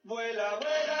Vuela,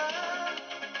 vuela,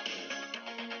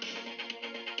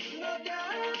 no te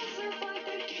hace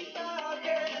falta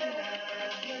equipaje.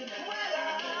 Vuela,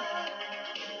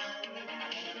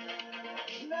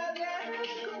 nadie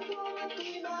controla tu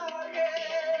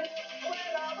imagen.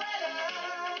 Vuela, vuela,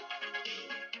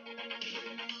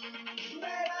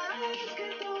 verás que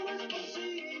todo es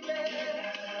posible.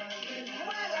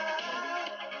 Vuela,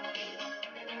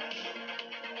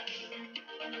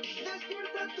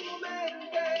 despierta tu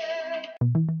mente.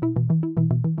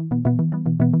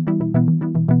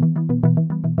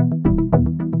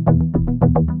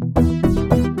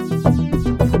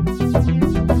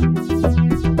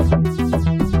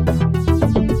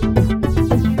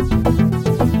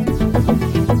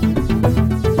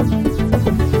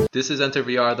 This is Enter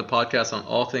VR, the podcast on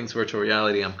all things virtual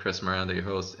reality. I'm Chris Miranda, your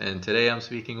host, and today I'm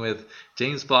speaking with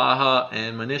James Blaha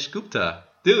and Manish Gupta.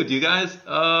 Dude, you guys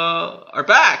are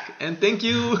back, and thank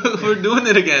you for doing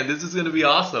it again. This is going to be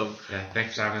awesome. Yeah,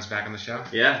 thanks for having us back on the show.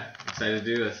 Yeah, Excited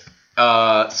to do this.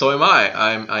 so am I.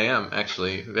 I am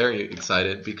actually very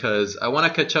excited because I want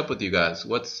to catch up with you guys.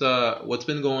 What's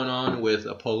been going on with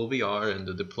Apollo VR and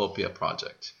the Diplopia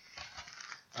project?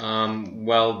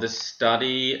 Well, the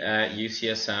study at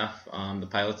UCSF, the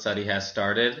pilot study has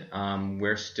started.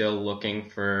 We're still looking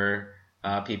for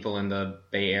people in the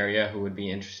Bay Area who would be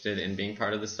interested in being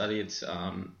part of the study. It's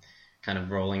kind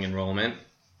of rolling enrollment.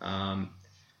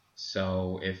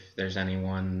 So if there's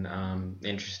anyone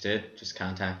interested, just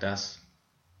contact us.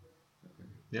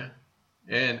 Yeah.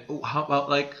 And how about,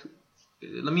 like,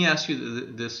 let me ask you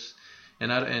this,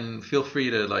 and feel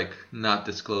free to, like, not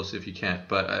disclose if you can't,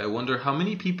 but I wonder, how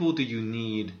many people do you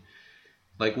need?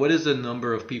 Like, what is the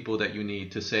number of people that you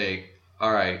need to say,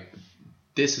 all right,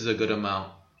 this is a good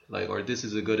amount, like, or this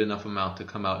is a good enough amount to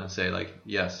come out and say, like,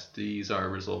 yes, these are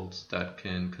results that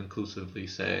can conclusively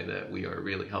say that we are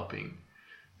really helping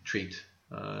treat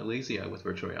lazy eye with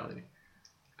virtual reality?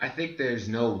 I think there's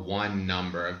no one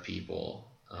number of people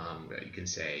that you can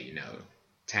say,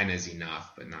 10 is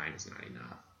enough, but 9 is not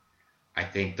enough. I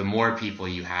think the more people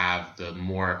you have, the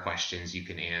more questions you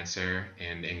can answer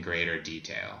and in greater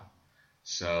detail.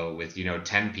 So with,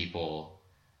 10 people,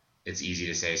 it's easy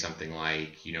to say something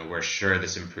like, we're sure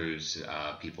this improves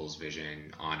people's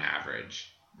vision on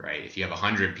average, right? If you have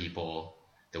 100 people,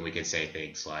 then we could say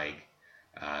things like,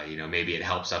 maybe it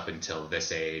helps up until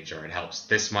this age, or it helps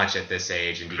this much at this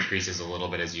age and decreases a little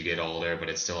bit as you get older, but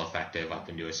it's still effective up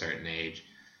into a certain age.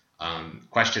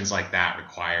 Questions like that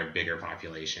require bigger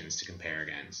populations to compare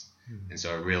against. And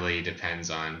so it really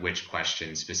depends on which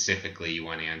question specifically you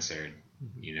want answered.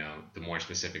 The more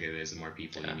specific it is, the more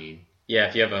people you need. Yeah,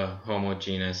 if you have a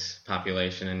homogeneous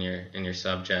population in your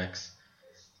subjects,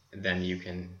 then you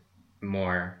can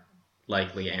more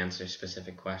likely answer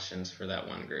specific questions for that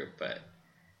one group. But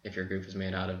if your group is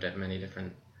made out of many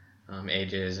different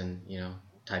ages and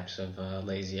types of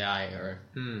lazy eye or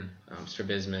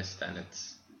strabismus, then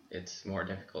it's more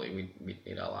difficult. We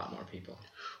need a lot more people.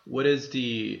 What is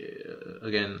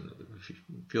again,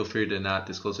 feel free to not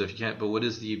disclose it if you can't, but what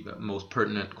is the most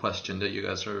pertinent question that you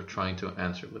guys are trying to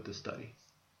answer with this study?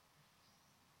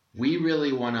 We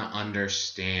really want to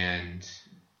understand,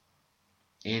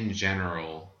 in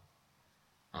general,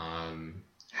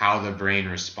 how the brain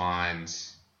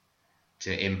responds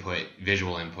to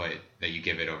visual input that you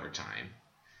give it over time.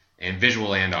 And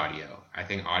visual and audio. I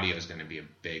think audio is going to be a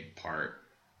big part,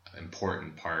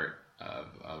 important part of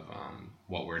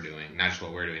what we're doing. Not just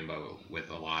what we're doing, but with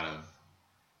a lot of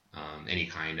any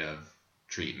kind of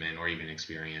treatment or even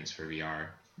experience for VR.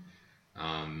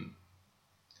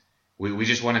 We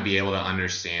just want to be able to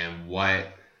understand what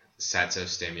sets of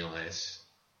stimulus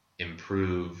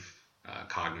improve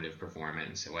cognitive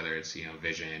performance, whether it's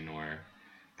vision or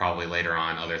probably later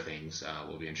on other things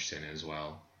we'll be interested in as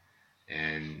well.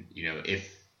 And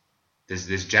if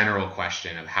this general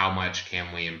question of how much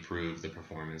can we improve the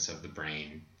performance of the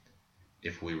brain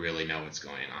if we really know what's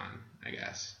going on, I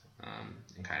guess,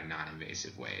 in kind of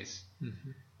non-invasive ways.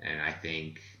 Mm-hmm. And I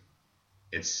think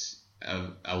it's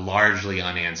a largely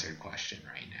unanswered question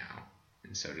right now.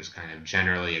 And so just kind of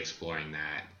generally exploring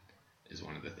that is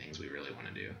one of the things we really want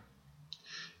to do.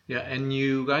 Yeah, and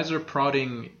you guys are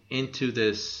prodding into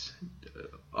this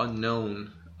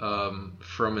unknown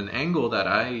from an angle that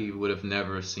I would have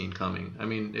never seen coming. I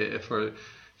mean,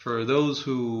 for those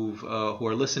who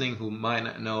are listening who might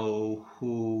not know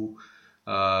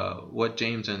what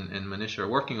James and Manish are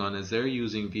working on, is they're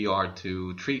using VR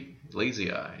to treat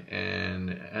lazy eye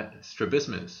and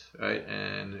strabismus, right?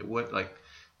 And what like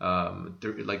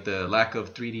the lack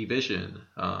of 3D vision.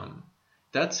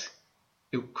 That's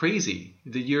crazy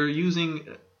that you're using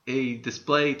a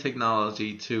display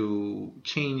technology to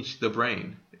change the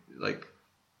brain, like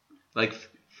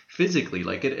physically,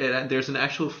 like there's an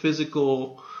actual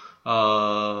physical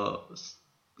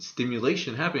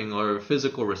stimulation happening or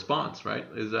physical response, right?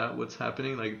 Is that what's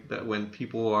happening? Like that when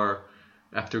people are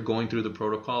after going through the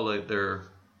protocol, like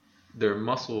their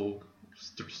muscle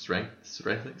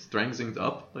strengthens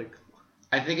up, like.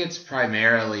 I think it's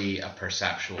primarily a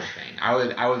perceptual thing. I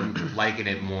would liken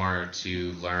it more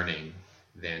to learning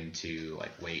than to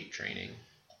like weight training.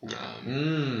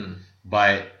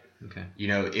 But Okay. you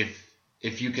know,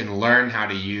 if you can learn how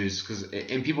to use, because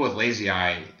in people with lazy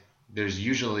eye, there's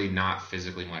usually not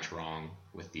physically much wrong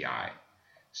with the eye.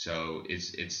 So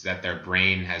it's that their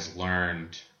brain has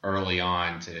learned early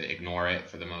on to ignore it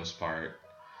for the most part,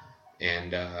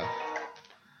 and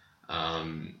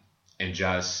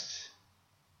just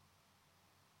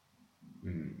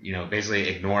basically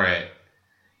ignore it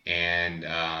and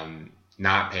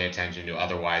not pay attention to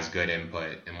otherwise good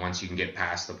input. And once you can get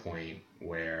past the point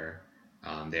where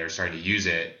they're starting to use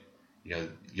it,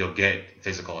 you'll get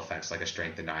physical effects like a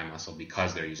strengthened eye muscle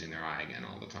because they're using their eye again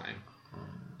all the time.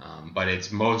 But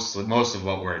it's most of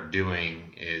what we're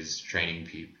doing is training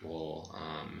people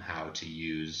how to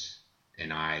use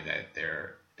an eye that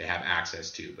they have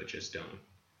access to but just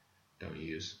don't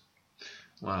use.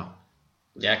 Wow.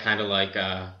 Yeah, kind of like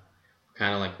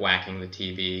whacking the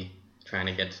TV, trying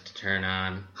to get it to turn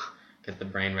on, get the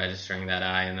brain registering that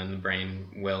eye, and then the brain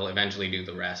will eventually do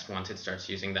the rest. Once it starts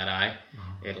using that eye,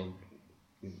 it'll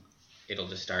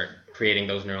just start creating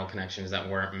those neural connections that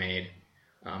weren't made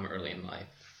early in life.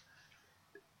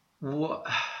 Well,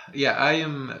 yeah, I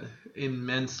am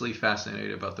immensely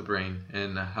fascinated about the brain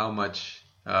and how much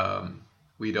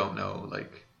we don't know.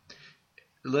 Like,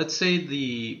 let's say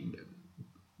the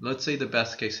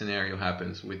best case scenario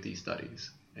happens with these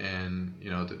studies, and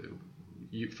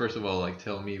you first of all, like,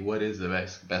 tell me what is the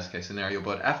best case scenario,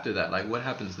 but after that, like, what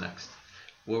happens next?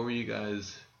 Where will you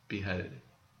guys be headed?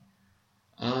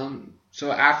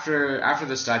 So after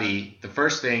the study, the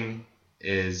first thing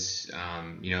is,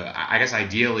 I guess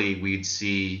ideally we'd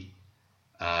see,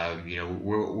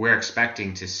 we're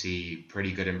expecting to see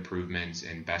pretty good improvements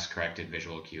in best corrected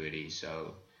visual acuity.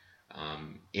 So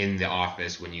in the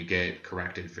office, when you get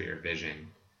corrected for your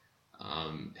vision,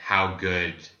 how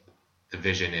good the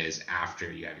vision is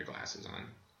after you have your glasses on.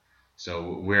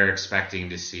 So we're expecting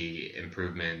to see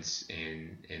improvements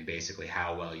in basically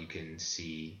how well you can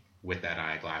see with that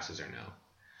eye, glasses or no.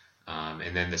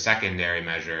 And then the secondary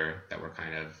measure that we're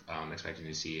kind of expecting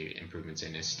to see improvements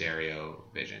in is stereo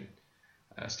vision,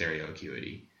 stereo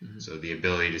acuity. Mm-hmm. So the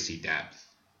ability to see depth.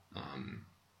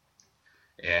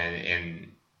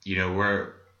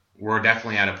 We're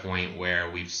definitely at a point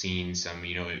where we've seen some,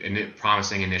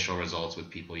 promising initial results with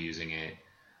people using it,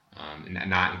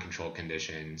 not in controlled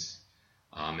conditions.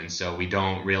 And so we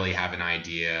don't really have an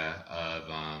idea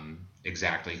of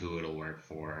exactly who it'll work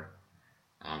for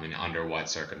and under what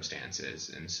circumstances.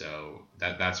 And so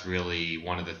that's really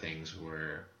one of the things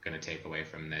we're going to take away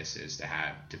from this, is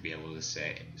to be able to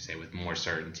say with more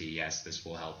certainty, yes, this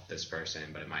will help this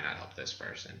person, but it might not help this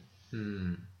person.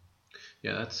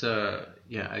 Yeah, that's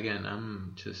again,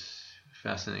 I'm just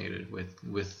fascinated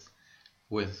with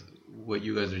what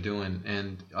you guys are doing,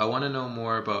 and I want to know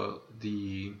more about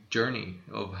the journey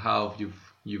of how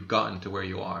you've gotten to where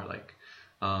you are. Like,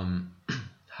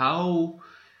 how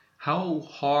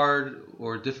hard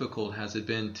or difficult has it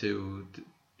been to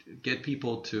get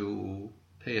people to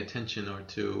pay attention or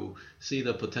to see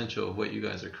the potential of what you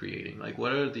guys are creating? Like,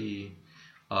 what are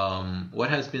what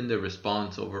has been the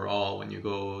response overall when you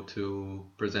go to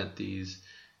present these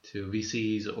to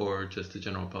VCs or just the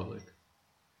general public?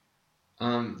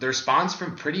 The response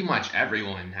from pretty much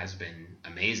everyone has been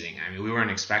amazing. I mean, we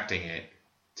weren't expecting it,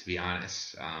 to be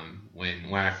honest.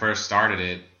 When I first started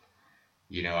it,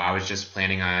 I was just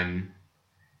planning on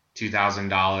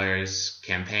 $2,000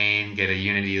 campaign, get a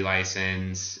Unity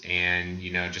license, and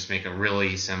just make a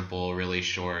really simple, really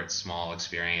short, small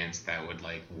experience that would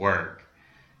work.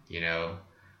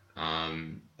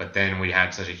 But then we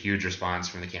had such a huge response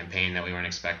from the campaign that we weren't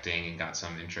expecting, and got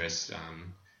some interest,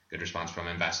 good response from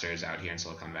investors out here in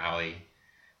Silicon Valley.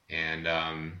 And,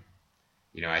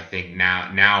 I think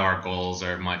now our goals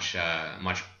are much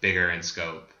bigger in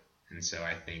scope. And so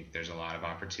I think there's a lot of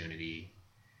opportunity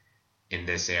in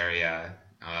this area,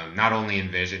 not only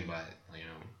in vision, but,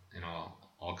 in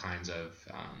all kinds of,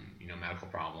 medical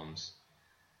problems.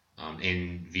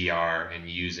 In VR and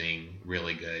using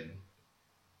really good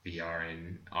VR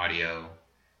and audio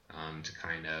to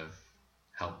kind of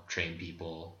help train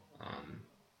people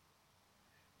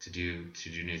to do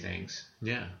new things.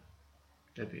 Yeah,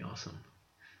 that'd be awesome.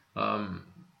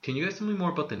 can you guys tell me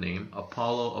more about the name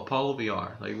Apollo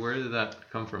VR? Like, where did that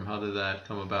come from? How did that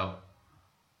come about?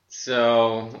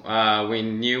 So we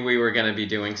knew we were going to be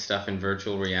doing stuff in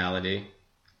virtual reality,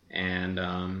 and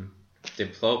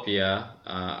Diplopia,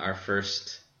 our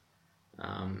first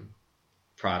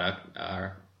product,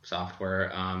 our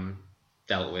software,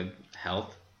 dealt with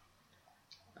health.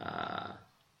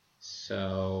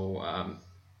 So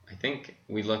I think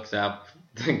we looked up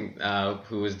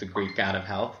who was the Greek god of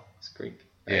health. It's Greek.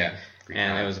 Right? Yeah. Greek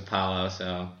And god. it was Apollo,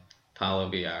 so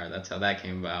Apollo VR. That's how that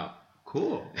came about.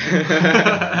 Cool.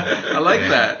 I like Yeah.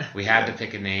 that. We had to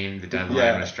pick a name. The deadline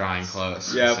Yeah. was drawing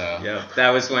close. Yep, So yep.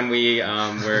 That was when we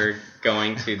were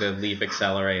going to the Leap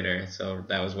Accelerator. So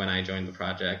that was when I joined the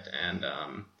project, and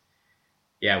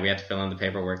we had to fill in the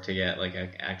paperwork to get like an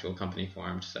actual company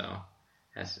formed. So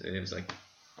it was like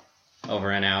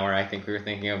over an hour. I think we were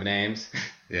thinking of names.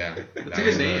 yeah, That's that a good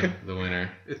was name. the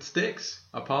winner. It sticks.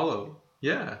 Apollo.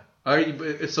 Yeah. Are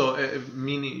you, so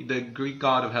meaning the Greek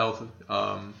god of health?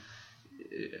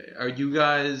 Are you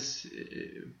guys,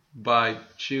 by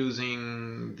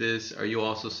choosing this, are you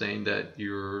also saying that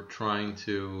you're trying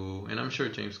to? And I'm sure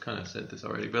James kind of said this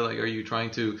already, but like, are you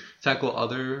trying to tackle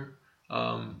other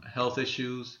health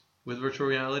issues with virtual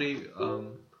reality,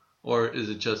 or is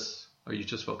it just? Are you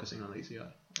just focusing on lazy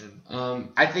eye? And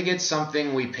I think it's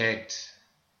something we picked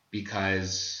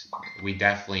because we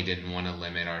definitely didn't want to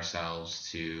limit ourselves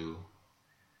to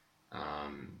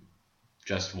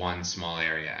just one small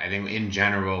area. I think in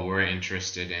general we're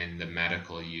interested in the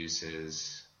medical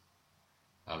uses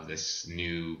of this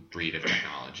new breed of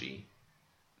technology,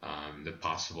 the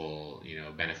possible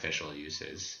beneficial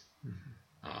uses,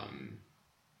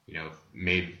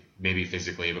 maybe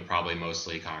physically, but probably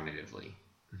mostly cognitively.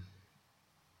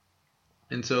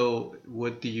 And so,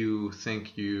 what do you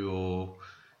think you'll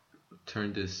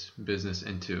turn this business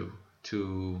into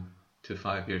 2 to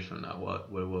 5 years from now?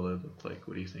 What will it look like?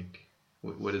 What do you think?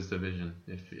 What is the vision?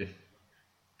 If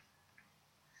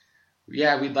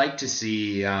Yeah, we'd like to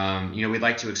see, we'd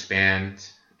like to expand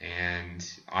and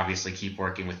obviously keep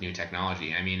working with new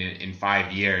technology. I mean, in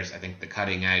 5 years, I think the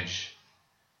cutting edge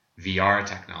VR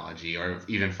technology, or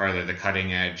even further, the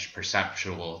cutting edge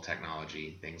perceptual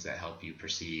technology, things that help you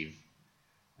perceive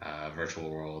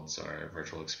virtual worlds or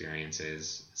virtual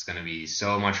experiences, it's going to be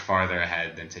so much farther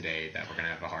ahead than today that we're going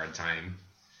to have a hard time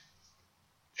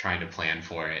trying to plan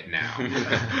for it now.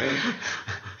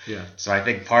 yeah, So I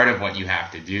think part of what you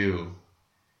have to do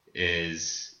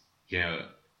is,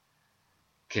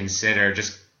 consider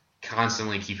just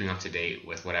constantly keeping up to date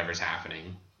with whatever's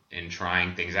happening and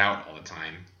trying things out all the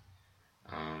time,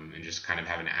 and just kind of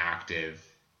have an active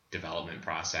development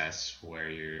process where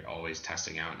you're always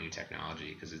testing out new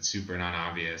technology, because it's super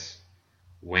non-obvious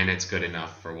when it's good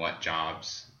enough for what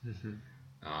jobs.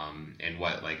 And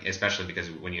what, like, especially because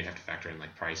when you have to factor in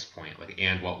like price point, like,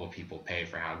 and what will people pay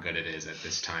for how good it is at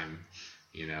this time,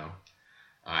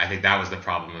 I think that was the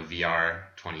problem of VR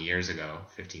 20 years ago,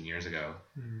 15 years ago,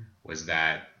 was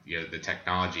that the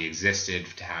technology existed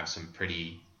to have some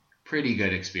pretty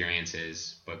good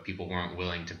experiences, but people weren't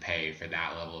willing to pay for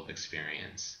that level of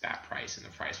experience, that price, and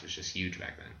the price was just huge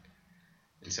back then.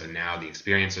 And so now the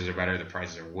experiences are better, the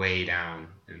prices are way down,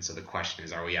 and so the question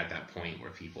is, are we at that point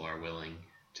where people are willing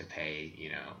to pay,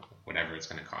 whatever it's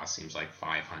going to cost? Seems like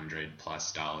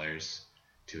 $500+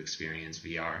 to experience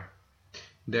VR.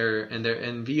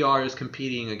 And VR is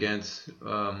competing against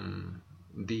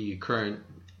the current.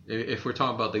 If we're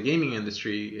talking about the gaming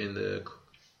industry, in the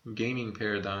gaming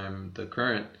paradigm, the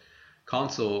current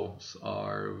consoles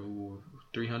are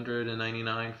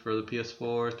 $399 for the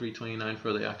PS4, $329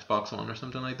 for the Xbox One, or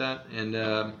something like that. And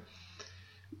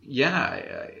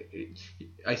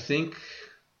I think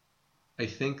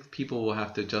people will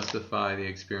have to justify the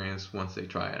experience once they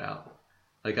try it out.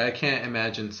 Like, I can't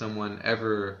imagine someone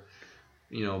ever,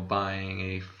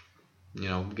 buying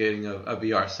getting a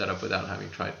VR setup without having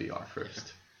tried VR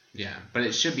first. Yeah, but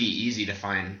it should be easy to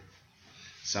find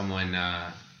someone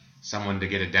to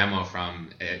get a demo from,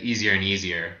 easier and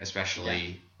easier,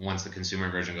 especially once the consumer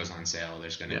version goes on sale.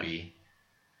 There's going to be,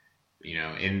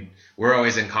 we're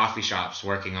always in coffee shops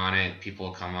working on it. People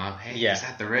will come up, hey, is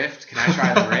that the Rift? Can I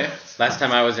try the Rift? Last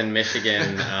time I was in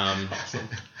Michigan,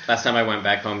 last time I went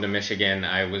back home to Michigan,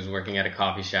 I was working at a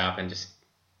coffee shop, and just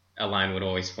a line would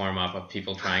always form up of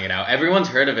people trying it out. Everyone's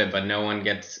heard of it, but no one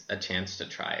gets a chance to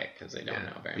try it because they don't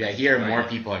know very much. Yeah, here about more it.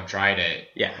 people have tried it.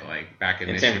 Yeah. Like back in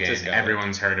San Michigan, Francisco.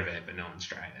 everyone's heard of it, but no one's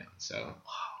tried it. So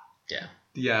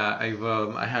Yeah,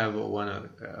 I have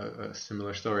a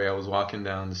similar story. I was walking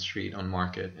down the street on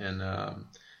Market, and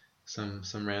some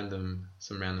random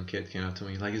kid came up to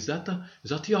me like, is that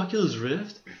the Oculus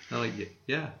Rift? And I'm like,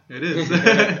 yeah, it is.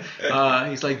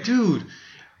 He's like, dude,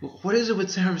 what is it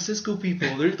with San Francisco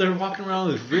people? They're walking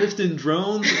around with Rift and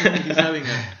drones. He's having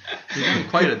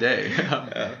quite a day.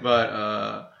 But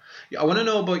I want to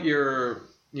know about your,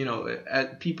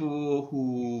 at people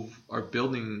who are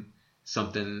building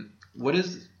something. What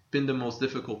has been the most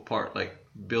difficult part? Like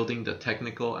building the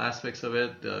technical aspects of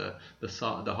it, the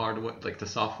hardware, like the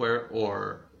software,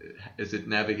 or is it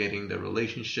navigating the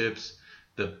relationships,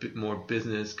 the more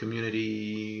business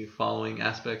community following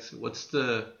aspects? What's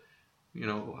the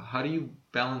how do you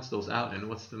balance those out, and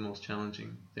what's the most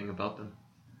challenging thing about them?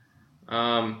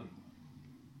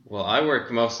 Well, I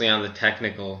work mostly on the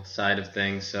technical side of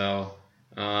things, so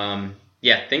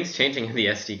things changing in the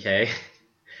SDK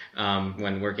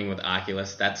when working with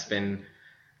Oculus, that's been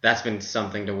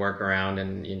something to work around,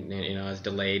 and has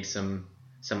delayed some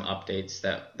updates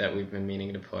that we've been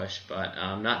meaning to push, but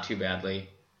not too badly.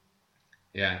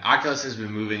 Yeah, Oculus has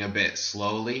been moving a bit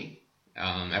slowly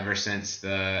ever since the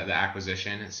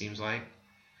acquisition, it seems like.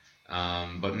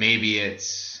 But maybe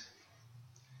it's,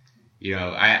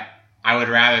 I would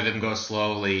rather them go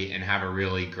slowly and have a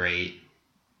really great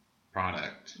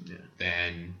product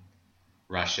than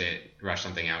rush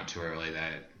something out too early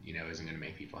that, isn't going to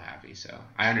make people happy. So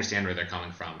I understand where they're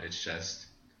coming from. It's just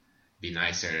be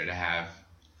nicer to have,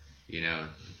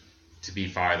 to be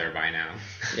farther by now.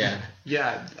 Yeah.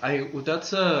 Yeah,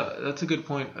 that's a good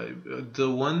point. The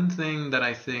one thing that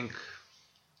I think,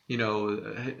 I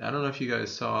don't know if you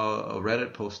guys saw a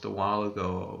Reddit post a while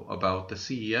ago about the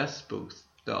CES booth,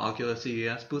 the Oculus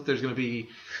CES booth. There's going to be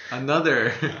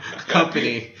another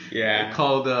company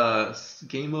called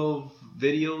Game of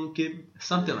Video Game,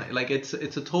 something like it's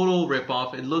a total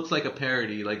ripoff. It looks like a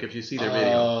parody. Like if you see their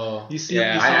video, you see.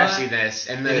 Yeah, you I have that? seen this,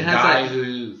 and the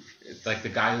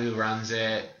guy who runs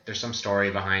it. There's some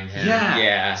story behind him.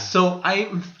 Yeah. So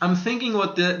I'm thinking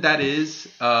what that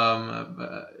is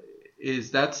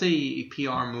that's a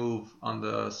PR move on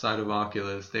the side of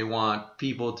Oculus. They want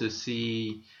people to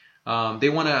see. They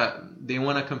want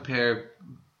to compare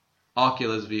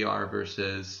Oculus VR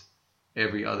versus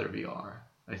every other VR,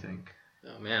 I think.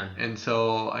 Oh man. And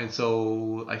so I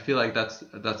feel like that's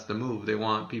the move. They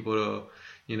want people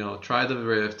to, try the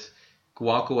Rift,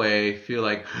 walk away, feel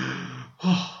like,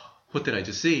 oh, what did I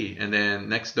just see? And then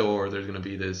next door there's going to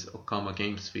be this Okama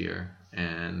Game Sphere,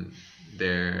 and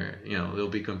they'll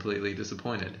be completely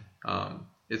disappointed.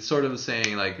 It's sort of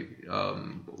saying like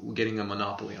getting a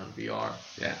monopoly on VR.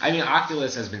 Yeah, I mean,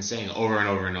 Oculus has been saying over and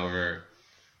over and over,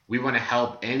 we want to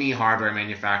help any hardware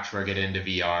manufacturer get into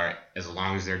VR as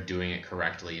long as they're doing it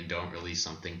correctly and don't release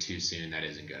something too soon that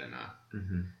isn't good enough.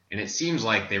 Mm-hmm. And it seems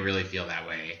like they really feel that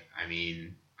way. I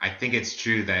mean, I think it's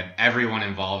true that everyone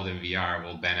involved in VR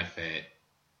will benefit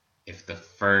if the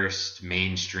first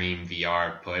mainstream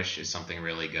VR push is something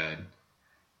really good,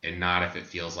 and not if it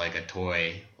feels like a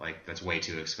toy, like that's way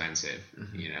too expensive.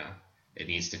 Mm-hmm. It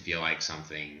needs to feel like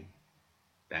something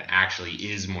that actually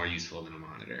is more useful than a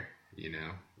monitor.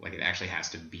 Like it actually has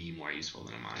to be more useful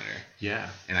than a monitor. Yeah.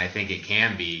 And I think it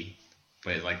can be,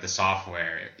 but like the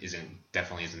software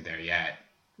definitely isn't there yet.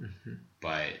 Mm-hmm.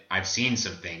 But I've seen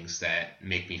some things that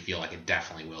make me feel like it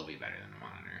definitely will be better than a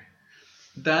monitor.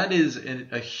 That is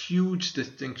a huge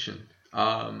distinction.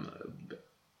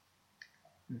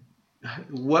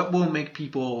 What will make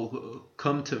people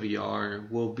come to VR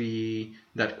will be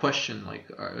that question, like,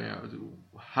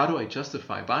 how do I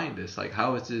justify buying this? Like,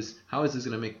 how is this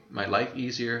going to make my life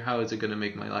easier? How is it going to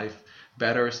make my life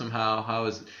better somehow?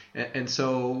 And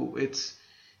so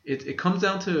it comes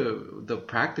down to the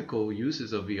practical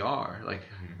uses of VR. Like,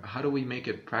 how do we make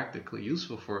it practically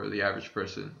useful for the average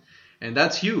person? And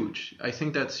that's huge. I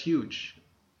think that's huge.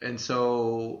 And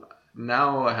so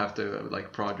now I have to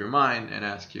like prod your mind and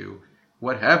ask you,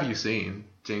 what have you seen,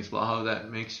 James Blaha, that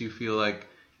makes you feel like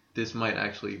this might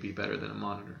actually be better than a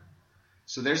monitor?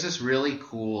 So there's this really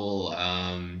cool,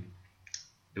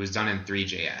 it was done in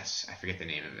Three.js. I forget the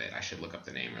name of it. I should look up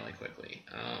the name really quickly.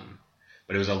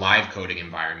 But it was a live coding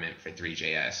environment for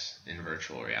Three.js in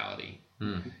virtual reality.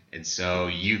 And so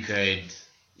you could,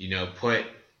 put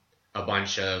a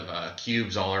bunch of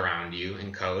cubes all around you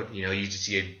in code. You just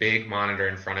see a big monitor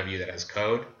in front of you that has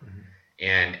code.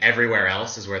 And everywhere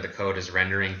else is where the code is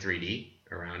rendering 3D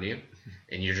around you.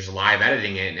 And you're just live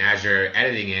editing it. And as you're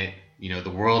editing it,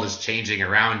 the world is changing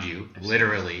around you,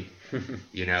 literally,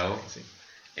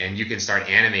 and you can start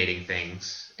animating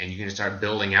things, and you can start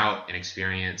building out an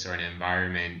experience or an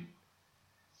environment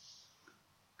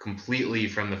completely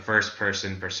from the first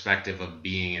person perspective of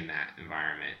being in that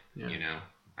environment.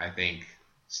 I think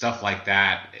stuff like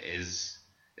that is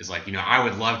is like, I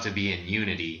would love to be in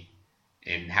Unity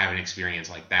and have an experience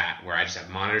like that where I just have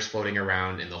monitors floating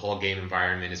around and the whole game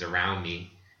environment is around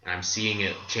me and I'm seeing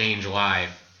it change live.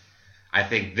 I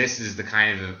think this is the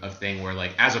kind of thing where,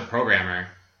 like, as a programmer,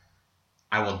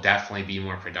 I will definitely be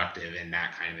more productive in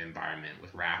that kind of environment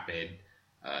with rapid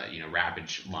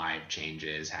live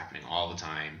changes happening all the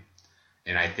time.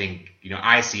 And I think,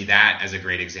 I see that as a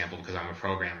great example because I'm a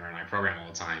programmer and I program all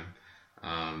the time.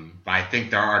 But I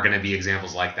think there are going to be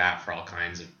examples like that for all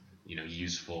kinds of,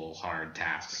 useful, hard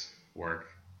tasks, work.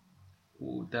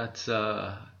 Ooh, that's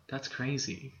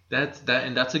crazy. That's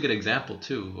a good example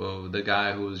too. The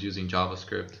guy who was using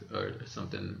JavaScript or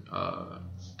something,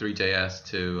 3JS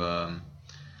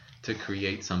to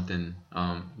create something.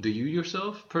 Do you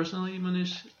yourself personally,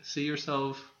 Manish, see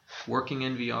yourself working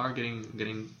in VR,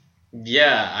 getting?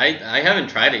 Yeah, I haven't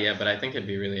tried it yet, but I think it'd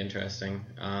be really interesting.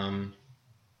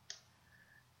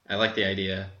 I like the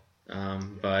idea,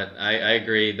 but I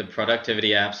agree. The productivity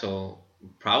apps will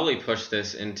probably push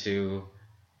this into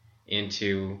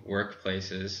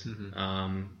workplaces,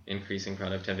 increasing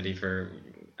productivity for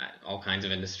all kinds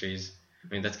of industries. I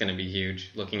mean, that's going to be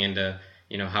huge. Looking into,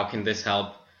 how can this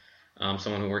help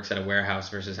someone who works at a warehouse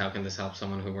versus how can this help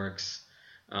someone who works,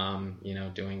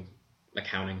 doing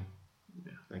accounting.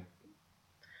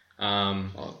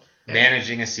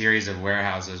 Managing a series of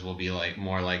warehouses will be like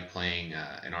more like playing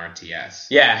an RTS.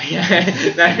 Yeah,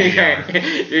 that'd be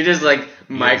great. You're just like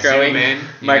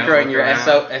microing your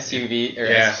SUV or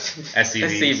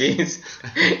SCVs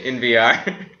in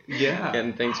VR. Yeah,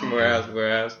 getting things from warehouse to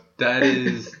warehouse.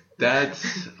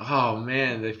 That's oh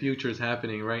man, the future is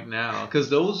happening right now because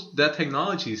that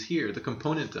technology is here, the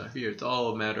components are here. It's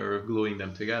all a matter of gluing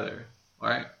them together,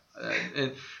 right?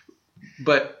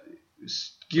 But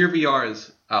Gear VR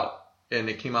is out, and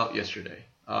it came out yesterday.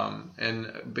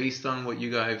 And based on what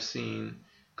you guys have seen,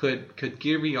 could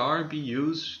Gear VR be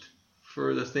used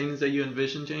for the things that you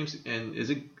envision, James? And is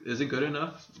it good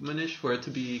enough, Manish, for it to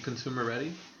be consumer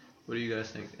ready? What do you guys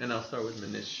think? And I'll start with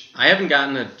Manish. I haven't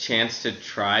gotten a chance to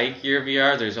try Gear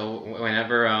VR.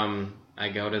 Whenever I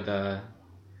go to the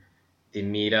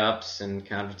meetups and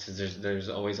conferences, there's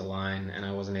always a line, and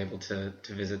I wasn't able to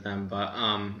visit them. But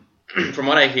from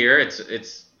what I hear,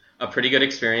 it's a pretty good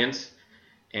experience,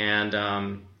 and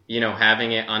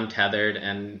having it untethered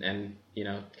and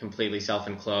completely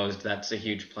self-enclosed, that's a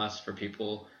huge plus for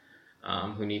people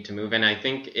who need to move. And I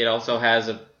think it also has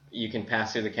you can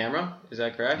pass through the camera. Is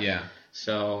that correct? Yeah.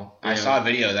 So I saw a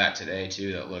video of that today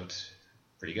too that looked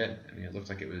pretty good. I mean, it looked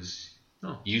like it was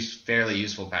fairly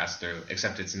useful pass through,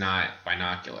 except it's not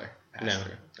binocular pass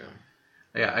through. No.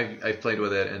 Yeah, I played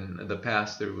with it, and the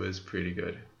pass through was pretty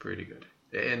good.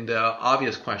 And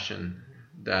obvious question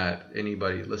that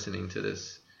anybody listening to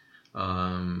this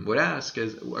would ask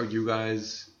is, are you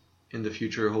guys in the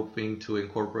future hoping to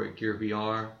incorporate Gear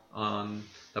VR on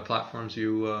the platforms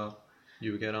you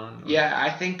get on? Or? Yeah, I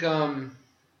think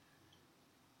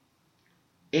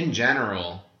in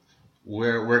general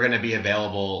we're going to be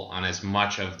available on as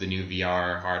much of the new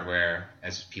VR hardware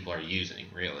as people are using,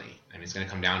 really. I mean, it's going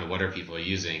to come down to what are people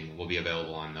using will be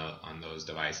available on those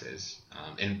devices.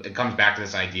 And it comes back to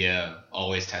this idea of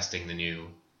always testing the new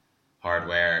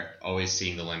hardware, always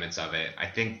seeing the limits of it. I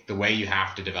think the way you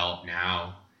have to develop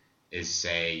now is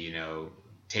say,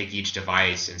 take each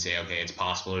device and say, okay, it's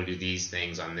possible to do these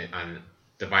things on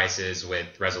devices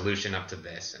with resolution up to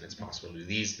this, and it's possible to do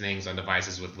these things on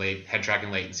devices with head tracking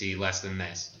latency less than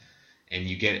this. And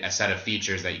you get a set of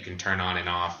features that you can turn on and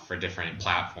off for different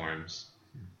platforms.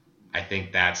 I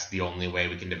think that's the only way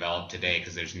we can develop today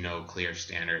because there's no clear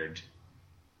standard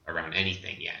around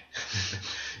anything yet,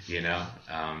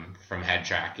 from head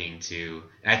tracking to,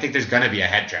 and I think there's going to be a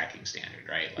head tracking standard,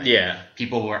 right? Like, yeah.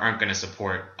 People who aren't going to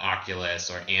support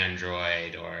Oculus or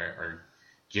Android or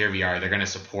Gear VR, they're going to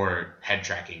support head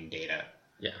tracking data.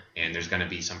 Yeah. And there's going to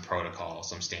be some protocol,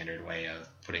 some standard way of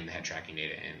putting the head tracking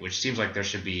data in, which seems like there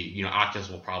should be, Oculus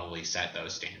will probably set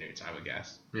those standards, I would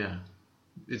guess. Yeah.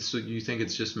 You think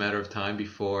it's just a matter of time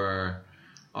before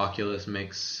Oculus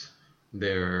makes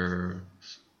their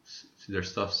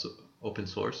stuff open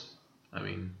source? I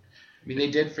mean, they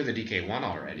did for the DK1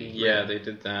 already. Yeah, right? they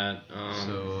did that.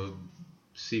 So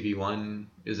CV1,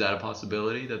 is that a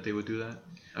possibility that they would do that?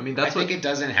 I mean, I think it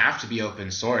doesn't have to be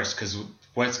open source because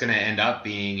what's going to end up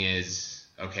being is,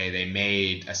 okay, they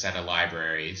made a set of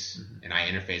libraries and I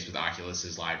interface with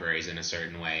Oculus's libraries in a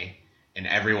certain way, and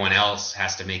everyone else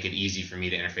has to make it easy for me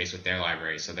to interface with their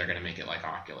libraries, so they're going to make it like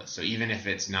Oculus. So even if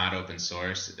it's not open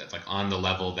source, that's like on the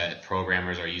level that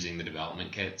programmers are using the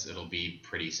development kits, it'll be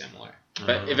pretty similar.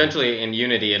 But eventually in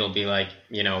Unity, it'll be like,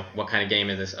 what kind of game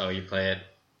is this? Oh, you play it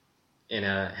in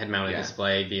a head-mounted Yeah.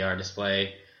 display, VR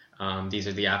display. These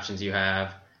are the options you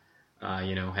have.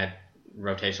 Head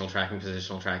rotational tracking,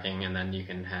 positional tracking, and then you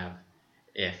can have,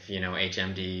 if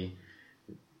HMD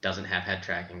doesn't have head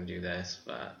tracking, do this,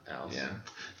 but else. Yeah.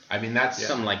 I mean, that's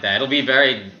Something like that. It'll be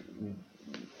very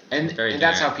and very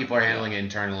that's how generic. people are handling it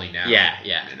internally now. Yeah.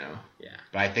 You know. Yeah.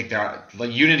 But I think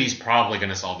Unity's probably going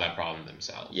to solve that problem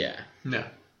themselves. Yeah. No.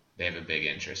 They have a big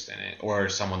interest in it, or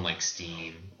someone like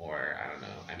Steam, or I don't know.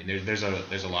 I mean, there's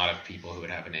a lot of people who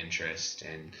would have an interest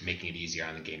in making it easier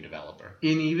on the game developer.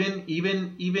 And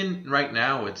even right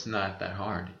now, it's not that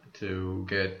hard to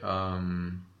get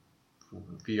VR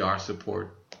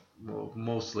support. Well,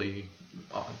 mostly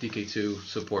DK2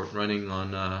 support running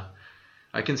on.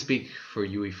 I can speak for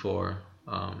UE4.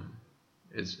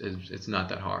 It's not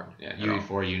that hard. Yeah, at all.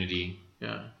 UE4, Unity.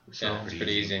 Yeah. So Yeah, it's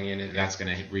pretty easy in Unity. That's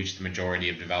going to reach the majority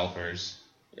of developers.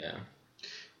 Yeah.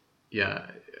 yeah,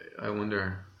 I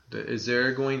wonder. Is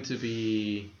there going to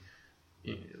be?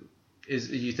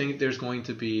 You think there's going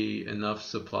to be enough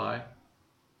supply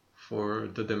for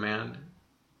the demand,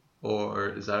 or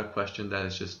is that a question that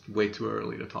is just way too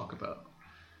early to talk about?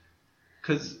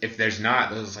 Because If there's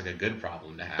not, that's like a good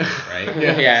problem to have,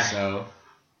 right? Yeah. So,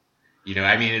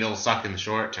 I mean, it'll suck in the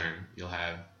short term. You'll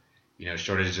have,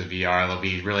 shortages of VR. They'll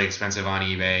be really expensive on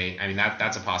eBay. I mean,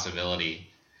 that's a possibility.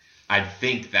 I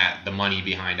think that the money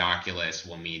behind Oculus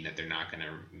will mean that they're not going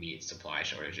to meet supply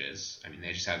shortages. I mean,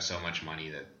 they just have so much money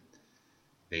that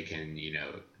they can,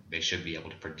 they should be able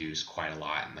to produce quite a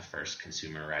lot in the first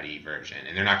consumer-ready version.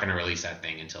 And they're not going to release that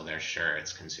thing until they're sure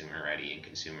it's consumer-ready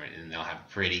and they'll have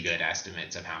pretty good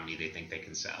estimates of how many they think they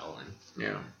can sell. And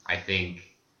yeah, I think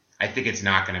it's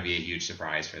not going to be a huge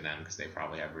surprise for them because they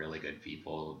probably have really good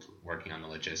people working on the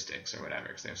logistics or whatever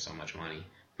because they have so much money.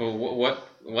 Well,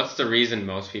 what's the reason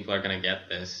most people are going to get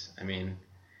this? I mean,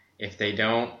 if they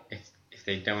don't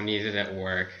use it at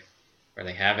work, or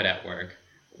they have it at work,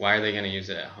 why are they going to use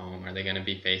it at home? Are they going to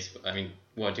be Facebook? I mean,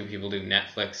 what do people do?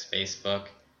 Netflix, Facebook,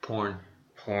 porn.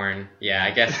 Yeah, I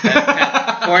guess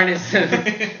porn is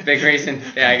a big reason.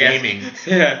 Yeah, I guess Gaming.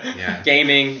 Yeah.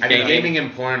 Gaming. I mean, gaming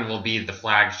and porn will be the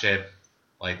flagship,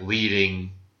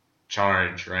 leading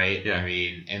charge, right? Yeah. I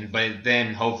mean, but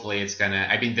then hopefully it's gonna.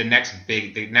 I mean, the next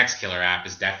killer app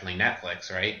is definitely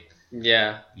Netflix, right?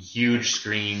 Yeah. Huge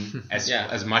screen,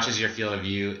 as much as your field of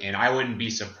view, and I wouldn't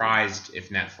be surprised if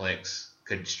Netflix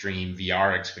could stream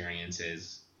VR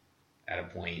experiences at a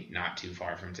point not too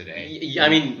far from today. I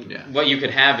mean, Yeah. what you could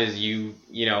have is you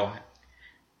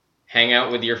hang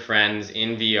out with your friends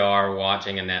in VR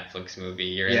watching a Netflix movie.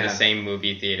 You're in Yeah. the same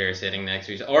movie theater sitting next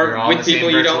to each other. You're Or on with the same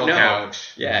people you don't virtual know.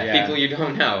 couch. Yeah, people you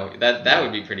don't know. That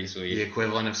would be pretty The sweet.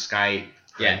 equivalent of Skype.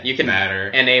 Yeah, you can better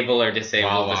enable or disable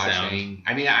while the sound. watching.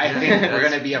 I mean, I think we're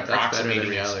going to be That's better than approximating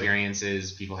reality.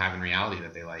 experiences people have in reality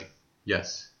that they like,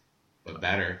 yes. but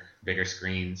better, bigger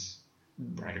screens,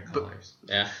 brighter colors.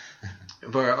 Yeah.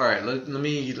 But all right, let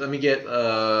me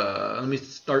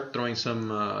start throwing some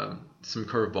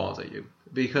curveballs at you,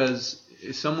 because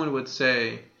someone would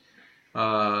say,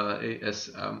 a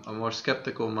more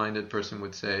skeptical-minded person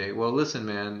would say, well, listen,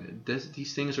 man,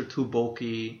 these things are too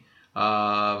bulky,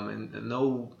 and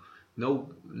no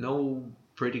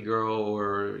pretty girl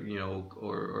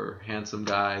or handsome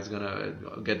guy is gonna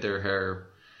get their hair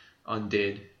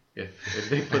undid if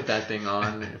they put that thing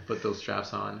on, put those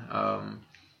straps on.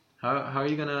 How are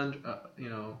you gonna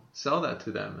sell that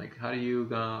to them? Like, how are you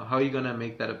gonna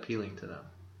make that appealing to them?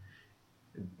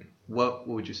 What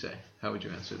would you say? How would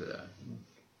you answer to that?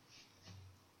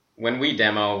 When we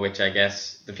demo, which I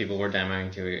guess the people we're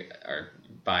demoing to are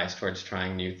biased towards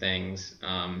trying new things.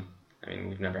 I mean,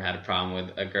 we've never had a problem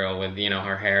with a girl with,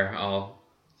 her hair all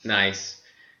nice,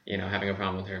 having a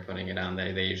problem with her putting it on.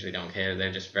 They usually don't care.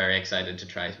 They're just very excited to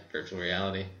try virtual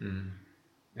reality.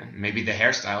 Yeah, maybe the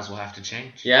hairstyles will have to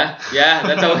change. Yeah,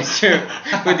 that's always true.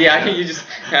 With the eye, you just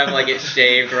have it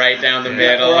shaved right down the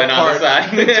middle Or and on the apart.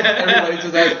 side. Everybody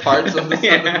just has parts of the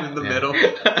Yeah. in the middle.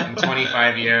 In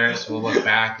 25 years, we'll look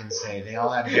back and say they all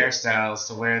had hairstyles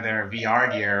to wear their VR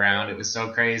gear around. It was so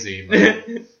crazy. But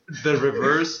The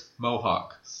reverse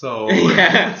mohawk. So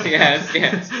Yes.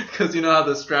 because you know how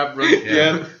the strap runs.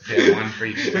 yeah, one for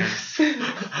each strand.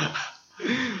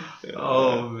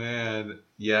 Oh man,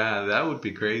 yeah, that would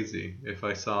be crazy if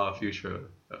I saw a future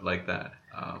like that.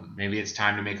 Maybe it's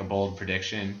time to make a bold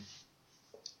prediction.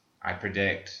 I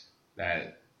predict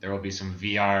that there will be some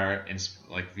VR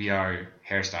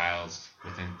hairstyles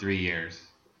within 3 years.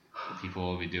 People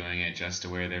will be doing it just to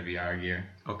wear their VR gear.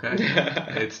 Okay,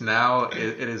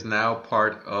 it is now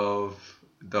part of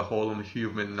the whole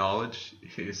human knowledge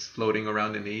is floating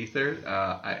around in the ether,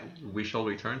 we shall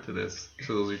return to this,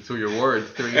 to your words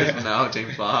 3 years from now,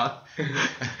 James Baha.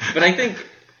 But I think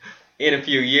in a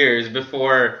few years,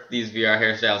 before these VR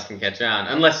hairstyles can catch on,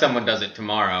 unless someone does it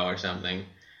tomorrow or something,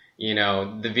 you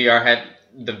know, the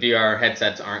VR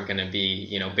headsets aren't going to be,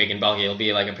 you know, big and bulky. It'll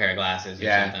be like a pair of glasses or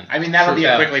something. I mean, that'll be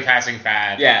a So- quickly passing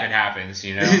fad if it happens,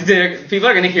 you know. People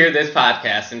are going to hear this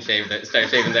podcast and start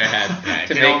shaving their head Yeah, it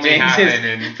to can make only James's happen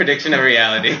in- prediction of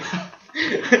reality.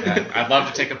 I'd love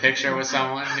to take a picture with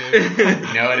someone who,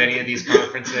 you know, at any of these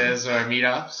conferences or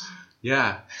meetups.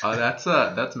 Yeah,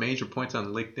 that's major points on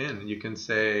LinkedIn. You can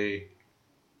say,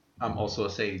 I'm also a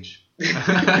sage.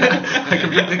 I can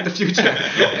predict the future,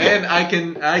 and I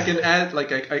can add,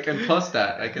 like, I can plus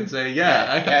that. I can say,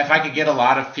 Yeah, if I could get a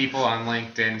lot of people on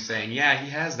LinkedIn saying, yeah, he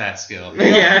has that skill.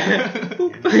 Yeah.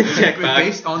 Checkbox.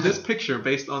 based on this picture,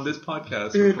 based on this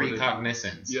podcast. recorded.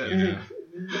 Recognizance. Yeah. You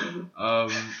know?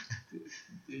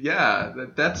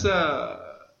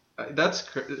 That's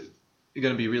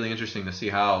going to be really interesting to see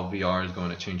how VR is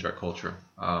going to change our culture.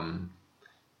 And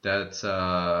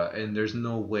there's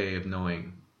no way of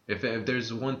knowing. If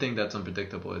there's one thing that's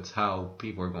unpredictable, it's how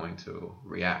people are going to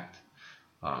react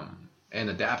and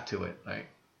adapt to it. Like,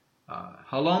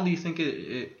 how long do you think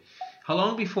how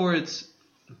long before it's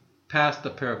past a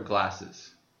pair of glasses?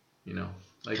 You know,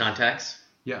 like Contacts,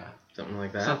 yeah, something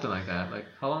like that. something like that. Like,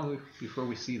 how long before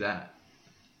we see that?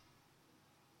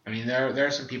 I mean, there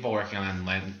are some people working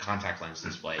on contact lens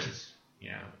displays. You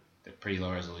know, they're pretty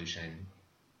low resolution.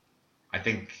 I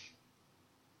think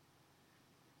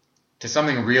to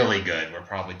something really good, we're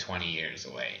probably 20 years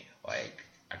away. Like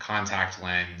a contact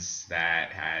lens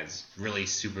that has really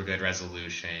super good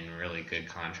resolution, really good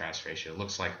contrast ratio,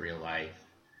 looks like real life.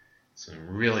 So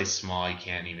really small, you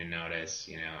can't even notice.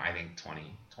 You know, I think 20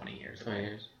 years 20 away.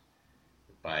 years.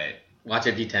 But Watch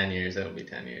it be 10 years. It'll be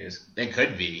 10 years. it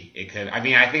could be. It could. I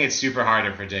mean, I think it's super hard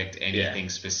to predict anything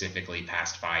specifically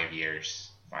past 5 years,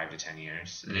 5 to 10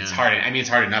 years. And it's Yeah. hard. I mean, it's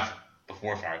hard enough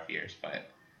before 5 years, but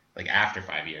like after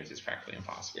 5 years, it's practically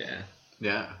impossible. Yeah.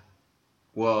 Yeah.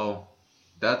 Well,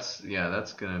 that's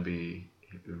gonna be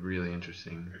really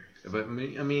interesting. But I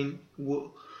mean,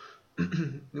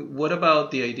 what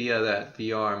about the idea that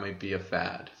VR might be a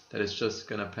fad, that it's just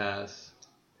gonna pass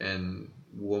and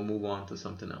we'll move on to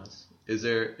something else? Is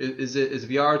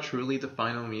VR truly the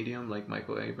final medium, like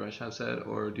Michael Abrush has said,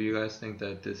 or do you guys think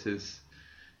that this is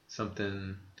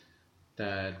something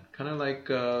that kind of like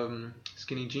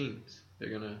skinny jeans? They're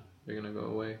gonna go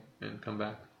away and come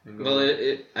back and go Well,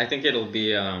 away. I think it'll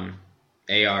be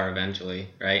AR eventually,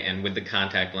 right? And with the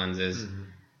contact lenses,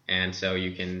 and so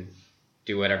you can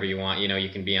do whatever you want. You know, you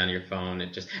can be on your phone.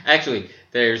 Actually,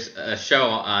 there's a show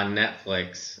on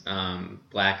Netflix,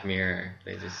 Black Mirror.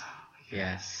 They just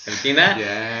Have you seen that?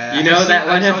 Yeah. You know that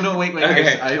one? No, wait.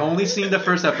 Okay. I only seen the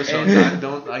first episode.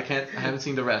 So I haven't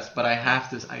seen the rest, but I have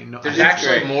to. I know. There's I-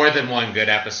 actually great. more than one good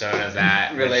episode of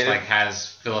that, which Related. like has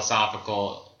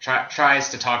philosophical tries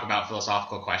to talk about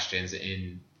philosophical questions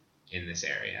in this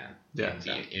area. Yeah.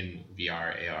 in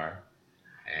VR, AR,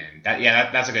 and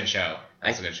that's a good show.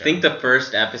 That's a good show. I think the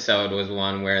first episode was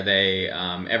one where they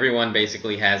everyone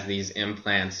basically has these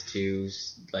implants to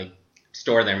like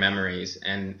store their memories,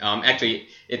 and actually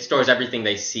it stores everything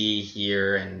they see,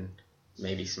 hear, and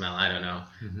maybe smell. I don't know,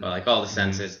 but like all the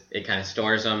senses, it kind of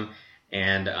stores them,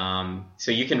 and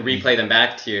so you can replay them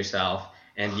back to yourself,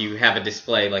 and you have a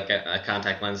display like a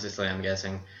contact lens display, I'm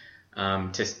guessing,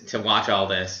 to watch all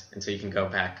this, and so you can go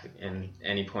back in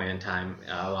any point in time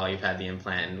while you've had the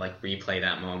implant and like replay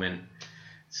that moment.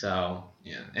 So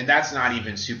yeah, and that's not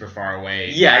even super far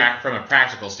away. Yeah. From a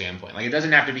practical standpoint, like it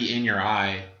doesn't have to be in your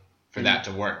eye for that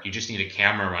to work. You just need a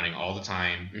camera running all the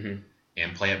time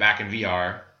and play it back in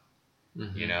VR.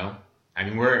 You know, I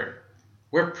mean, we're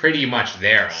pretty much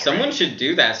there already. someone should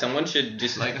do that. Someone should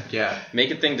just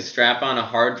make a thing to strap on a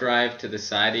hard drive to the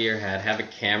side of your head, have a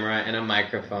camera and a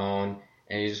microphone,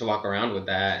 and you just walk around with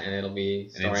that, and it'll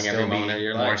be and it'd storing still every be moment of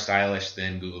your more life. stylish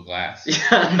than Google Glass.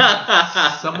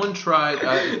 Someone tried.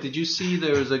 Did you see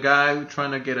there was a guy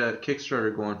trying to get a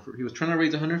Kickstarter going for? He was trying to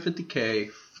raise 150K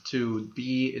to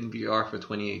be in VR for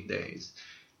 28 days,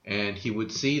 and he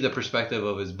would see the perspective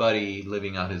of his buddy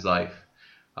living out his life.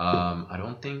 I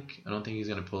don't think he's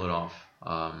gonna pull it off.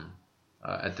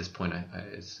 At this point,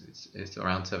 it's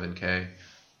around 7K,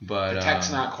 but The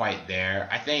tech's not quite there.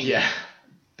 I think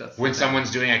that's when the thing.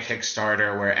 someone's doing a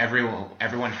Kickstarter where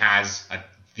everyone has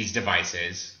these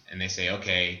devices and they say,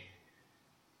 okay,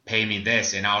 pay me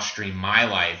this and I'll stream my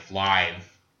life live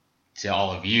to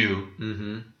all of you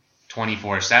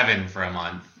 24/7 for a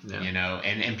month, Yeah. you know,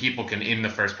 and people can in the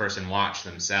first person watch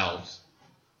themselves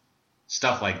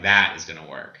stuff like that is going to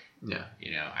work. Yeah.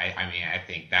 You know, I mean, I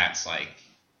think that's like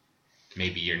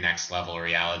maybe your next level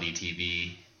reality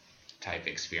TV type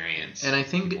experience. And I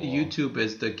think People- YouTube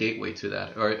is the gateway to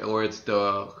that, or it's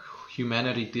the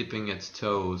humanity dipping its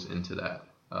toes into that.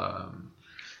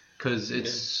 Because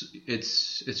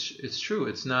it's true.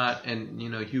 It's not, and you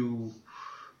know,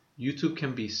 YouTube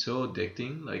can be so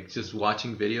addicting. Like just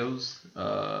watching videos.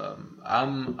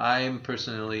 I'm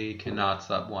personally cannot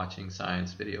stop watching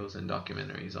science videos and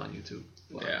documentaries on YouTube.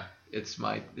 Yeah. It's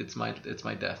my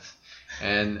death,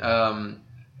 and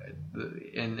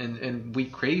and we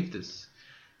crave this.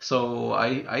 So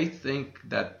I think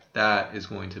that is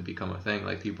going to become a thing.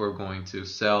 Like people are going to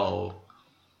sell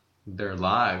their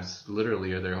lives,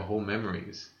 literally, or their whole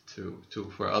memories to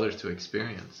for others to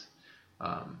experience.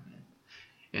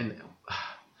 And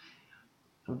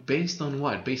based on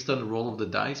what? Based on the roll of the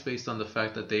dice? Based on the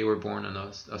fact that they were born in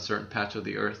a certain patch of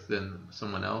the earth than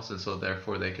someone else, and so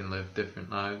therefore they can live different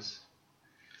lives?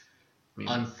 I mean,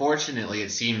 Unfortunately,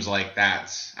 it seems like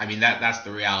that's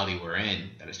the reality we're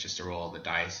in, that it's just a roll of the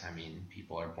dice. I mean,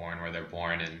 people are born where they're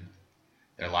born and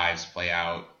their lives play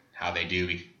out how they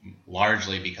do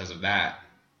largely because of that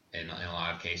in a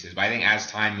lot of cases. But I think as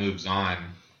time moves on,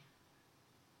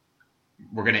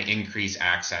 we're going to increase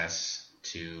access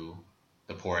to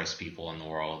the poorest people in the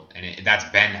world. And that's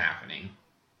been happening.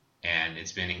 And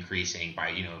it's been increasing by,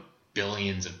 you know,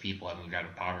 billions of people have moved out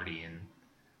of poverty in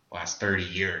the last 30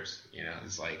 years. You know,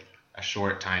 it's like a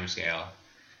short time scale.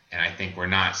 And I think we're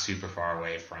not super far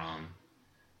away from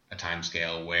a time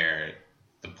scale where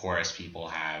the poorest people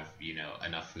have, you know,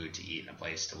 enough food to eat and a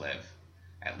place to live,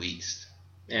 at least.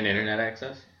 And internet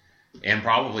access? And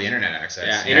probably internet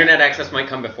access. Yeah, internet access might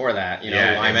come before that. You know,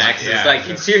 Yeah, WiMAX yeah, is like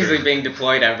that's seriously true. being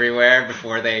deployed everywhere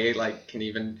before they like can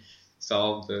even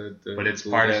solve the But it's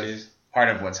food part issues.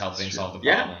 of what's helping solve the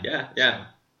problem. Yeah.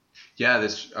 yeah,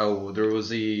 there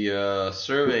was a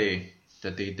survey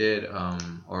that they did,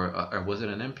 or was it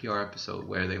an NPR episode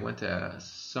where they went to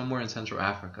somewhere in Central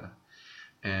Africa,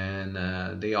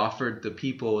 and they offered the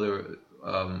people their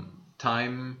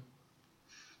time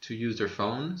to use their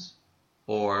phones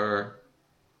or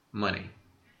money,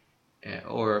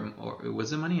 or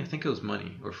was it money? I think it was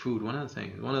money or food. One of the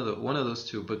things, one of those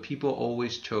two. But people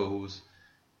always chose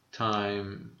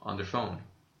time on their phone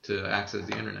to access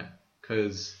the internet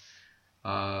because,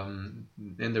 and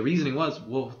the reasoning was,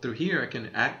 well, through here I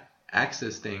can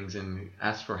access things and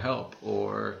ask for help,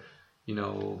 or you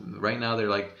know, right now they're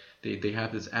like they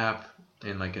have this app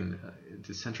in like in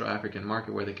the Central African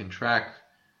market where they can track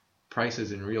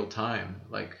prices in real time,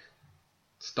 like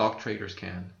stock traders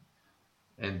can,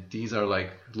 and these are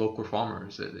like local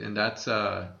farmers, and that's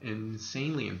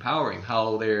insanely empowering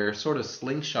how they're sort of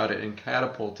slingshotted and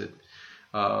catapulted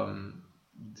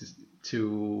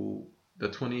to the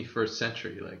 21st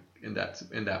century, like in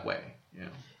that way, you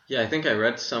know. Yeah, I think I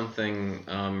read something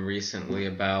recently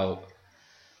about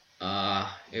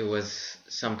it was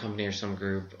some company or some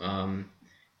group.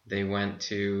 They went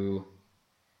to,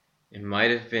 it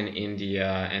might have been India,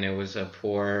 and it was a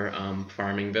poor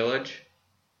farming village,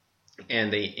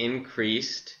 and they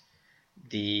increased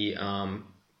the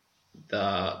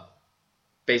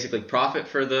basically profit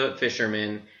for the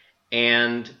fishermen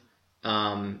and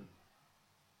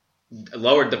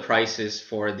lowered the prices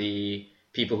for the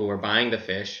people who were buying the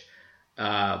fish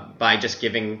by just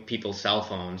giving people cell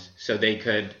phones so they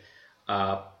could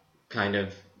kind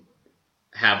of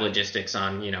have logistics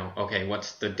on, you know, okay,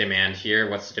 what's the demand here?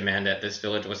 What's the demand at this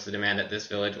village? What's the demand at this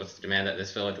village? What's the demand at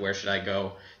this village? Where should I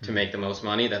go to make the most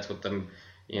money? That's what the,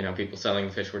 you know, people selling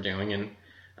the fish were doing, and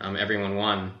everyone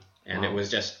won. And it was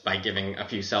just by giving a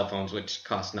few cell phones, which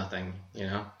cost nothing, you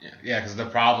know? Yeah, because the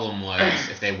problem was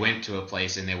if they went to a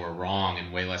place and they were wrong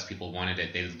and way less people wanted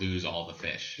it, they'd lose all the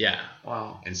fish. Yeah.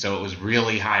 Wow. And so it was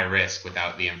really high risk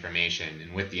without the information,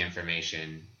 and with the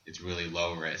information, it's really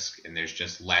low risk, and there's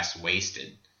just less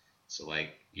wasted. So, like,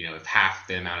 you know, if half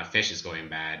the amount of fish is going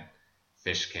bad,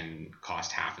 fish can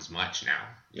cost half as much now,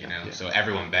 you know? Yeah. So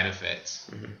everyone benefits.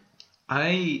 Mm-hmm.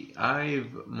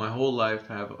 I've my whole life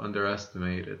have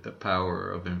underestimated the power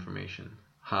of information.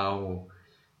 How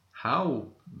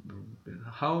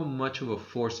much of a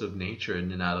force of nature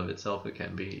in and out of itself it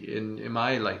can be. In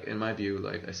my view,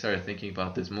 like I started thinking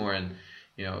about this more, and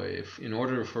you know, if in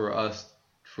order for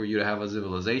you to have a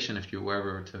civilization, if you were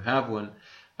ever to have one,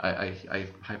 I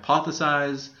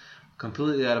hypothesize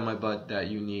completely out of my butt that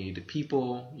you need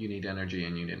people, you need energy,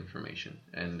 and you need information,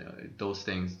 and those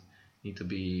things need to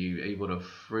be able to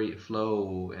free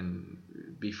flow and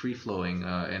be free flowing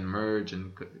and merge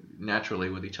and naturally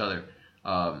with each other.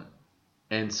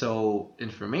 And so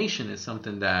information is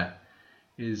something that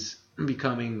is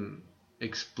becoming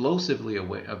explosively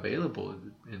available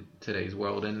in today's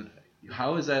world, and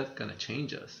how is that going to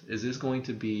change us? Is this going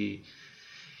to be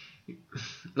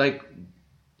like,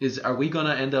 are we going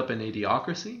to end up in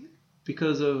idiocracy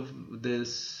because of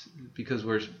this, because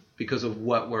of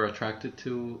what we're attracted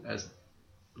to as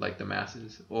like the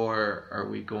masses, or are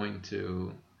we going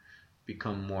to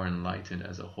become more enlightened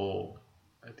as a whole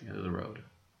at the end of the road?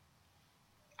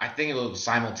 I think it'll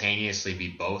simultaneously be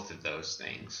both of those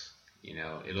things. You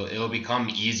know, it'll become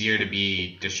easier to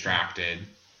be distracted,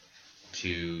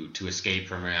 to escape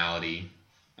from reality,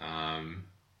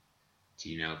 to,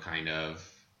 you know, kind of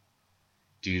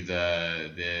do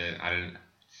the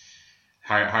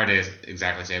hard to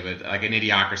exactly say, but like an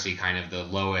idiocracy, kind of the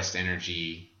lowest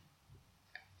energy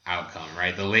outcome,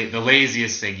 right? The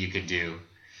laziest thing you could do,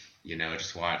 you know,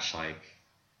 just watch like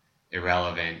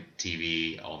irrelevant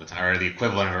TV all the time, or the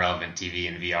equivalent of irrelevant TV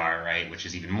in VR, right? Which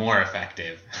is even more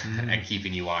effective at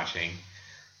keeping you watching.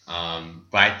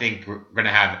 But I think we're going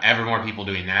to have ever more people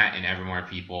doing that, and ever more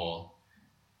people,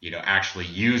 you know, actually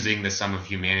using the sum of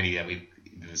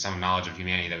knowledge of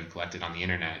humanity that we've collected on the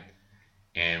internet.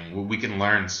 And we can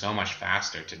learn so much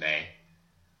faster today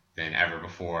than ever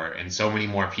before, and so many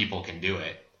more people can do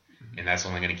it. And that's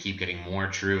only going to keep getting more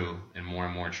true and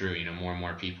more true, you know, more and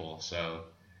more people. So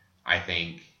I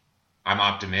think I'm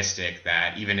optimistic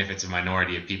that even if it's a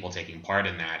minority of people taking part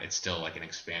in that, it's still like an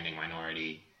expanding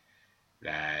minority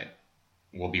that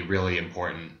will be really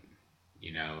important,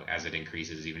 you know, as it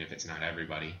increases, even if it's not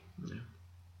everybody. Yeah.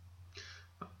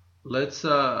 Let's,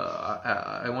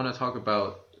 I want to talk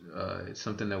about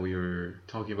something that we were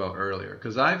talking about earlier,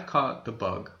 because I've caught the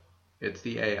bug. It's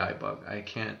the AI bug. I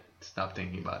can't stop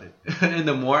thinking about it. And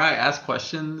the more I ask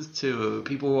questions to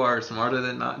people who are smarter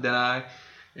than I,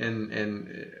 and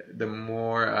the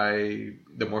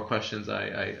more questions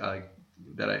I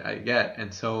get,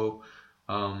 and so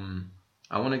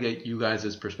I want to get you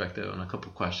guys' perspective on a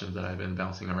couple questions that I've been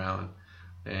bouncing around,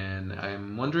 and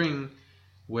I'm wondering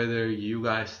whether you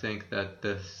guys think that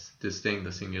this thing,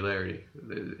 the singularity,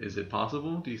 is it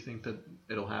possible? Do you think that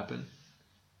it'll happen?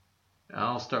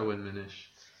 I'll start with Manish.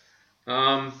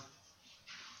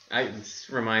 This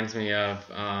reminds me of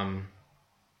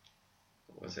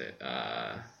what was it?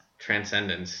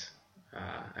 Transcendence.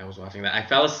 I was watching that. I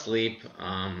fell asleep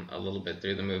a little bit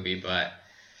through the movie, but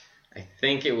I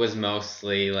think it was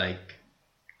mostly like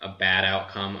a bad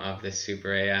outcome of this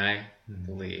super AI, I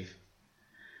believe.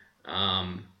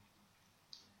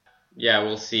 Yeah,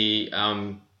 we'll see.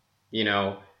 You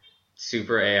know,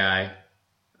 super AI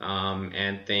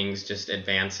and things just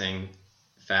advancing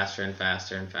faster and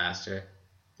faster and faster.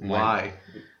 Why?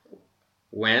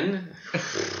 When?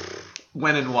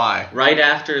 When and why? Right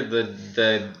after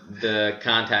the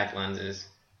contact lenses.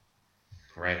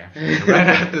 Right after. Right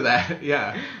after that,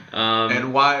 yeah.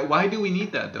 And why do we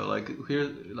need that though?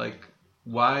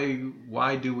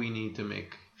 Why do we need to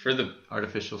make for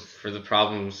the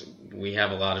problems we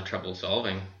have a lot of trouble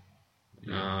solving?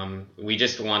 We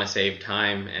just want to save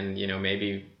time, and you know,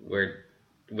 maybe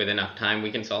with enough time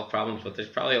we can solve problems, but there's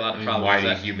probably a lot of problems. Why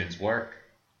do humans work?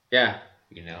 Yeah.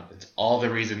 You know, it's all the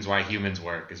reasons why humans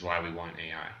work is why we want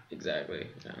AI. Exactly.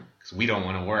 Yeah. Because we don't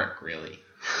want to work, really.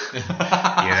 You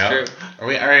know? True. Or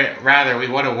rather, we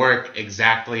want to work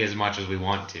exactly as much as we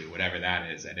want to, whatever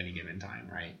that is at any given time,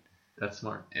 right? That's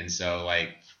smart. And so, like,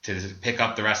 to pick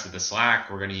up the rest of the slack,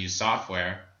 we're going to use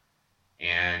software.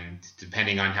 And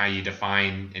depending on how you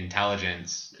define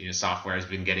intelligence, you know, software has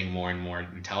been getting more and more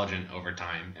intelligent over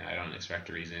time. And I don't expect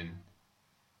a reason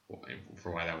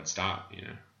for why that would stop, you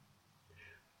know.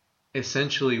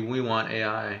 Essentially, we want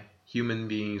AI. Human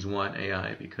beings want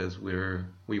AI because we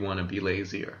want to be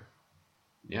lazier.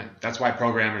 Yeah, that's why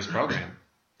programmers program.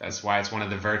 That's why it's one of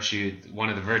the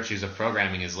virtues of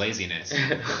programming is laziness,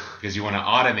 because you want to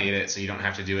automate it so you don't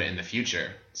have to do it in the future.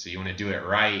 So you want to do it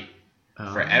right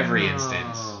for every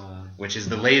instance, which is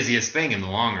the laziest thing in the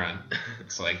long run.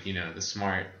 It's like, you know, the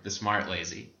smart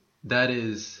lazy.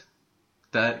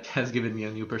 That has given me a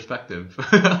new perspective.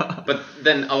 But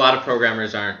then a lot of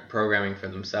programmers aren't programming for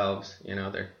themselves. You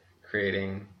know, they're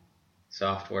creating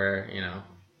software, you know,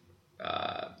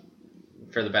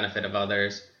 for the benefit of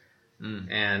others.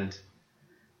 And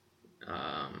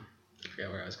I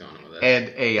forget where I was going with this.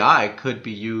 And AI could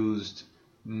be used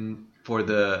not for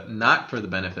the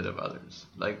benefit of others.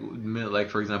 Like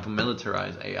for example,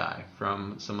 militarize AI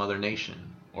from some other nation.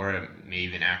 Or it may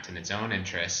even act in its own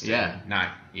interest. Yeah. And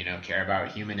not, you know, care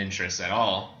about human interests at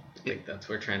all. I think that's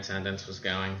where Transcendence was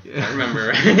going. I remember,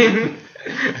 right?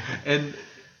 And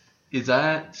is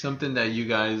that something that you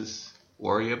guys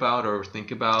worry about or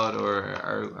think about, or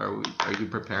are you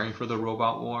preparing for the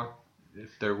robot war?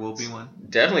 if there will be one?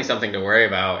 Definitely something to worry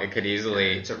about. It could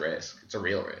easily, It's a risk. It's a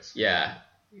real risk. yeah,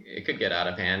 it could get out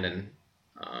of hand, and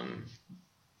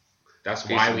That's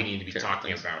do why some we need to be terrible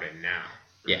talking things. about it now.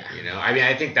 Yeah. You know, I mean,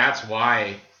 I think that's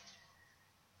why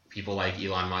people like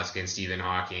Elon Musk and Stephen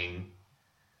Hawking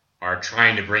are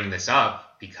trying to bring this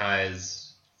up,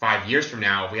 because 5 years from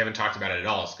now, if we haven't talked about it at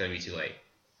all, it's going to be too late.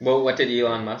 Well, what did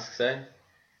Elon Musk say?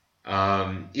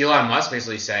 Elon Musk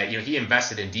basically said, you know, he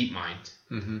invested in DeepMind.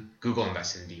 Mm-hmm. Google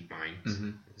invested in DeepMind.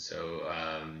 Mm-hmm. So,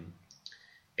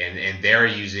 and they're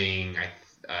using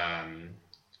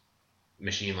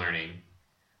machine learning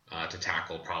to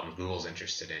tackle problems Google's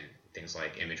interested in, things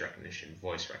like image recognition,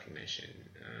 voice recognition,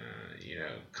 you know,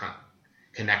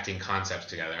 connecting concepts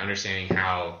together, understanding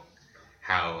how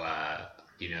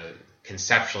you know,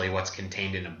 conceptually what's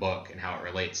contained in a book and how it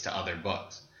relates to other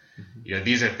books. Mm-hmm. You know,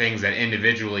 these are things that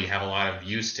individually have a lot of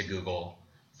use to Google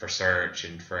for search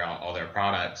and for all their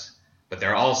products, but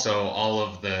they're also all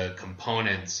of the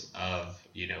components of,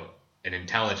 you know, an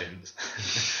intelligence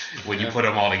when you put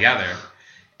them all together.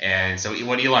 And so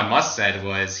what Elon Musk said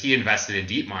was he invested in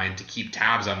DeepMind to keep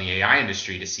tabs on the AI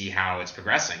industry to see how it's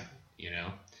progressing, you know.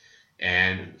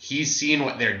 And he's seen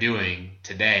what they're doing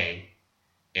today,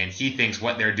 and he thinks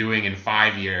what they're doing in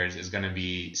 5 years is going to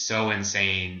be so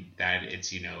insane that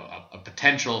it's, you know, a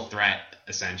potential threat,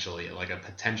 essentially, like a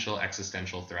potential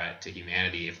existential threat to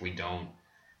humanity if we don't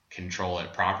control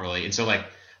it properly. And so, like,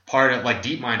 part of, like,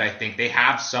 DeepMind, I think they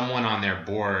have someone on their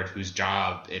board whose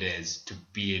job it is to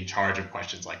be in charge of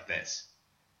questions like this.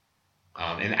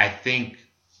 And I think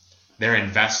their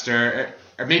investor,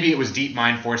 or maybe it was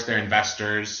DeepMind forced their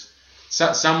investors,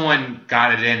 someone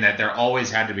got it in that there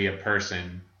always had to be a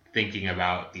person thinking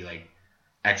about the, like,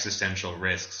 existential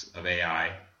risks of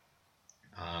AI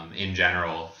in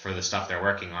general for the stuff they're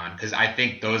working on. Because I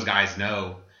think those guys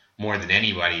know more than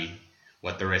anybody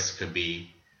what the risks could be.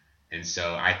 And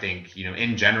so I think, you know,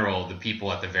 in general, the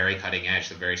people at the very cutting edge,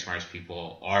 the very smartest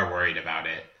people, are worried about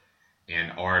it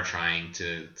and are trying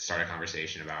to start a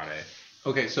conversation about it.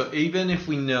 Okay, so even if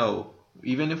we know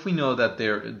that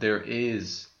there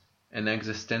is an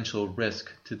existential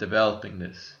risk to developing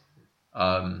this,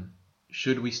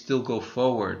 should we still go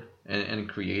forward and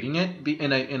creating it?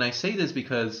 And I say this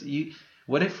because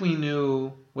what if we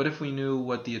knew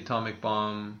what the atomic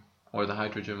bomb or the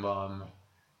hydrogen bomb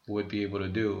would be able to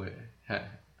do?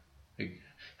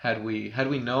 Had we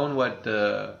known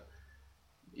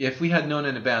if we had known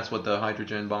in advance what the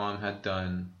hydrogen bomb had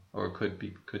done or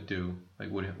could do, like,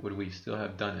 would we still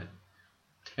have done it?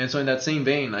 And so in that same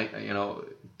vein, like, you know,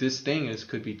 this thing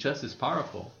could be just as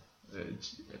powerful.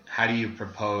 How do you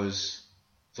propose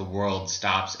the world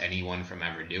stops anyone from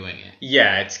ever doing it?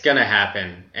 Yeah, it's gonna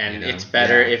happen, and You know? it's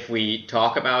better Yeah. if we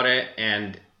talk about it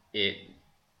and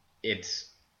it's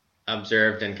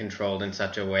observed and controlled in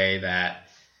such a way that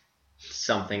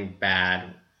something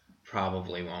bad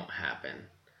probably won't happen.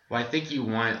 Well, I think you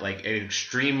want, like, an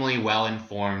extremely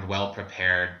well-informed,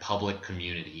 well-prepared public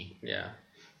community Yeah.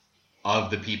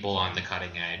 of the people on the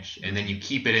cutting edge, and then you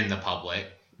keep it in the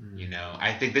public. You know,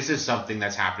 I think this is something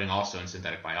that's happening also in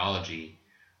synthetic biology,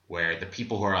 where the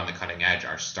people who are on the cutting edge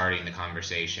are starting the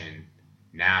conversation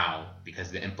now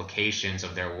because the implications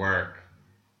of their work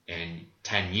in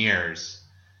 10 years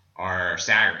are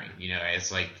staggering. You know,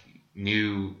 it's like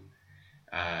new,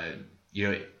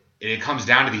 you know, it comes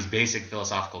down to these basic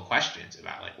philosophical questions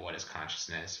about, like, what is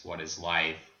consciousness? What is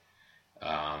life?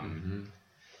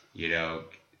 You know,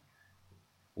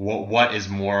 what is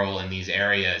moral in these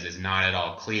areas is not at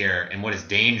all clear, and what is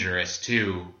dangerous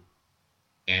too.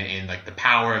 And like, the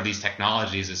power of these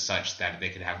technologies is such that they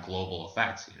could have global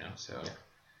effects, you know. So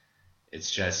it's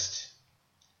just,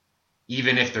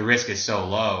 even if the risk is so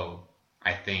low,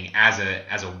 I think as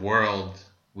a world,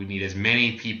 we need as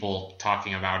many people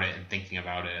talking about it and thinking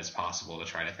about it as possible to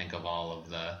try to think of all of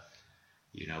the,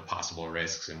 you know, possible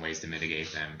risks and ways to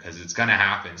mitigate them, because it's going to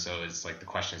happen. So it's like, the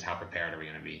question is, how prepared are we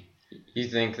going to be? You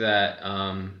think that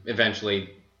eventually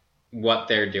what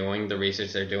they're doing, the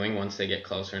research they're doing, once they get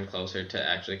closer and closer to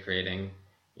actually creating,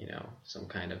 you know, some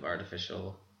kind of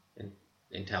artificial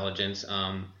intelligence,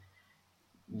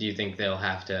 do you think they'll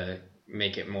have to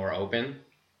make it more open?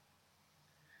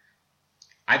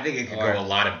 I think it could Or- go a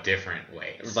lot of different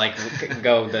ways. Like,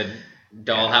 go the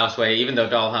Dollhouse way, even though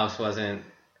Dollhouse wasn't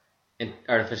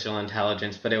artificial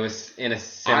intelligence, but it was in a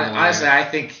similar... Honestly, I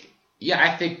think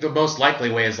the most likely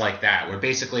way is like that, where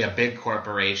basically a big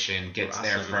corporation gets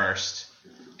there Awesome. first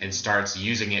and starts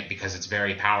using it because it's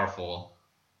very powerful,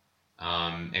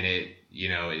 and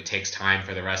it takes time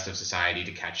for the rest of society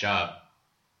to catch up,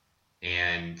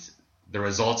 and the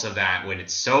results of that, when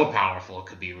it's so powerful,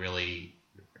 could be really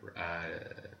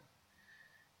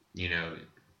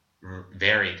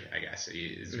varied, I guess.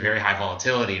 It's very high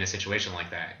volatility in a situation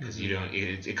like that because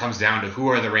it comes down to who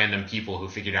are the random people who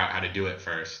figured out how to do it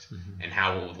first and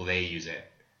how will they use it,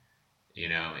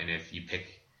 and if you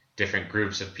pick different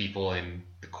groups of people in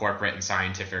the corporate and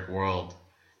scientific world,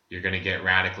 you're going to get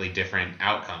radically different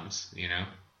outcomes,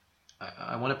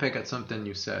 I want to pick at something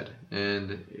you said,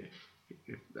 and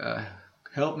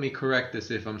help me correct this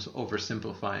if I'm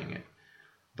oversimplifying it.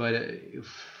 But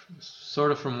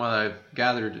sort of from what I've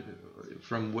gathered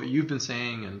from what you've been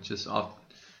saying and just off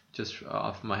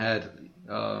my head,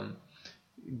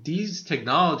 these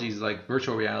technologies like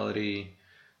virtual reality,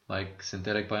 like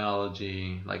synthetic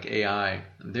biology, like AI,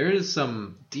 there is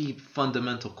some deep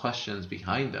fundamental questions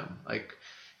behind them. Like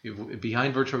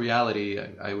behind virtual reality,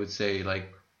 I would say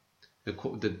like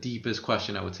the deepest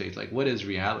question I would say is like, what is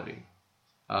reality?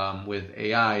 With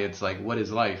AI, it's like, what is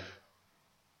life?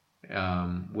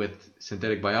 With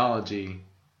synthetic biology,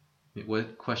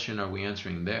 what question are we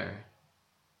answering there?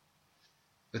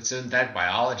 With synthetic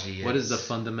biology, what is the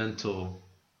fundamental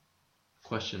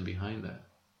question behind that?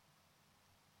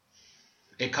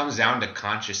 It comes down to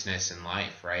consciousness in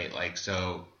life, right? Like,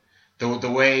 so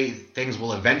the way things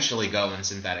will eventually go in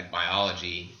synthetic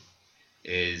biology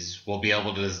is we'll be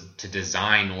able to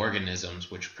design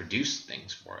organisms which produce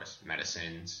things for us,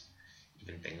 medicines,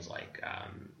 even things like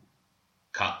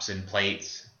cups and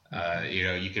plates.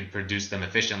 You could produce them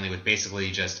efficiently with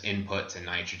basically just inputs and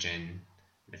nitrogen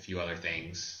and a few other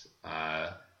things,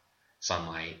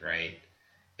 sunlight, right?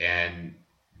 And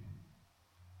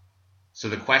so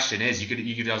the question is, you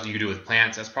could do it with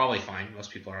plants. That's probably fine. Most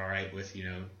people are all right with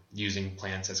using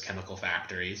plants as chemical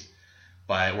factories.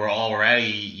 But we're already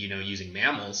using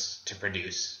mammals to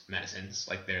produce medicines.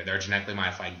 Like they're genetically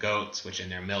modified goats, which in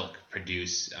their milk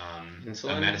produce a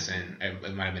medicine.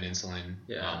 It might have been insulin,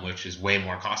 which is way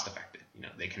more cost effective.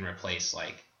 They can replace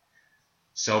like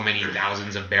so many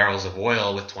thousands of barrels of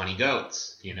oil with 20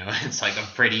 goats. It's like a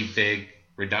pretty big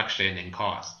reduction in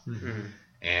cost.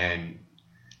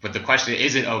 But the question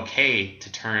is it okay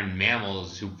to turn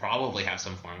mammals who probably have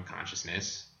some form of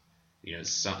consciousness,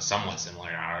 somewhat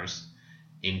similar to ours,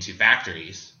 into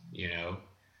factories?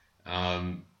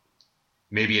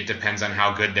 Maybe it depends on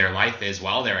how good their life is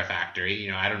while they're a factory.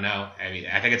 I don't know. I mean,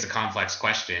 I think it's a complex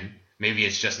question. Maybe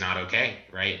it's just not okay,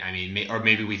 right? I mean, or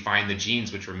maybe we find the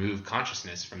genes which remove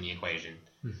consciousness from the equation,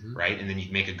 right? And then you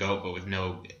can make a goat, but with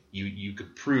you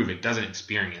could prove it doesn't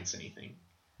experience anything,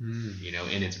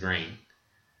 in its brain.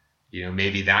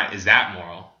 Maybe is that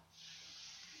moral?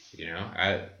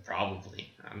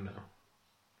 Probably. I don't know.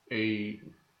 A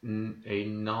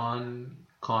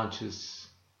non-conscious,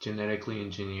 genetically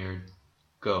engineered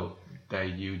goat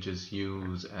that you just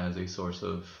use as a source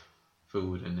of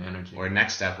food and energy. Or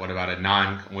next step, what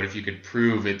if you could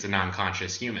prove it's a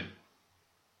non-conscious human?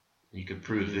 You could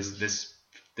prove this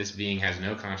being has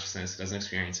no consciousness, doesn't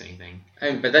experience anything.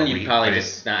 But then you'd probably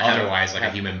just not otherwise like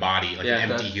a human body, like an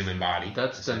empty human body.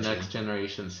 That's the next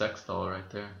generation sex doll right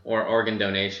there. Or organ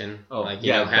donation. Oh, like,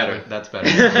 better. That's better.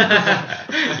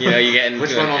 You get into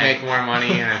which one will make more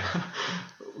money?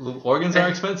 Organs are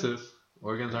expensive.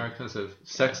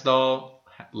 Sex doll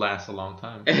lasts a long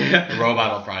time. The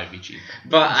robot will probably be cheaper.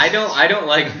 But I don't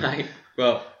like my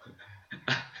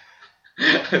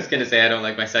I was gonna say I don't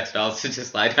like my sex dolls to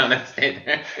just lie down and stay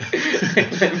there.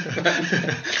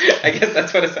 I guess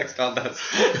that's what a sex doll does.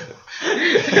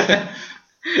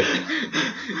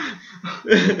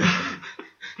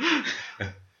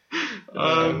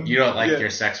 You don't like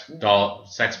your sex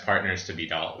partners to be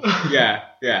dolls. Yeah.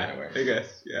 I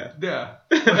guess. Yeah.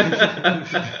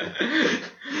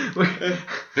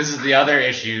 This is the other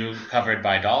issue covered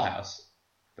by Dollhouse.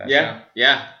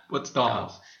 Yeah. What's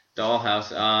Dollhouse?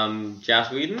 Dollhouse.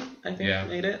 Joss Whedon, I think,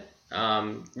 made it.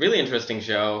 Really interesting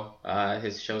show.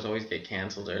 His shows always get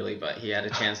canceled early, but he had a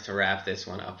chance to wrap this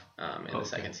one up in the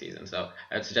second season. So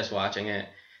I would suggest watching it.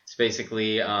 It's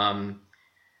basically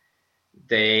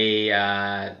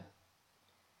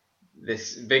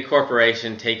this big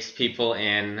corporation takes people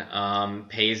in,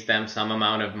 pays them some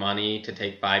amount of money to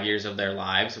take 5 years of their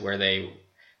lives where they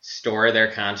store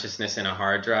their consciousness in a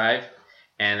hard drive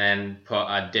and then put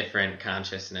a different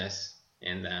consciousness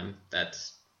in them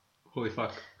that's holy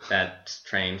fuck, that's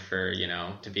trained for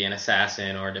to be an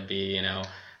assassin or to be a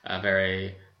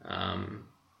very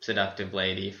seductive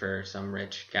lady for some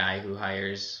rich guy who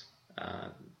hires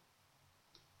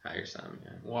them.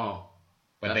 Wow.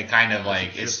 But they kind of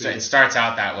like it starts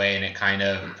out that way and it kind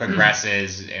of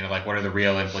progresses and like what are the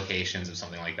real implications of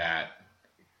something like that.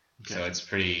 Okay. So it's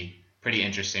pretty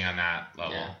interesting on that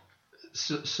level.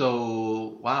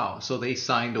 So wow. So they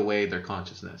signed away their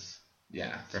consciousness.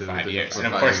 Yeah, for So 5 the- years. for And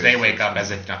of 5 course, they years. wake up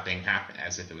as if nothing happened,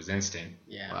 as if it was instant.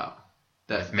 Yeah. Wow.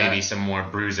 With maybe some more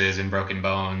bruises and broken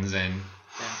bones and.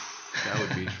 That would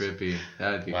be trippy.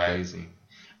 That would be Right. crazy.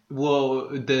 Well,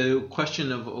 the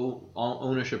question of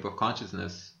ownership of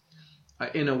consciousness,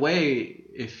 in a way,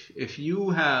 if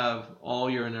you have all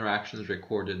your interactions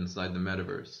recorded inside the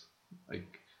metaverse,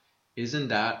 like, isn't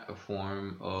that a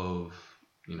form of,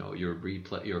 your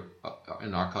replay,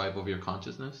 an archive of your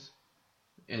consciousness?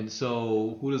 And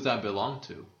so, who does that belong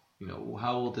to?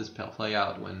 How will this play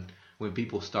out when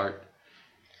people start,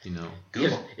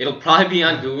 Google. It'll probably be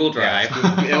on Google Drive.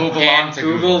 Yeah, it will belong And to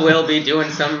Google Google. will be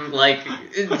doing some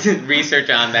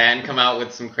research on that and come out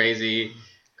with some crazy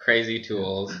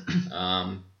tools.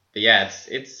 But yeah,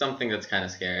 it's something that's kind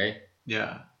of scary.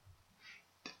 Yeah.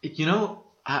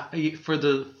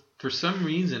 For some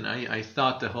reason, I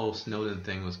thought the whole Snowden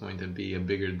thing was going to be a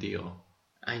bigger deal.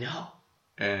 I know.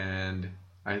 And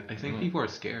I think people are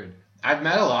scared. I've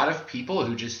met a lot of people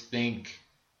who just think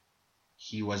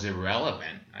he was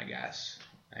irrelevant, I guess.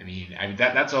 I mean,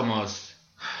 that's almost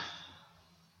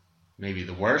maybe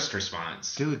the worst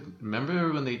response. Dude,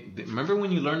 remember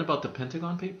when you learned about the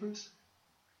Pentagon Papers?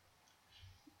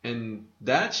 And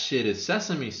that shit is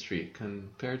Sesame Street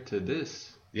compared to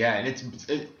this. Yeah, and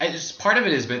it's part of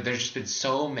it is, but there's just been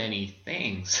so many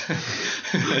things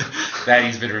that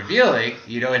he's been revealing,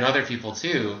 and other people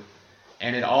too,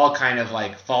 and it all kind of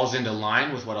like falls into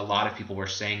line with what a lot of people were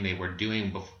saying they were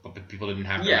doing, but people didn't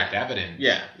have direct evidence.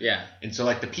 Yeah. And so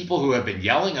like the people who have been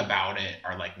yelling about it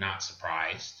are like not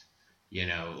surprised,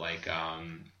 like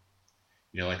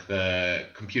the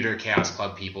Computer Chaos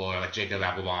Club people, or like Jacob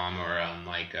Applebaum, or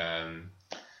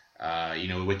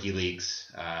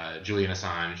WikiLeaks, Julian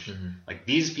Assange. Mm-hmm. Like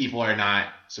these people are not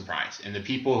surprised, and the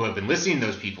people who have been listening to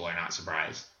those people are not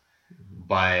surprised.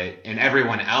 But in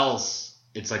everyone else,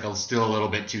 it's like still a little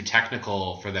bit too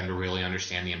technical for them to really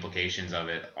understand the implications of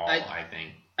it all. I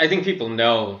think. I think people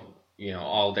know,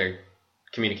 all their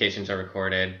communications are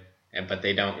recorded, but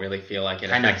they don't really feel like it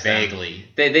Kind of affects them. vaguely.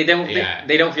 They don't. Yeah.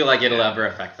 They don't feel like it'll ever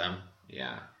affect them.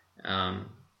 Yeah.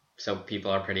 So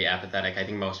people are pretty apathetic. I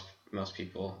think most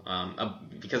people,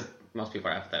 because most people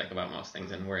are apathetic about most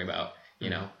things and worry about,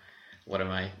 what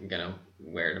am I gonna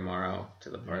wear tomorrow to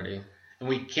the party? And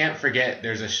we can't forget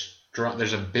there's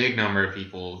a big number of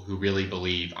people who really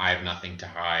believe I have nothing to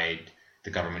hide. The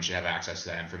government should have access to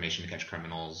that information to catch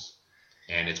criminals,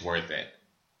 and it's worth it.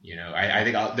 I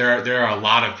think there are a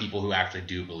lot of people who actually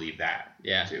do believe that.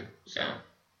 Yeah. Too. So.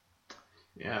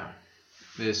 Yeah.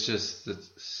 It's just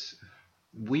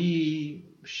we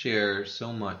share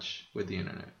so much with the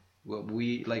internet.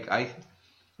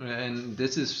 And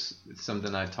this is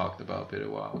something I talked about a bit a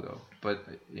while ago, but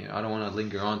I don't want to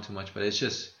linger on too much. But it's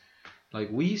just like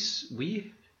we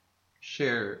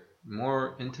share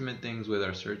more intimate things with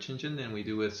our search engine than we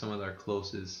do with some of our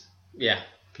closest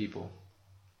people,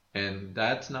 and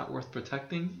that's not worth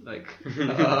protecting. Like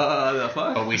the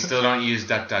fuck. But we still don't use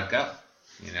DuckDuckGo.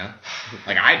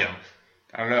 Like I don't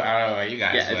know about you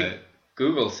guys. Yeah, I but think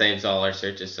Google saves all our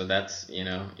searches, so that's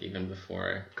even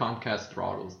before. Comcast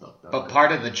throttles stuff. But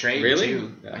part of the trade Really?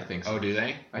 too. I think so. Oh, do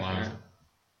they? I think so.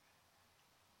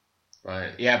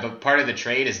 But part of the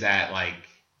trade is that like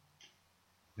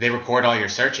they record all your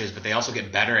searches, but they also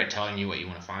get better at telling you what you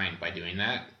want to find by doing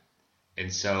that.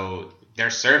 And so their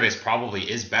service probably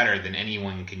is better than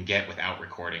anyone can get without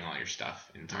recording all your stuff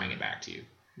and tying it back to you.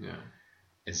 Yeah.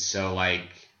 And so like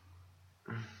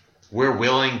we're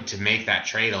willing to make that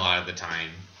trade a lot of the time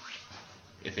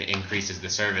if it increases the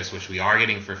service, which we are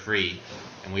getting for free,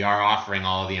 and we are offering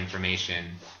all of the information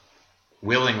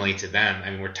willingly to them. I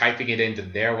mean, we're typing it into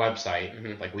their website.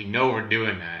 Mm-hmm. Like we know we're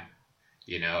doing that.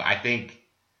 I think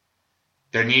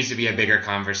there needs to be a bigger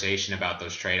conversation about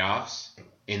those trade-offs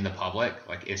in the public,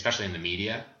 like especially in the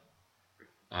media.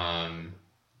 And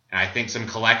I think some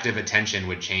collective attention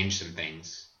would change some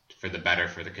things for the better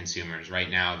for the consumers. Right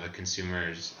now, the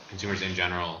consumers in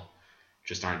general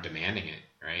just aren't demanding it,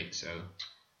 right? So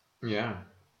yeah.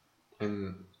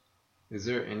 And is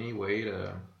there any way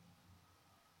to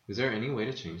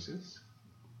change this?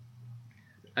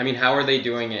 I mean, how are they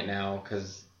doing it now?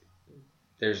 Because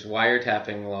there's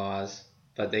wiretapping laws,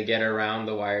 but they get around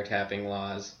the wiretapping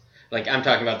laws. Like, I'm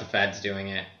talking about the feds doing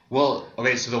it. well,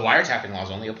 okay, so the wiretapping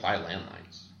laws only apply to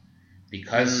landlines.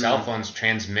 Because cell phones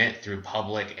transmit through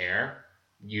public air,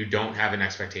 you don't have an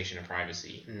expectation of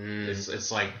privacy.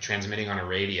 It's like transmitting on a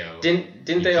radio. Didn't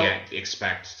you they all... can't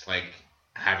expect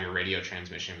have your radio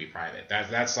transmission be private.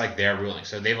 That's like their ruling.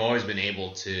 So they've always been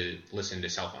able to listen to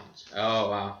cell phones. Oh,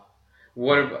 wow.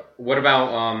 What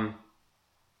about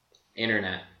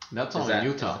internet? That's Is all that-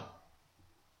 in Utah.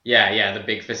 Yeah, the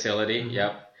big facility. Mhm.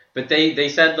 Yep. But they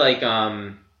said like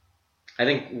I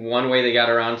think one way they got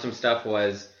around some stuff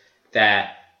was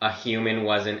that a human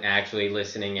wasn't actually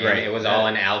listening in. Right. It was all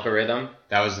an algorithm.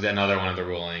 That was another one of the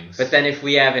rulings. But then if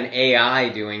we have an AI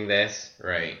doing this,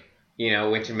 right.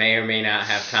 which may or may not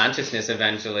have consciousness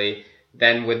eventually,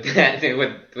 then would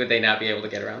they not be able to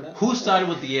get around that? Whose side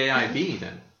would the AI be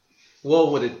then?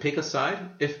 Well, would it pick a side?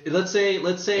 If let's say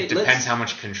It depends how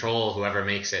much control whoever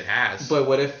makes it has. But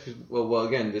what if? Well,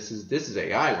 again, this is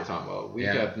AI we're talking about. We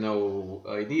Yeah. have no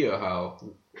idea how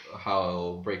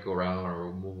it'll break around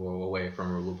or move away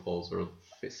from our loopholes or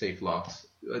safe locks.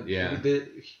 Yeah.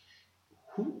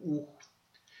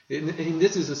 And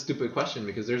this is a stupid question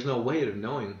because there's no way of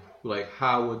knowing. Like,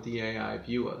 how would the AI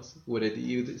view us? Would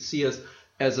it see us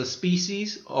as a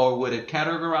species, or would it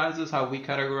categorize us how we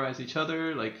categorize each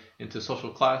other, like into social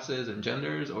classes and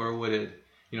genders, or would it,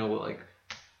 like,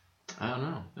 I don't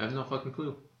know. I have no fucking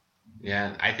clue.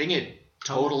 Yeah, I think it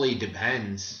totally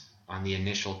depends on the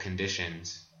initial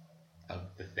conditions of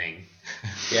the thing.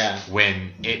 Yeah.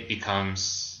 when it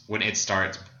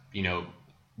starts,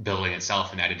 building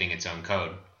itself and editing its own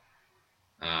code.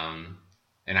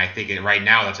 And I think right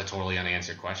now that's a totally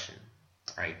unanswered question.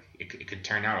 Right? It could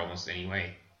turn out almost any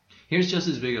way. Here's just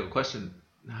as big of a question.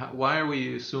 Why are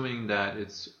we assuming that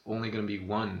it's only going to be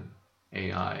one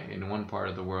AI in one part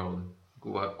of the world?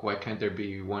 Why can't there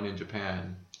be one in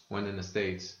Japan, one in the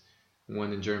States,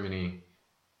 one in Germany,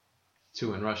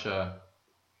 two in Russia,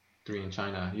 three in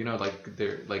China? Like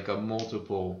they're like a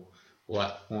multiple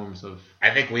forms of.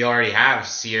 I think we already have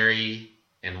Siri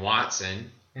and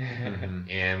Watson.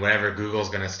 And whatever Google's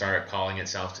going to start calling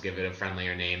itself to give it a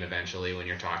friendlier name eventually when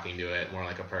you're talking to it more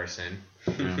like a person.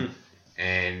 Yeah.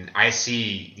 And I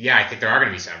think there are going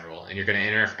to be several, and you're going to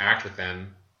interact with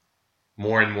them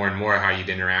more and more and more how you'd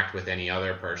interact with any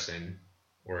other person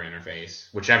or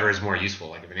interface, whichever is more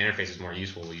useful. Like if an interface is more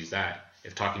useful, we'll use that.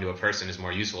 If talking to a person is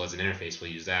more useful as an interface, we'll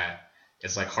use that.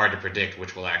 It's like hard to predict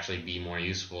which will actually be more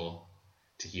useful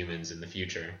to humans in the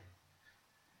future.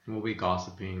 We'll be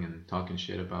gossiping and talking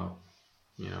shit about,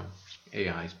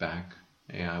 AI's back.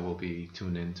 AI will be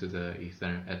tuned into the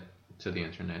to the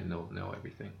internet and they'll know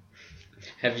everything.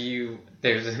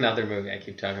 There's another movie, I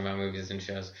keep talking about movies and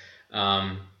shows,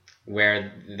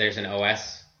 where there's an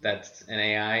OS that's an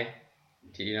AI.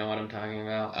 Do you know what I'm talking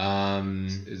about?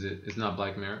 It's not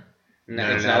Black Mirror?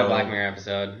 No, it's not a Black Mirror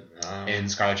episode. And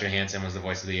Scarlett Johansson was the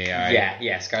voice of the AI.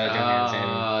 Yeah, Scarlett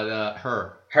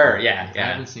Johansson. Her, yeah. I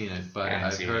haven't seen it, but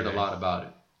I've heard a lot about it.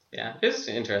 Yeah, it's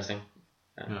interesting.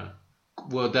 Yeah.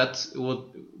 Well, what's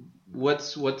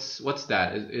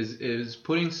that? Is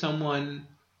putting someone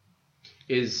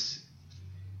is.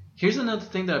 Here's another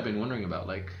thing that I've been wondering about.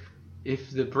 Like, if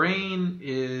the brain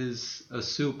is a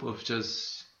soup of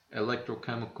just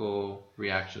electrochemical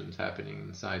reactions happening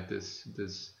inside this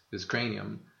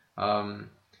cranium,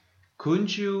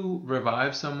 couldn't you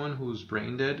revive someone who's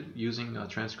brain dead using a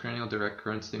transcranial direct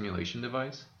current stimulation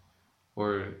device,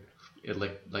 or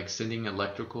like sending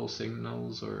electrical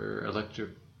signals or electric,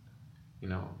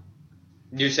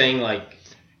 You're saying like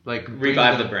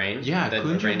revive the brain? Yeah, the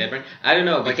couldn't brain you? dead brain. I don't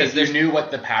know Like because if you knew what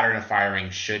the pattern of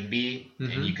firing should be,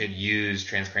 Mhm. and you could use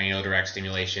transcranial direct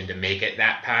stimulation to make it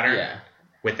that pattern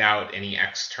without any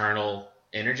external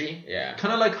energy. Yeah.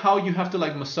 Kind of like how you have to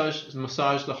like massage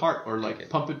the heart or like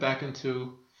pump it back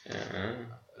into.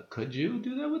 Could you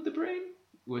do that with the brain?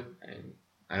 With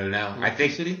I don't know. I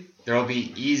think electricity? there will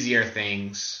be easier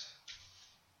things,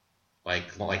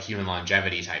 like human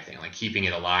longevity type thing. Like keeping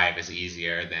it alive is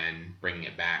easier than bringing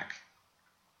it back.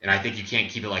 And I think you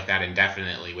can't keep it like that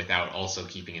indefinitely without also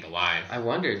keeping it alive. I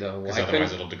wonder though, Because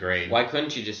otherwise it'll degrade. Why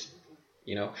couldn't you just,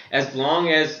 as long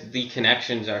as the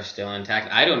connections are still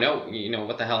intact? I don't know,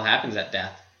 what the hell happens at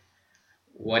death?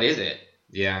 What is it?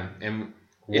 Yeah, and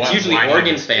It's usually line of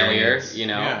organ failure, experience?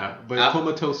 Yeah, but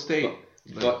comatose state.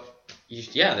 But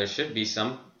there should be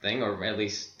something, or at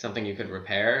least something you could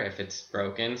repair if it's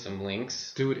broken, some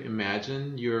links. Dude,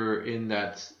 imagine you're in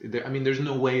that. I mean, there's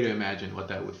no way to imagine what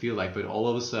that would feel like, but all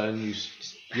of a sudden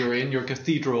you're in your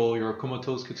cathedral, your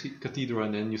comatose cathedral,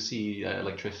 and then you see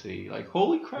electricity. Like,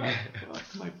 holy crap,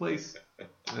 that's my place.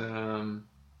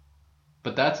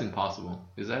 But that's impossible.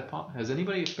 Is that has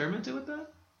anybody experimented with that?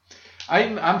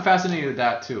 I'm fascinated with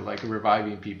that too, like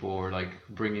reviving people or like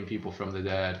bringing people from the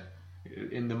dead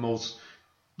in the most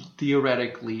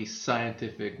theoretically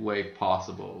scientific way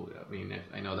possible. I mean,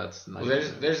 I know that's not. Well,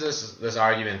 there's this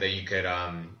argument that you could,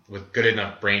 with good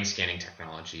enough brain scanning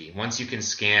technology, once you can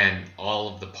scan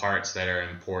all of the parts that are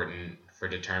important for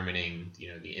determining,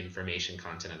 the information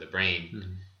content of the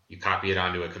brain, you copy it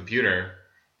onto a computer,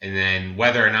 and then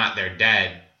whether or not they're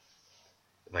dead,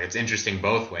 like it's interesting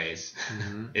both ways.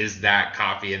 Mm-hmm. Is that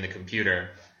copy in the computer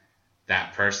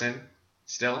that person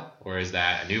still, or is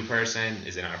that a new person?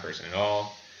 Is it not a person at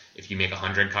all? If you make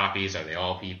 100 copies, are they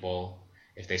all people?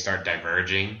 If they start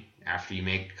diverging after you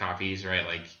make copies, right?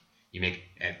 Like you make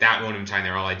at that moment in time,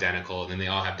 they're all identical, and then they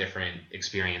all have different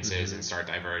experiences and start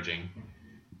diverging.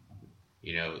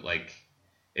 You know, like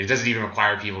it doesn't even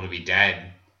require people to be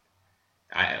dead.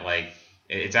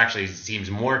 It actually seems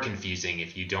more confusing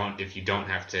if you don't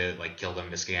have to like kill them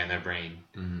to scan their brain,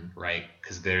 right?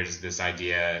 Because there's this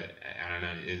idea, I don't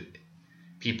know,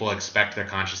 people expect their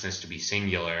consciousness to be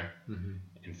singular,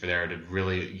 and for there to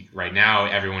really, right now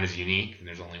everyone is unique and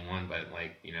there's only one, but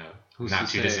like, you know, Who's not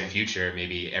to too say? distant future,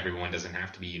 maybe everyone doesn't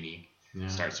have to be unique. Yeah.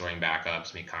 Start sorting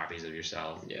backups, make copies of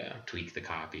yourself, Yeah. tweak the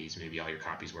copies, maybe all your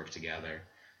copies work together,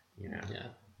 you know. Yeah.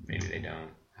 Maybe they don't.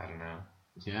 I don't know.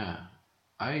 Yeah,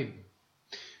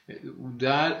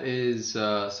 that is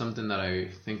something that I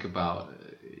think about.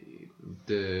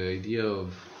 The idea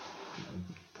of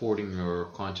porting your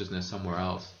consciousness somewhere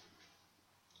else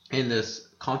in this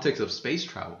context of space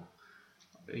travel.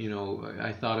 You know,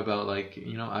 I thought about like,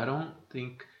 you know, I don't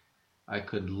think I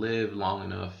could live long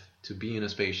enough to be in a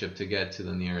spaceship to get to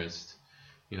the nearest,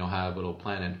 you know, habitable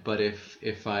planet. But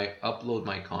if I upload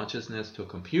my consciousness to a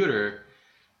computer,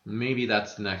 maybe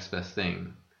that's the next best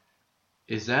thing.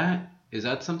 Is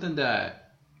that something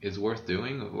that is worth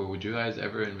doing, or would you guys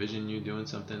ever envision you doing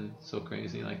something so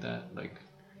crazy like that? Like,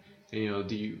 you know,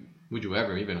 would you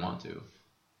ever even want to?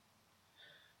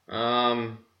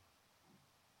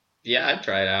 Yeah, I'd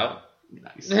try it out.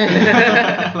 Nice.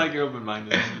 I like your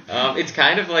open-minded. It's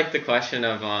kind of like the question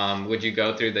of would you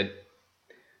go through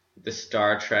the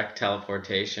Star Trek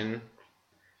teleportation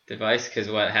device? Because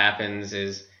what happens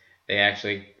is they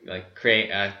actually like create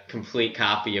a complete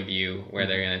copy of you where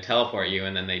they're going to teleport you,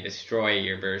 and then they destroy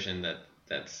your version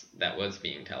that was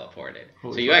being teleported.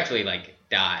 Holy so you fuck. actually like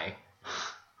die.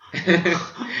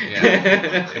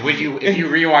 Yeah. if you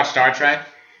rewatch Star Trek,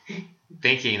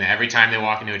 thinking that every time they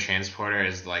walk into a transporter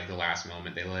is like the last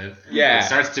moment they live, Yeah. it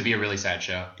starts to be a really sad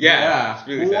show. Yeah. It's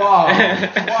really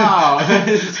sad. Wow, that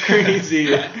is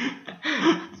crazy.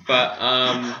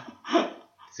 But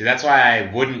See, that's why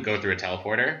I wouldn't go through a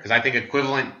teleporter, because I think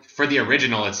equivalent for the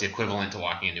original, it's the equivalent to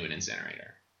walking into an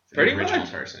incinerator. For Pretty the original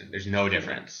much. person, there's no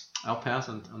difference. I'll pass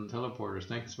on teleporters.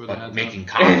 Thanks for the But heads making up.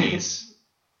 copies,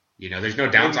 you know, there's no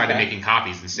downside to back. making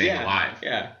copies and staying alive.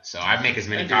 Yeah. So I'd make as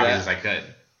many I'd do copies that. as I could.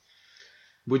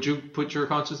 Would you put your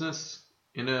consciousness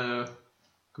in a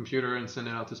computer and send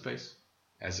it out to space?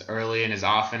 As early and as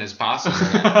often as possible.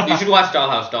 You should watch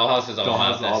Dollhouse. Dollhouse is all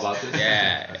Dollhouse is all about about this. this?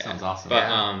 Yeah. That sounds awesome.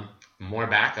 But More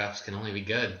backups can only be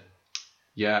good.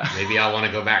 Yeah. Maybe I'll want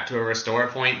to go back to a restore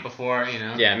point before, you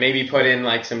know. yeah, maybe put in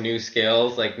like some new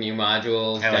skills, like new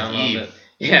modules. Yeah, like download Eve. it.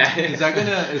 Yeah. Is that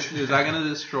gonna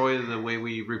destroy the way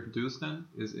we reproduce then?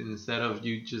 Is instead of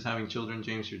you just having children,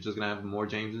 James, you're just gonna have more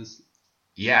Jameses?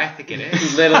 Yeah, I think it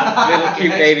is. little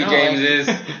cute baby No, Jameses.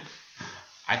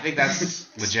 I think that's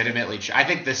legitimately true. I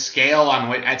think the scale on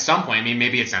which, at some point, I mean,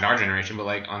 maybe it's not our generation, but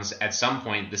like at some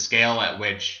point, the scale at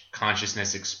which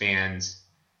consciousness expands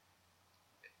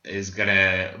is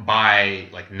gonna, by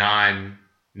like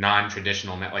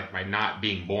non-traditional, like by not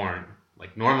being born.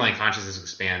 Like normally, consciousness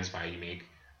expands by you make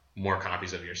more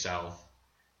copies of yourself,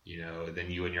 you know,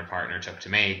 than you and your partner took to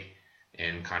make,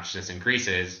 and consciousness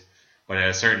increases. But at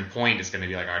a certain point, it's going to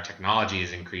be like our technology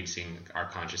is increasing our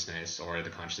consciousness, or the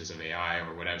consciousness of AI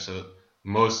or whatever. So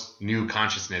most new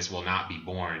consciousness will not be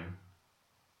born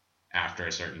after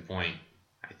a certain point,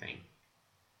 I think.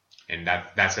 And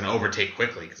that's going to overtake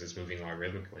quickly because it's moving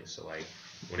logarithmically. So like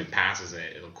when it passes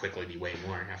it, it'll quickly be way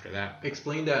more after that.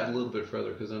 Explain that a little bit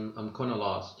further, because I'm kind of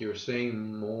lost. You're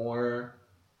saying more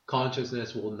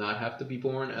consciousness will not have to be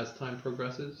born as time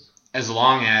progresses? As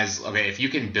long as, okay, if you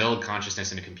can build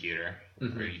consciousness in a computer,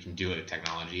 Mhm. or you can do it with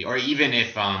technology, or even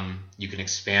if you can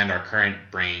expand our current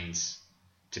brains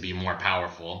to be more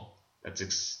powerful, that's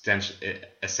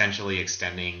essentially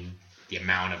extending the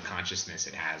amount of consciousness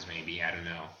it has, maybe. I don't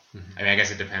know. Mhm. I mean, I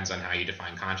guess it depends on how you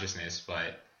define consciousness,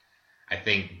 but I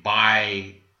think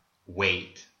by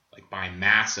weight, like by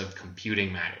mass of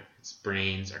computing matter, it's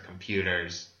brains or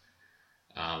computers,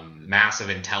 massive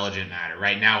intelligent matter.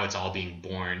 Right now, it's all being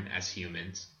born as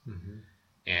humans,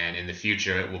 and in the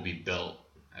future, it will be built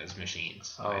as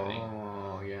machines. I think.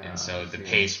 Oh, yeah. And so I the see.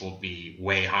 pace will be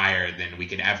way higher than we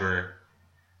could ever,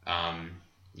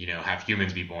 have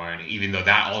humans be born. Even though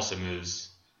that also moves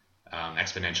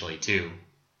exponentially too.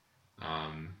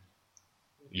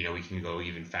 We can go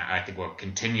even faster. I think we'll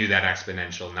continue that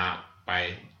exponential, not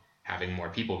by having more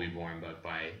people be born, but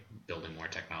by building more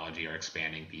technology or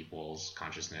expanding people's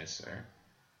consciousness or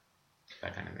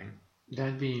that kind of thing.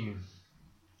 That'd be.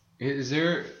 Is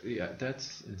there? Yeah,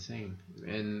 that's insane.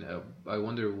 And I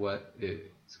wonder what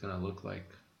it's gonna look like.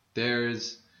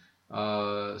 There's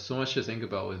so much to think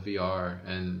about with VR,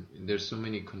 and there's so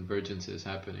many convergences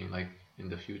happening, like in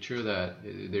the future, that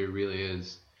there really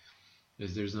is.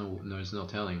 There's no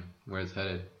telling where it's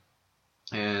headed.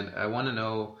 And I want to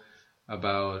know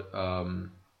about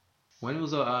when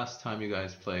was the last time you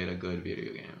guys played a good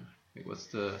video game? Like, what's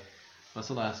the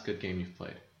last good game you've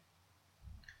played?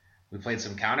 We played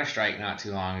some Counter-Strike not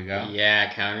too long ago.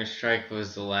 Yeah, Counter-Strike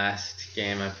was the last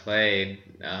game I played.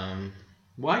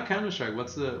 Why Counter-Strike?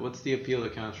 What's the appeal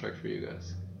of Counter-Strike for you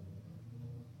guys?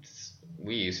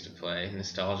 We used to play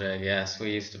nostalgia, I guess.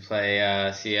 We used to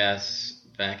play CS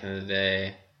back in the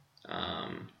day.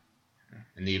 And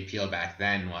the appeal back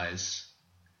then was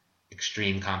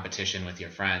extreme competition with your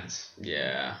friends.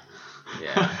 Yeah.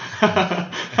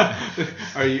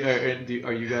 Are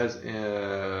you guys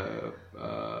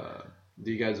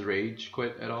do you guys rage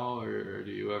quit at all, or do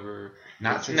you ever?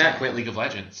 Not since I quit League of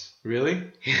Legends. Really?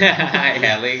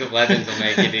 Yeah, League of Legends will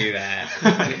make you do that.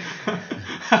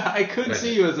 I could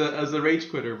see you as a rage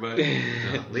quitter, but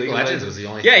League of Legends was the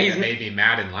only Yeah, thing he's that made me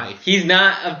mad in life. He's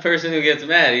not a person who gets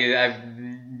mad.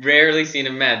 I've rarely seen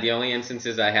him mad. The only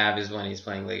instances I have is when he's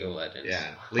playing League of Legends. Yeah,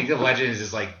 League of Legends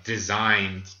is like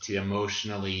designed to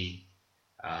emotionally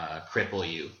cripple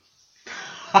you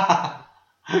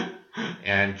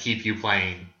and keep you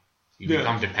playing. You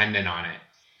become dependent on it.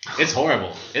 It's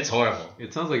horrible. It's horrible.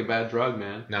 It sounds like a bad drug,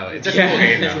 man. No, it's a cool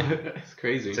game though. It's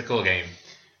crazy. It's a cool game.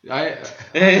 It's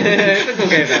a cool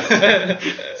game, though.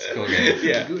 It's a cool game.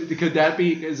 Yeah. Could that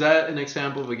be? Is that an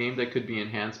example of a game that could be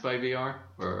enhanced by VR,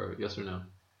 or yes or no?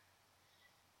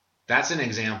 That's an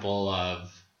example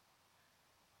of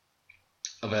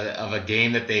a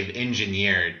game that they've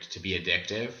engineered to be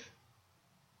addictive,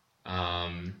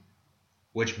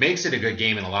 which makes it a good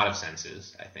game in a lot of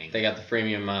senses, I think. They got the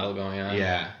freemium model going on.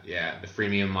 Yeah, the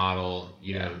freemium model.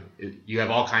 You know, you have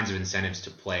all kinds of incentives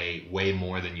to play way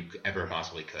more than you ever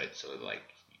possibly could. So, like,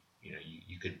 you know,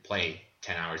 you could play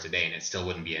 10 hours a day and it still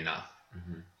wouldn't be enough.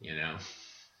 Mm-hmm. You know,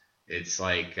 it's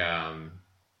like, and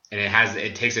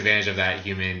it takes advantage of that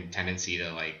human tendency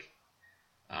to like,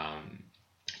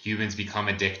 humans become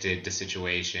addicted to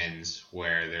situations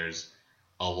where there's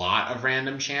a lot of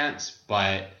random chance,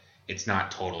 but it's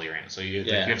not totally random. So you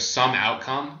have some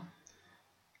outcome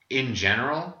in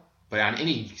general, but on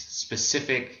any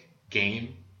specific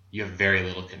game, you have very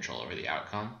little control over the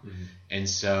outcome. Mm-hmm. And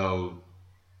so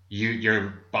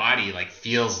your body like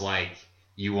feels like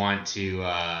you want to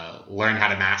learn how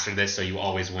to master this so you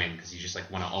always win, because you just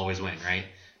like want to always win, right?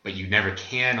 But you never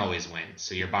can always win,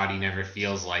 so your body never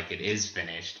feels like it is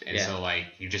finished, and so like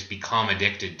you just become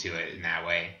addicted to it in that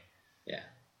way. Yeah,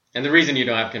 and the reason you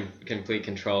don't have complete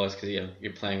control is because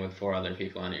you're playing with 4 other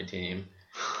people on your team.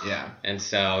 Yeah, and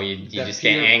so you just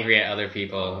get angry at other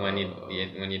people when you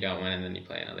don't win, and then you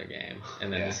play another game,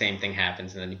 and then the same thing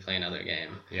happens, and then you play another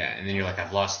game. Yeah, and then you're like,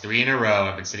 I've lost 3 in a row.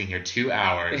 I've been sitting here 2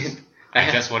 hours. I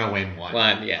just want to win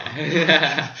one.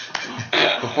 Yeah.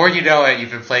 Before you know it,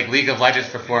 you've been playing League of Legends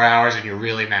for 4 hours and you're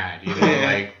really mad. You know,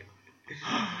 like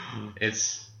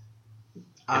it's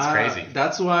crazy.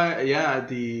 That's why,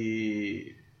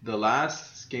 the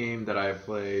last game that I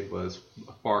played was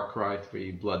Far Cry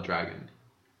 3 Blood Dragon.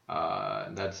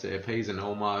 It pays an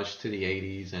homage to the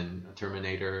 80s and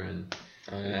Terminator, and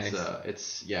nice.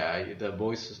 The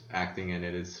voice acting in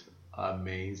it is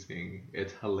amazing.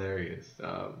 It's hilarious.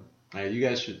 You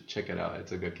guys should check it out.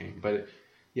 It's a good game. But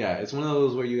it's one of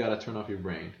those where you gotta turn off your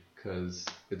brain, because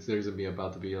there's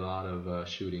about to be a lot of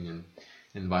shooting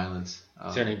and violence.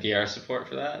 Is there any VR support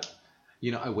for that?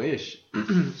 You know, I wish.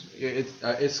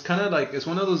 It's kind of like, it's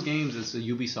one of those games. It's a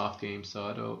Ubisoft game,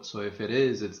 so if it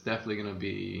is, it's definitely gonna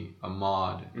be a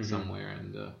mod somewhere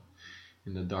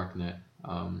in the darknet.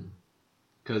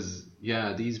 Because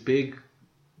these big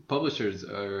publishers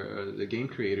or the game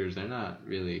creators, they're not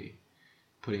really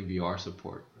putting VR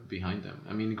support behind them.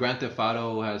 I mean, Grand Theft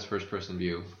Auto has first-person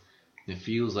view. It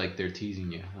feels like they're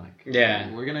teasing you. Like,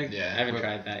 we're gonna. I haven't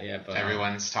tried that yet, but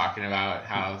everyone's talking about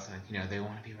how it's like, they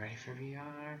want to be ready for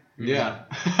VR. Yeah.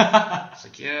 It's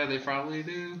like, they probably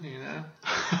do.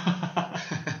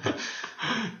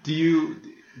 Do you?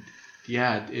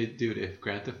 Yeah, dude. If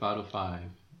Grand Theft Auto 5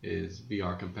 is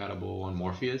VR compatible on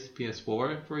Morpheus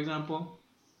PS4, for example,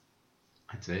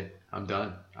 that's it. I'm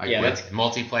done. That's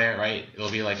multiplayer, right?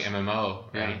 It'll be like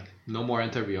MMO, right? No more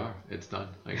Enter VR. It's done.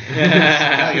 Like,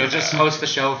 No, you'll just host the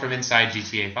show from inside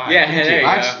GTA 5. Yeah, there you go.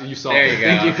 actually, you solved There it. you go.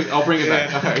 Thank you. I'll bring it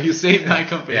back. All right, you saved my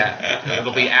company. Yeah,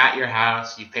 it'll be at your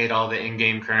house. You paid all the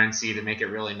in-game currency to make it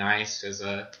really nice as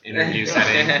a interview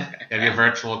setting. You have your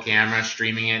virtual camera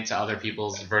streaming it to other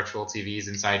people's virtual TVs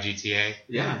inside GTA.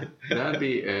 Yeah, that'd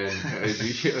be.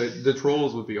 The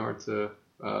trolls would be hard to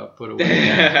put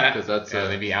away because that's. So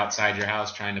they'd be outside your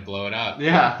house trying to blow it up.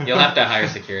 Yeah. You'll have to hire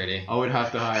security. I would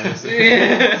have to hire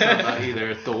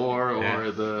either Thor or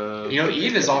the. You know,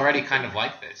 Eve is already kind of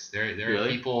like this. There are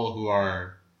Really? people who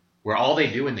are where all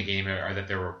they do in the game are that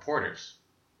they're reporters.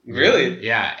 Really?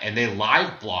 Yeah, and they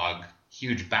live blog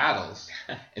huge battles.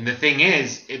 And the thing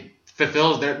is, it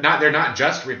fulfills they're not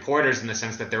just reporters in the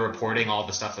sense that they're reporting all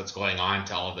the stuff that's going on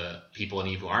to all the people in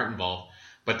Eve who aren't involved,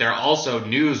 but they're also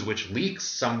news which leaks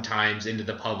sometimes into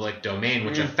the public domain,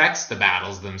 which affects the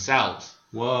battles themselves.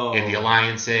 Whoa. And the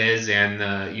alliances and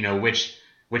the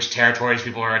which territories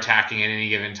people are attacking at any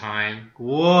given time.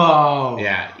 Whoa.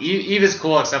 Yeah, Eve is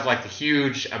cool except like the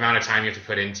huge amount of time you have to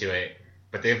put into it.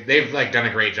 But they've like done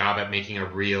a great job at making a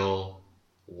real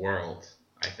world,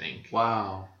 I think.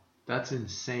 Wow. That's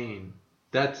insane.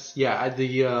 That's I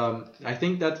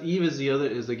think that Eve is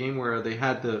is the game where they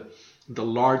had the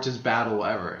largest battle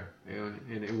ever,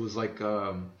 and it was like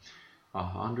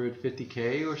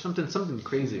 150K or something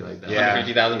crazy like that. Yeah.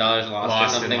 $150,000 lost or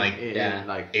Lost in something.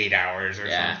 like 8 hours or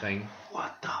Yeah. something.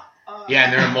 what the. Yeah,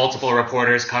 and there are multiple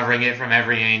reporters covering it from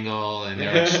every angle, and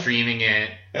they're like streaming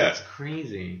it, That's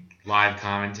crazy. live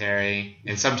commentary.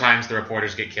 And sometimes the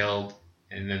reporters get killed,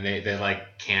 and then they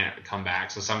like can't come back.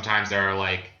 So sometimes there are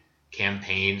like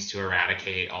campaigns to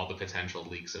eradicate all the potential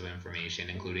leaks of information,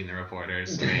 including the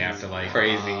reporters. So they have to like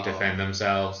Crazy. defend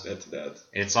themselves. That's nuts.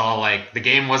 It's all like the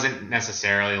game wasn't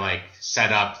necessarily like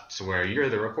set up to where you're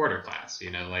the reporter class,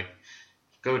 you know, like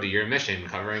go to your mission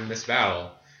covering this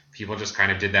battle. People just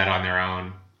kind of did that on their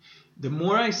own. The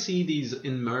more I see these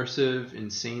immersive,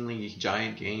 insanely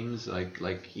giant games like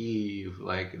Eve,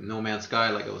 like No Man's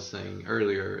Sky, like I was saying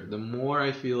earlier, the more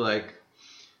I feel like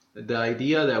the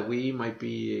idea that we might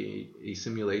be a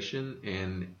simulation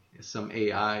and some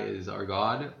AI is our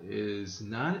god is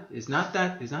not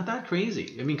that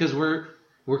crazy. I mean, because we're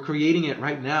creating it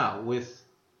right now with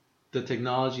the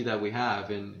technology that we have,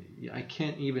 and I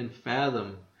can't even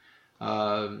fathom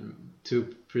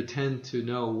to pretend to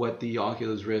know what the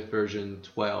Oculus Rift version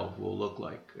 12 will look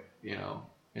like, you know,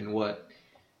 and what,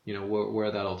 you know, where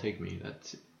that'll take me.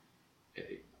 That's.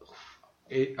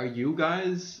 Are you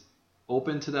guys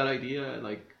open to that idea?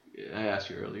 Like I asked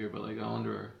you earlier, but like I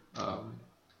wonder,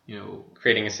 you know,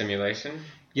 Creating a simulation?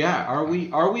 yeah, are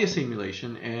we a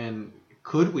simulation, and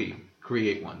could we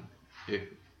create one?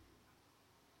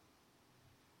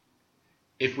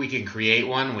 If we can create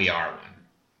one, we are one.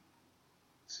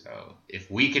 So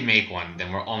if we can make one,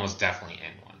 then we're almost definitely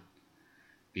in one.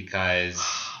 Because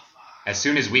as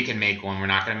soon as we can make one, we're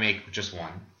not going to make just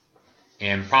one.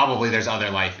 And probably there's other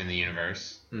life in the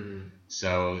universe. Mm-hmm.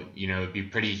 So, you know, it'd be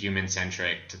pretty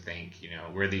human-centric to think, you know,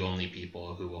 we're the only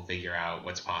people who will figure out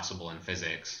what's possible in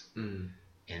physics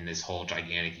in this whole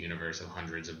gigantic universe of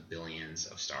hundreds of billions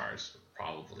of stars.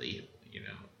 Probably, you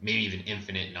know, maybe even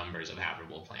infinite numbers of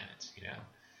habitable planets, you know.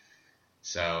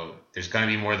 So there's going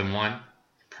to be more than one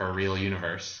per real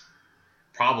universe.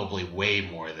 Probably way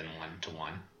more than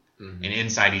 1-to-1. Mm-hmm. And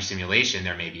inside each simulation,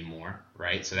 there may be more,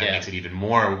 right? So that makes it even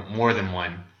more than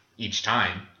one each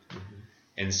time.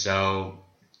 And so,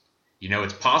 you know,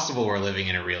 it's possible we're living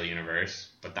in a real universe,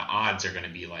 but the odds are going to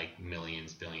be like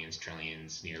millions, billions,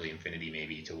 trillions, nearly infinity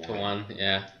maybe to one. To one,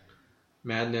 yeah.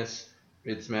 Madness.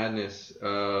 It's madness.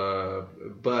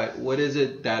 But what is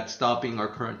it that's stopping our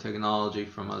current technology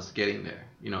from us getting there?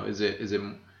 You know, is it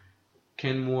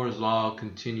can Moore's law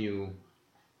continue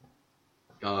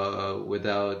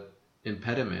without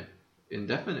impediment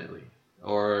indefinitely,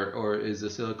 or is the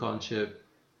silicon chip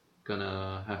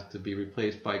gonna have to be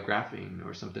replaced by graphene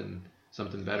or something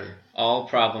better? All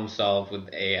problems solved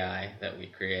with AI that we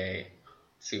create.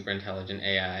 Super intelligent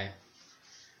AI.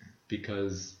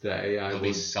 Because the AI It'll will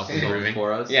be solve self-improving.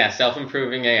 for us. Yeah,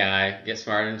 self-improving AI, get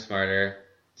smarter and smarter,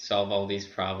 solve all these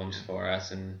problems for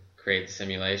us, and create the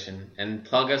simulation, and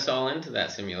plug us all into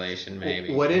that simulation,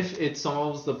 maybe. What if it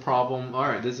solves the problem? All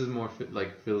right, this is more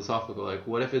like philosophical. Like,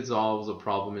 what if it solves a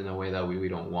problem in a way that we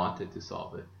don't want it to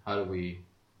solve it? How do we?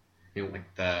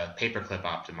 Like the paperclip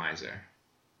optimizer.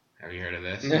 Have you heard of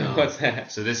this? No, what's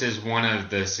that? So this is one of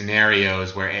the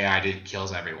scenarios where AI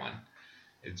kills everyone.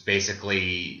 It's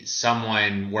basically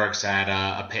someone works at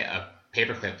a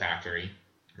paperclip factory,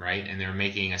 right? And they're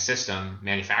making a system,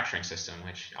 manufacturing system,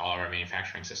 which all of our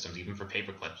manufacturing systems, even for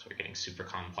paper clips, are getting super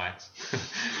complex,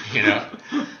 you know?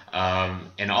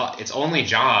 And its only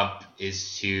job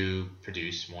is to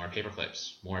produce more paper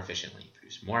clips more efficiently,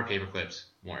 produce more paper clips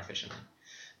more efficiently.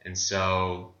 And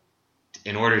so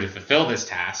in order to fulfill this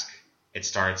task, it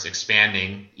starts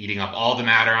expanding, eating up all the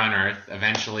matter on Earth,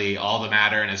 eventually all the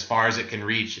matter and as far as it can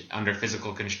reach under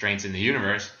physical constraints in the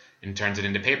universe, and turns it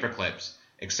into paper clips,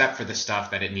 except for the stuff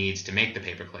that it needs to make the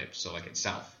paper clips, so like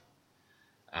itself.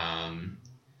 And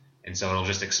so it'll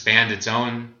just expand its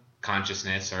own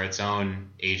consciousness or its own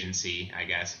agency, I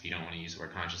guess, if you don't want to use the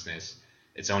word consciousness,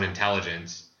 its own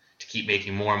intelligence, to keep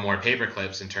making more and more paper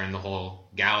clips and turn the whole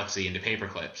galaxy into paper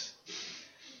clips.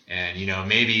 And, you know,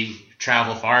 maybe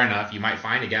travel far enough, you might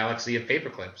find a galaxy of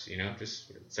paper clips, you know, just,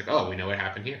 it's like, oh, we know what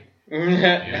happened here. In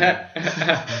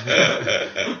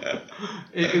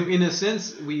a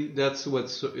sense, that's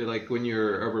what's like when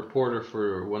you're a reporter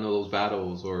for one of those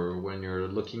battles, or when you're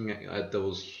looking at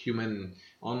those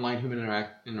online human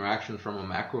interaction from a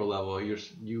macro level,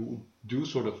 you do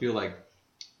sort of feel like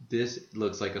this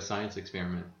looks like a science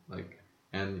experiment, like,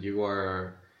 and you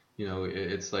are, you know,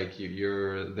 it's like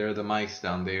they're the mice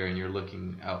down there, and you're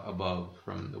looking out above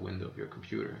from the window of your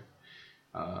computer,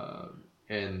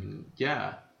 and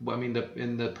yeah. I mean,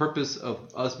 the purpose of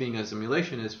us being a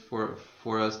simulation is for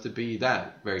us to be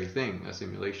that very thing, a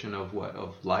simulation of what?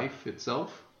 Of life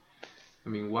itself? I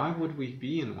mean, why would we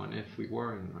be in one if we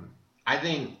were in one? I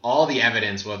think all the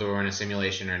evidence, whether we're in a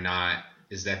simulation or not,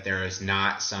 is that there is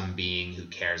not some being who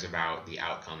cares about the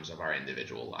outcomes of our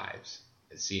individual lives.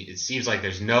 It seems like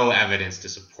there's no evidence to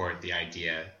support the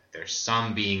idea there's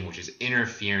some being which is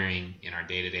interfering in our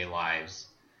day-to-day lives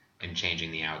and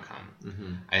changing the outcome.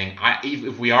 Mm-hmm. I think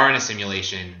if we are in a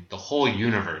simulation, the whole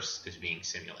universe is being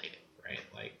simulated, right?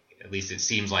 Like, at least it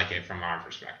seems like it from our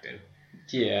perspective.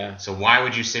 Yeah. So why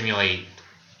would you simulate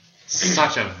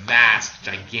such a vast,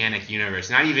 gigantic universe?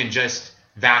 Not even just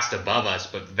vast above us,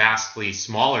 but vastly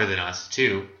smaller than us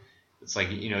too. It's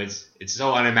like, you know, it's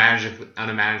so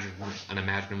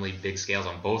unimaginably big scales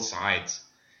on both sides.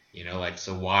 You know, like,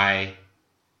 so why?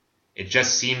 It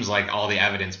just seems like all the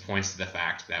evidence points to the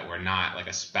fact that we're not like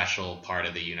a special part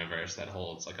of the universe that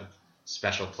holds like a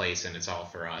special place and it's all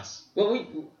for us. Well,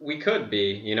 we could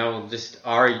be, you know, just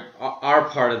our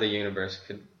part of the universe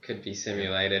could be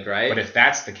simulated, right? But if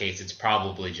that's the case, it's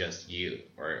probably just you,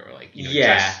 or like, you know,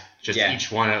 just yeah.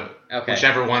 each one of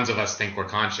whichever ones of us think we're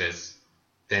conscious,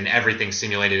 then everything's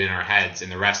simulated in our heads and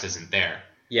the rest isn't there.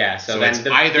 Yeah. So So then it's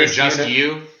either just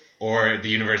you or the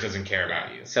universe doesn't care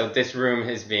about you. So this room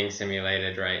is being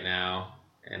simulated right now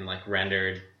and like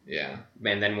rendered. Yeah.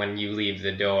 And then when you leave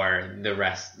the door, the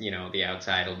rest, you know, the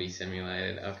outside will be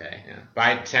simulated. Okay. Yeah. But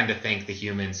I tend to think the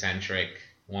human-centric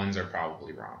ones are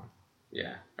probably wrong.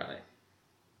 Yeah, probably.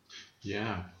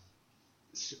 Yeah.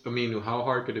 I mean, how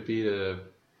hard could it be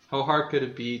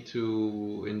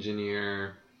to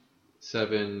engineer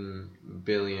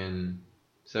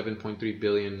 7.3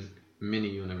 billion mini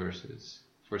universes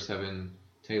for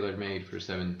tailor-made for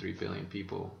 7.3 billion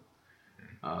people?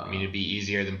 I mean, it'd be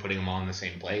easier than putting them all in the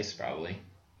same place, probably.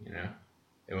 You know,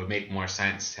 it would make more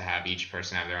sense to have each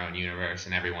person have their own universe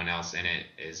and everyone else in it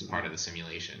is part of the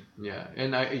simulation. Yeah,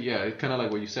 and kind of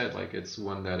like what you said. Like, it's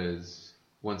one that is,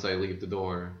 once I leave the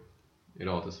door, it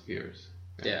all disappears.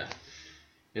 Right? Yeah.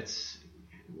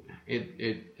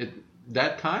 It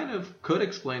that kind of could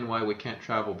explain why we can't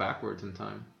travel backwards in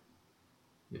time.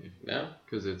 No?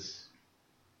 Because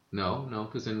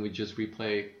because then we just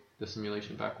replay the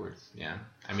simulation backwards. Yeah.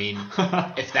 I mean,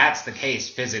 if that's the case,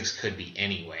 physics could be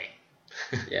anyway.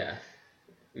 Yeah.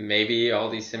 Maybe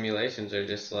all these simulations are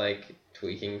just like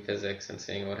tweaking physics and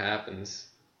seeing what happens.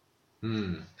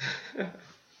 Maybe.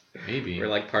 We're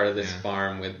like part of this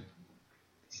farm with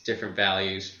these different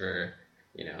values for,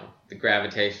 you know, the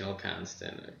gravitational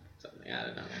constant or something. I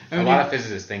don't know. A lot of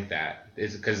physicists think that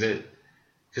is because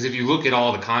if you look at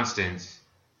all the constants,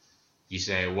 you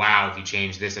say, wow, if you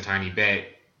change this a tiny bit,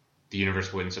 the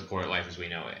universe wouldn't support life as we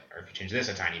know it. Or if you change this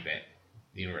a tiny bit,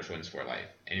 the universe wouldn't support life.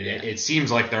 And it seems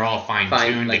like they're all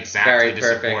fine-tuned like exactly to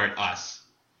perfect. support us.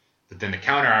 But then the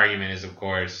counter-argument is, of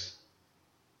course,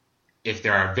 if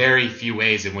there are very few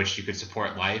ways in which you could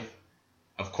support life,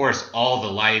 of course, all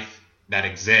the life that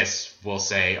exists will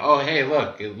say, oh, hey,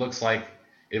 look, it looks like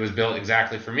it was built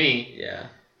exactly for me. Yeah.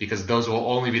 Because those will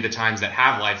only be the times that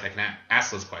have life that can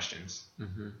ask those questions.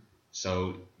 Mm-hmm.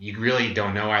 So you really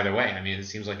don't know either way. I mean, it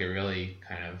seems like it really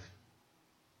kind of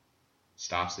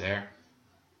stops there.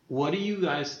 What do you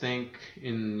guys think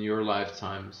in your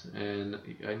lifetimes? And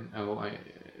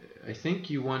I think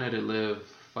you wanted to live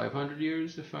 500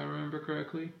 years, if I remember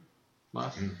correctly.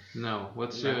 Less? Mm. No.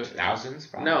 What's Not your... Thousands,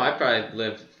 probably. No, I'd probably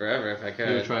live forever if I You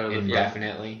would could. try to live forever?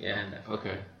 Indefinitely. Yeah, definitely.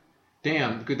 Okay.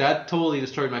 Damn, that totally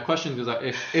destroyed my question,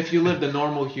 because if you lived a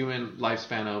normal human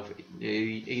lifespan of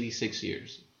 86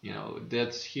 years, you know,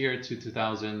 that's here to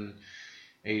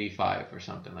 2085 or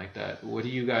something like that. What do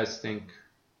you guys think,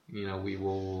 you know, we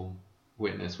will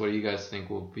witness? What do you guys think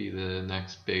will be the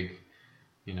next big,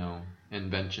 you know,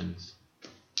 inventions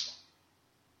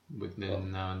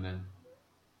within now and then?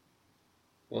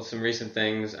 Well, some recent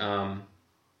things.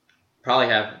 Probably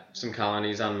have some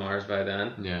colonies on Mars by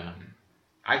then. Yeah.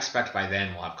 I expect by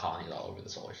then we'll have colonies all over the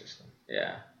solar system.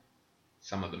 Yeah.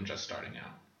 Some of them just starting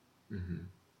out. Mm-hmm.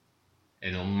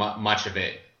 And much of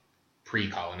it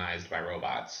pre-colonized by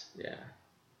robots, Yeah.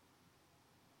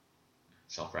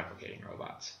 self-replicating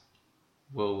robots.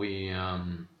 Will we,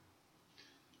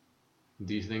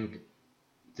 do you think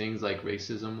things like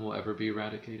racism will ever be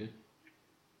eradicated?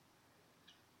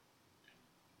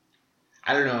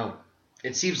 I don't know.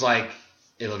 It seems like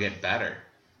it'll get better.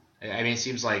 I mean, it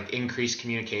seems like increased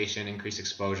communication, increased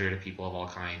exposure to people of all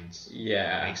kinds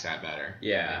Yeah. makes that better.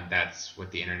 Yeah. And that's what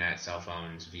the internet, cell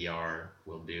phones, VR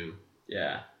will do.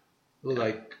 Yeah.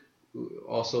 Like,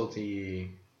 also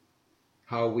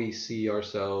how we see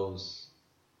ourselves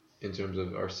in terms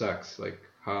of our sex, like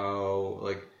how,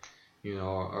 like, you know,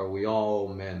 are we all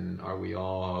men? Are we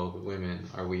all women?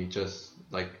 Are we just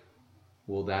like,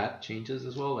 will that changes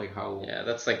as well? Like how? Yeah,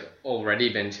 that's like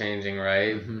already been changing,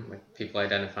 right? Mhm. Like people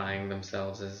identifying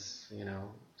themselves as, you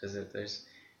know, if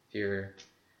you're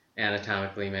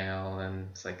anatomically male, then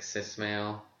it's like cis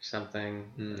male or something.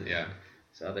 Mm. Yeah.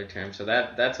 It's other terms. So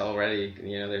that's already,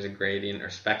 you know, there's a gradient or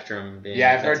spectrum being.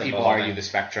 Yeah, I've that's heard people evolving. argue the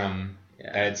spectrum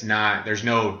Yeah. that it's not.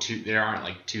 There aren't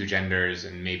like two genders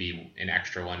and maybe an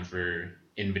extra one for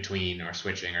in between or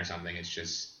switching or something. It's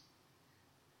just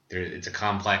it's a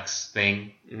complex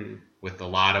thing Mhm. with a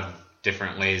lot of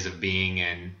different ways of being,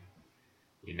 and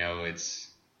you know, it's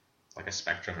like a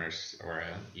spectrum or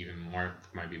even more,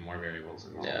 might be more variables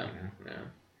involved. Yeah. You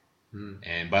know?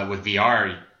 Yeah. But with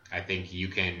VR, I think you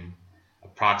can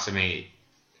approximate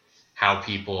how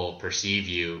people perceive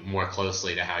you more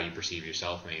closely to how you perceive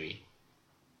yourself. Maybe,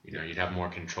 you know, you'd have more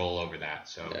control over that.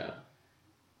 So, Yeah.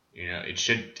 you know, it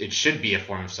should be a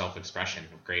form of self-expression,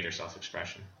 of greater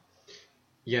self-expression.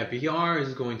 Yeah, VR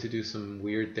is going to do some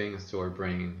weird things to our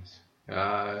brains,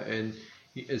 and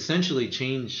essentially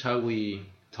change how we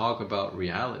talk about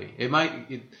reality.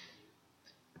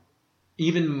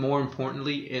 Even more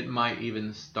importantly, it might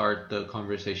even start the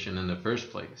conversation in the first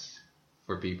place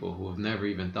for people who have never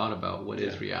even thought about what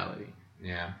is reality.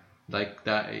 Yeah. Like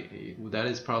that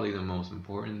is probably the most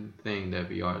important thing that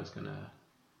VR is gonna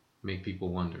make people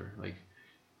wonder. Like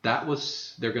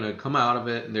they're gonna come out of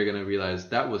it and they're gonna realize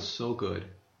that was so good.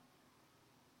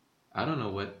 I don't know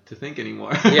what to think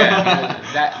anymore. Yeah,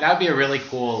 that'd be a really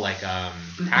cool like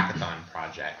hackathon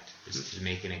project, is to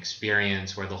make an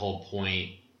experience where the whole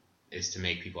point is to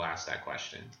make people ask that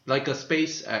question. Like a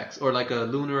SpaceX or like a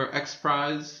Lunar X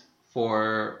Prize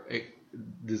for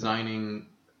designing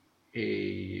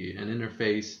an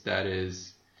interface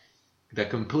that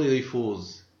completely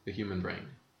fools the human brain.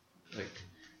 Like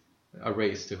a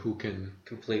race to who can,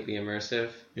 Completely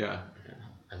immersive. yeah.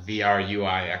 A VR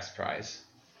UI X Prize.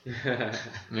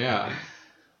 Yeah.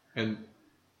 And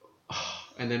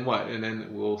then what? And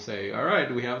then we'll say, all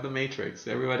right, we have the Matrix.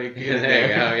 Everybody get in There you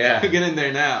there. go, yeah. Get in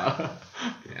there now.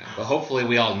 Yeah, but hopefully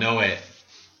we all know it,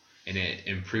 and it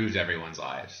improves everyone's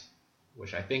lives,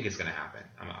 which I think is going to happen.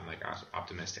 I'm like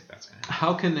optimistic that's going to happen.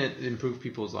 How can it improve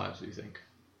people's lives, do you think?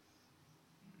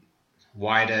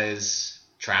 Why does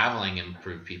traveling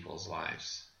improve people's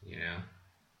lives? You know,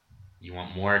 you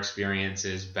want more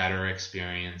experiences, better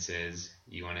experiences.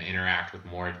 You want to interact with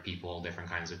more people, different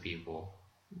kinds of people.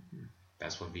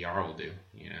 That's what VR will do,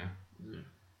 you know,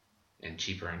 and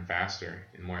cheaper and faster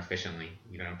and more efficiently.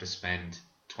 You don't have to spend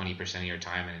 20% of your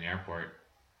time in an airport.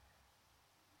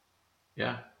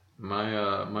 Yeah.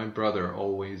 My brother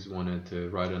always wanted to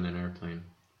ride on an airplane,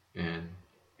 and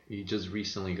he just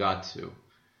recently got to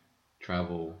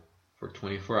travel for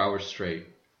 24 hours straight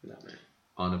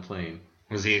on a plane.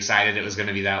 Was he excited it was going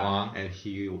to be that long? And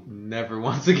he never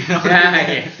wants to get on Yeah.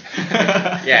 it.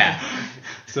 Yeah.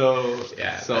 So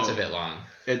That's a bit long.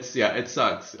 it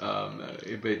sucks.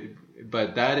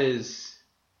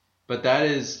 But that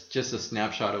is just a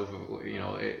snapshot of, you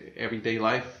know, everyday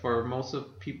life for most of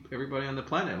everybody on the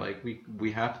planet. Like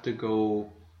we have to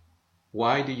go.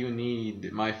 Why do you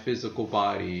need my physical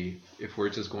body if we're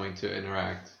just going to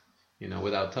interact, you know,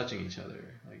 without touching each other?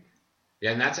 Like,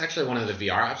 Yeah, and that's actually one of the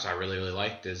VR apps I really, really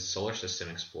liked is Solar System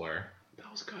Explorer.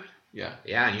 that was good. Yeah.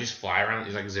 Yeah, and you just fly around,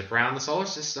 you like zip around the solar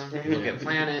system, you look Yeah. at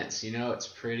planets, it's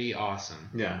pretty awesome.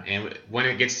 Yeah. And when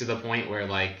it gets to the point where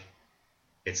like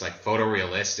it's like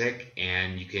photorealistic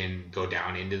and you can go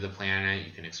down into the planet,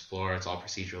 you can explore, it's all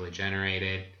procedurally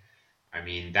generated. I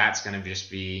mean, that's going to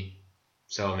just be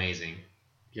so amazing.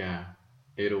 Yeah.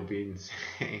 It'll be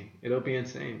insane. It'll be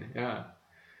insane. Yeah.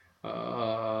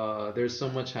 There's so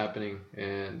much happening,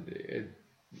 and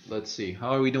let's see.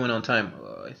 How are we doing on time?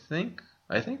 I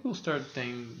think we'll start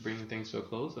bringing things to a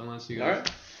close, unless you guys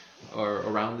are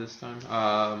around this time.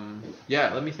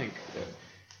 Yeah. Let me think.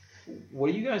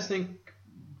 What do you guys think?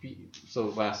 So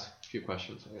last few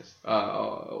questions, I guess.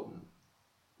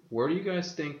 Where do you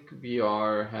guys think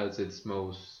VR has its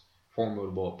most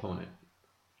formidable opponent?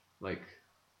 Like,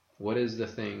 what is the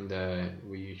thing that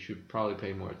we should probably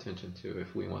pay more attention to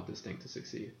if we want this thing to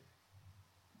succeed?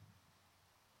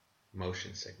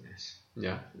 Motion sickness.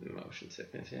 Yeah. Motion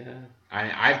sickness, yeah.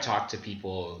 I've talked to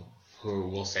people who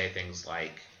will say things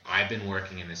like, I've been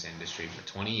working in this industry for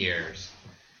 20 years,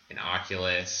 and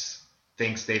Oculus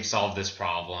thinks they've solved this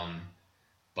problem,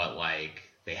 but like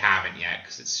they haven't yet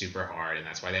because it's super hard, and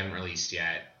that's why they haven't released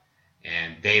yet,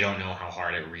 and they don't know how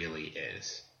hard it really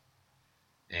is.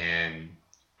 And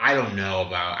I don't know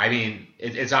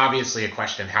it's obviously a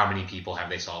question of how many people have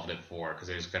they solved it for, because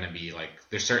there's going to be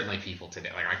there's certainly people today,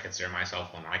 like I consider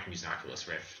myself one, I can use an Oculus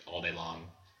Rift all day long,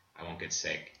 I won't get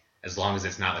sick, as long as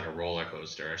it's not like a roller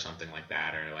coaster or something like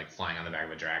that, or like flying on the back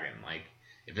of a dragon. Like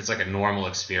if it's like a normal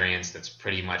experience that's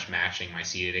pretty much matching my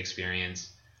seated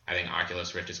experience, I think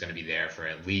Oculus Rift is going to be there for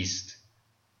at least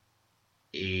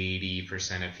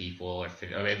 80% of people, or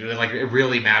 50, it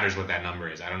really matters what that number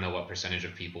is. I don't know what percentage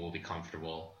of people will be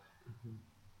comfortable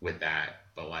with that,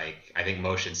 but like I think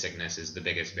motion sickness is the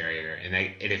biggest barrier, and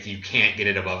if you can't get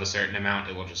it above a certain amount,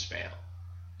 it will just fail.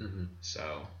 Mm-hmm.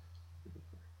 So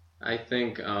I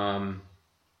think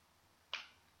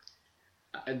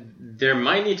there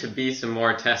might need to be some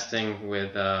more testing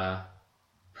with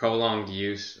prolonged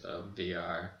use of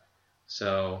VR.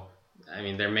 So, I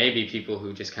mean, there may be people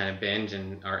who just kind of binge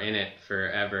and are in it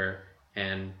forever,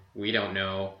 and we don't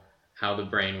know how the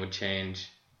brain would change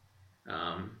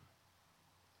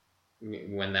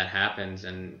when that happens,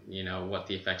 and what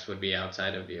the effects would be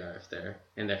outside of VR if they're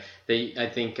in there. I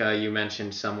think you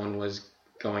mentioned someone was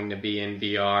going to be in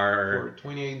VR for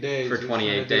 28 days. For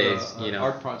 28 days, an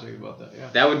art project about that. Yeah.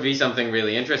 That would be something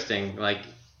really interesting. Like,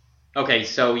 okay,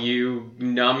 so you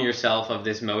numb yourself of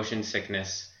this motion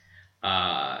sickness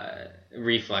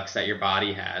reflex that your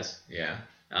body has. yeah.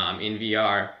 In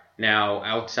VR. Now,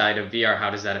 outside of VR, how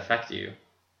does that affect you?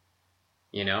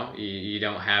 You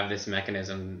don't have this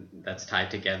mechanism that's tied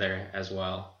together as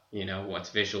well. What's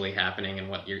visually happening and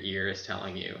what your ear is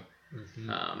telling you.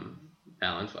 Mm-hmm.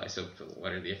 Balance-wise. So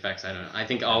what are the effects? I don't know. I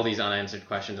think all these unanswered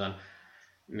questions on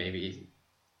maybe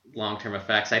long-term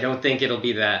effects, I don't think it'll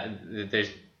be that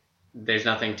there's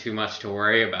nothing too much to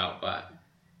worry about, but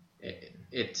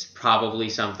it's probably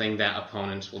something that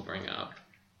opponents will bring up.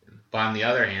 But on the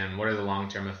other hand, what are the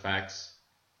long-term effects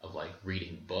of like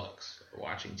reading books or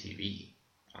watching TV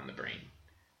on the brain?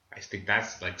 I think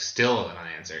that's like still an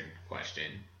unanswered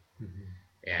question. Mm-hmm.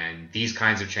 And these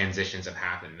kinds of transitions have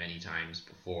happened many times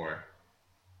before.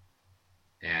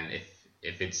 And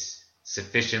if it's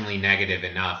sufficiently negative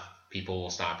enough, people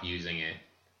will stop using it.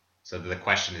 So the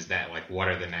question is that, like, what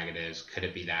are the negatives? Could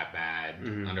it be that bad?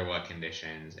 Mm-hmm. Under what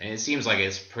conditions? And it seems like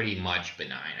it's pretty much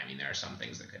benign. I mean, there are some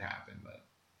things that could happen,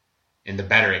 and the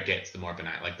better it gets, the more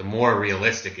benign. Like, the more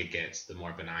realistic it gets, the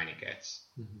more benign it gets.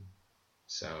 Mm-hmm.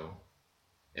 So,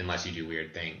 unless you do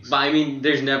weird things. But I mean,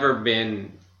 there's never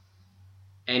been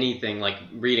anything like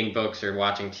reading books or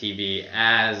watching TV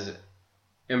as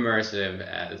immersive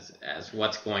as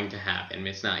what's going to happen.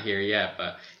 It's not here yet,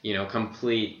 but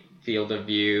complete field of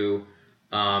view,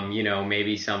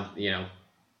 maybe some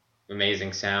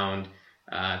amazing sound,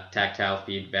 tactile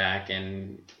feedback,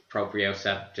 and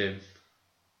proprioceptive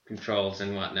controls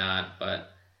and whatnot. But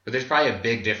there's probably a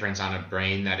big difference on a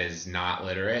brain that is not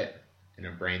literate and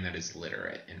a brain that is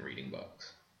literate in reading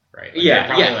books, right? Like, Yeah,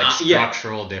 probably yeah, like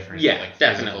structural difference, yeah, like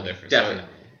definitely, physical difference. definitely,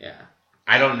 So yeah.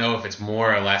 I don't know if it's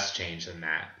more or less change than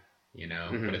that,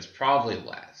 Mm-hmm. but it's probably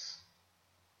less.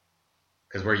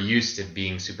 Because we're used to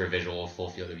being super visual, full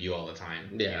field of view all the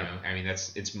time. Yeah. I mean,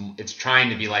 it's trying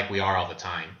to be like we are all the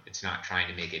time. It's not trying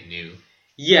to make it new.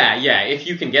 Yeah, if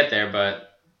you can get there,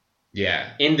 but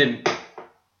Yeah. in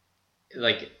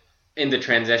the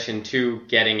transition to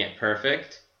getting it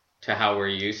perfect to how we're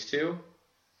used to,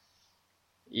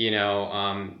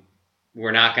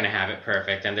 we're not going to have it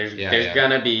perfect, and there's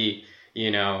going to be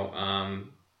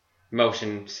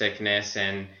motion sickness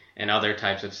and and other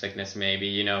types of sickness. Maybe,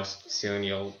 you know, soon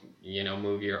you'll, you know,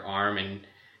 move your arm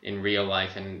in real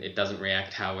life and it doesn't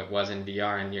react how it was in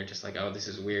VR, and you're just like, oh, this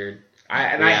is weird. I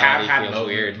have Reality had feels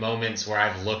weird. moments where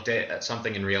I've looked at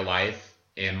something in real life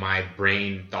and my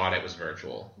brain thought it was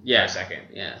virtual for Yeah. a second.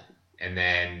 Yeah. And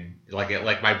then like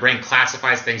my brain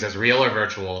classifies things as real or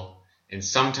virtual, and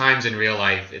sometimes in real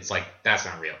life it's like that's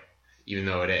not real, even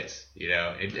though it is. You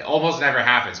know, it almost never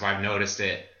happens, but I've noticed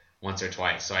it once or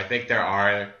twice. So I think there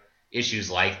are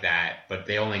issues like that, but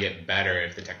they only get better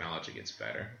if the technology gets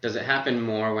better. Does it happen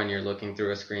more when you're looking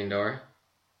through a screen door?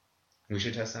 We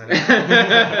should test that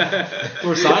out.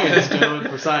 For science,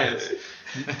 gentlemen, for science.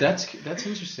 That's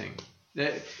interesting.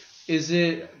 Is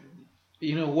it,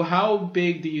 you know, how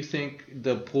big do you think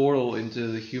the portal into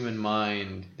the human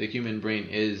mind, the human brain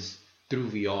is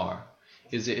through VR?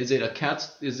 Is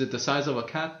it the size of a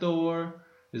cat door?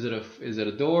 Is it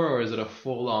a door, or is it a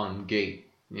full-on gate?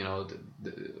 You know,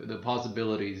 the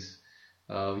possibilities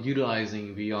of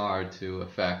utilizing VR to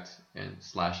affect and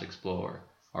 / explore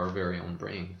our very own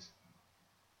brains.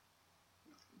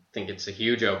 Think it's a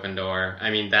huge open door. I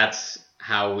mean, that's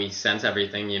how we sense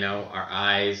everything, you know, our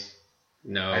eyes,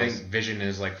 nose. I think vision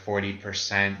is like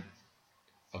 40%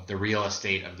 of the real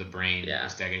estate of the brain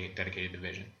is dedicated to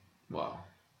vision. Wow.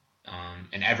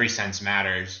 And every sense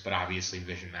matters, but obviously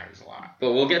vision matters a lot.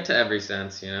 But we'll get to every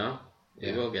sense, you know?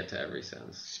 Yeah. We will get to every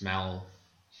sense. Smell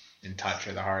and touch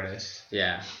are the hardest,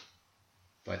 Yeah.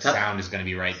 but sound is going to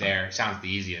be right there. Sound's the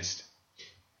easiest.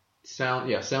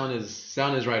 Sound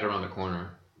is right around the corner.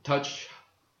 Touch,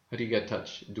 how do you get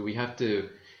touch? Do we have to?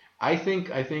 I think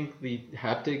the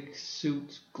haptic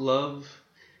suit glove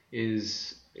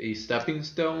is a stepping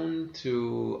stone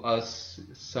to us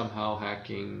somehow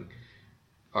hacking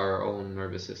our own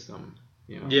nervous system.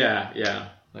 You know? Yeah.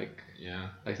 Like, Yeah.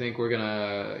 I think we're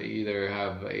gonna either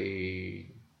have a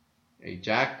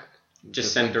jack.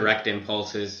 Just send direct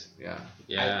impulses. Yeah.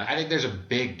 Yeah. I think there's a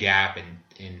big gap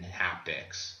in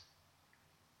haptics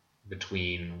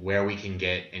between where we can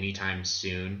get anytime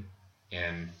soon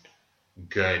and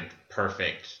good,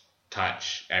 perfect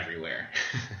touch everywhere.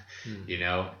 You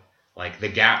know, like the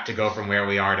gap to go from where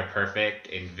we are to perfect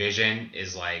in vision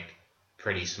is like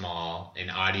pretty small. In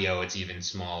audio, it's even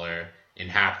smaller. In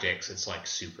haptics, it's like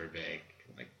super big,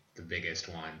 like the biggest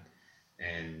one.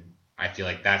 And I feel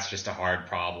like that's just a hard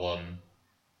problem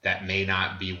that may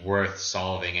not be worth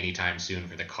solving anytime soon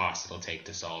for the cost it'll take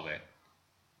to solve it.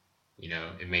 You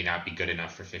know, it may not be good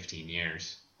enough for 15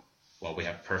 years while we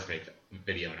have perfect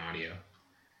video and audio.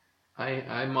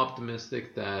 I'm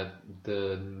optimistic that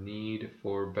the need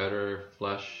for better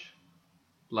flash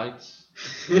lights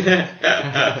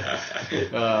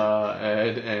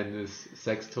and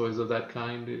sex toys of that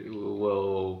kind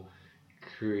will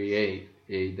create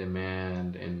a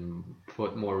demand and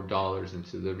put more dollars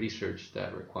into the research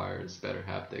that requires better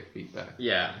haptic feedback.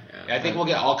 Yeah. I think we'll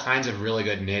get all kinds of really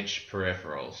good niche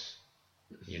peripherals,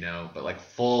 you know, but like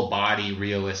full body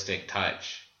realistic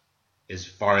touch is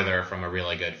farther from a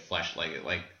really good fleshlight.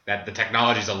 Like that, the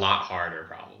technology is a lot harder,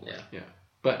 probably. Yeah.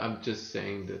 But I'm just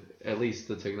saying that at least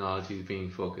the technology is being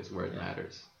focused where it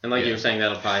matters. And like you were saying,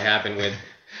 that'll probably happen with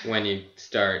when you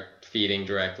start feeding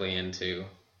directly into,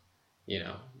 you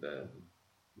know, the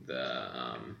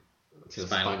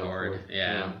spinal cord.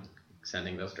 Yeah.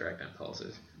 Sending those direct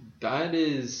impulses. That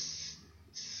is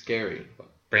scary.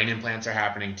 Brain implants are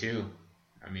happening too.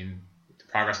 I mean, the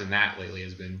progress in that lately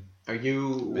has been. Are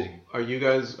you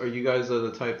guys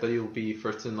the type that you'll be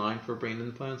first in line for brain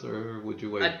implants, or would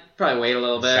you wait? I'd probably wait a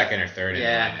little bit. Second or third in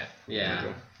line.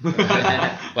 Yeah.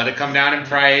 Let it come down in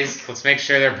price. Let's make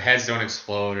sure their heads don't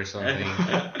explode or something.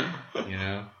 You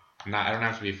know, I don't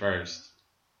have to be first.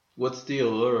 What's the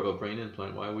allure of a brain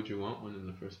implant? Why would you want one in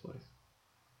the first place?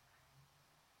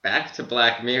 Back to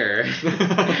Black Mirror.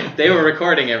 They were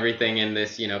recording everything in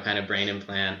this, you know, kind of brain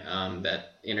implant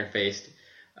that interfaced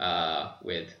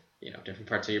with, you know, different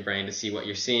parts of your brain to see what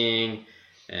you're seeing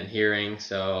and hearing.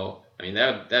 So, I mean,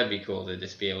 that'd be cool to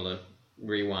just be able to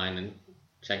rewind and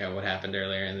check out what happened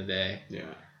earlier in the day. Yeah.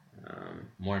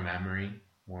 More memory,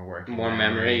 more working. More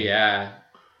memory, yeah.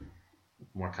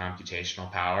 More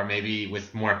computational power. Maybe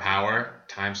with more power,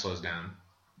 time slows down.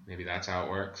 Maybe that's how it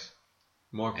works.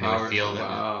 More And power. it would feel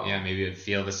Wow. maybe it would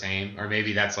feel the same, or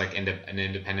maybe that's like an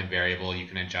independent variable you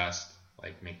can adjust,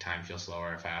 like make time feel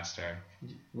slower or faster.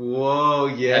 Whoa,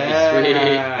 yeah. That'd be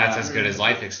sweet. That's as good as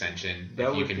life extension. That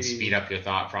If you would can be- speed up your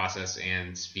thought process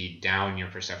and speed down your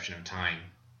perception of time,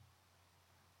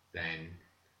 then,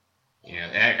 you know,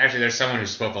 actually there's someone who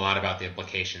spoke a lot about the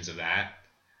implications of that,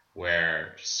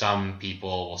 where some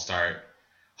people will start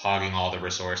hogging all the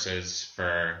resources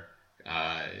for,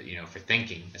 you know, for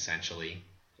thinking essentially,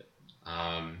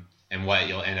 And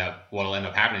what'll end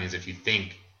up happening is if you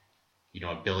think,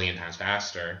 a billion times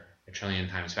faster, a trillion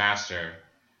times faster,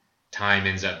 time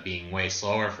ends up being way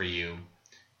slower for you,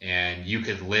 and you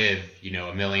could live,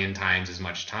 a million times as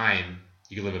much time.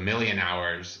 You could live 1 million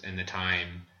hours in the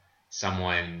time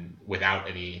someone without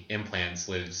any implants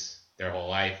lives their whole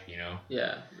life,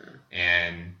 Yeah.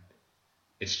 And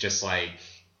it's just like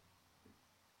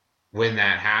when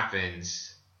that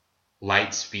happens, the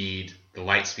light speed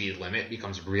limit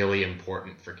becomes really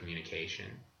important for communication.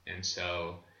 And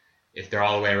so if they're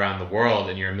all the way around the world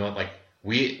and you're light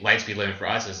speed limit for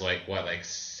us is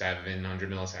 700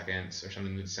 milliseconds or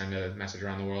something to send a message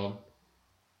around the world.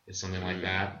 It's something like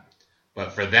that.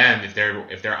 But for them, if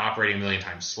they're operating 1 million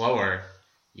times slower,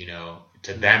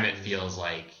 to them it feels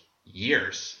like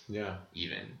years. Yeah.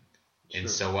 Even. Sure. And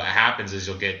so what happens is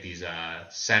you'll get these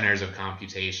centers of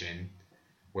computation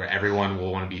where everyone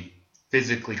will want to be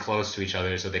physically close to each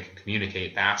other so they can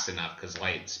communicate fast enough, because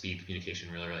light speed communication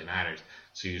really, really matters.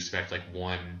 So you expect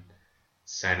one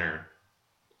center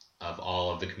of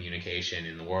all of the communication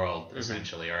in the world,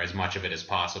 essentially, or as much of it as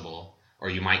possible. Or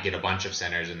you might get a bunch of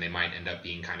centers and they might end up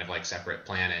being kind of like separate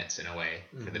planets in a way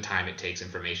for the time it takes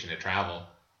information to travel.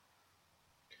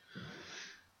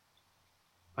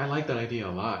 I like that idea a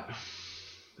lot.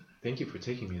 Thank you for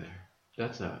taking me there.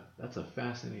 That's a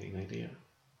fascinating idea.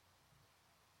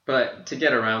 But to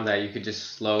get around that, you could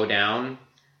just slow down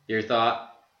your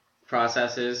thought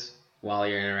processes while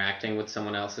you're interacting with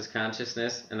someone else's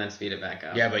consciousness, and then speed it back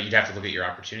up. Yeah, but you'd have to look at your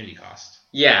opportunity cost.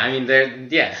 Yeah, I mean,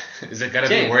 Is it gotta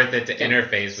be worth it to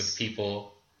interface with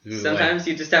people who sometimes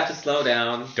you just have to slow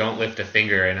down. don't lift a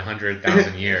finger in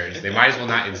 100,000 years? They might as well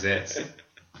not exist.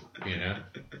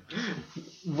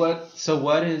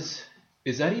 What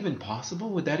is that even possible?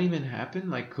 Would that even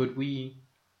happen? Could we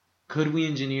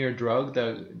engineer a drug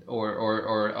that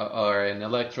or an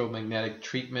electromagnetic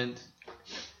treatment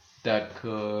that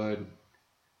could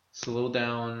slow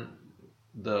down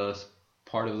the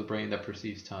part of the brain that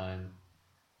perceives time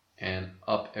and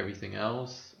up everything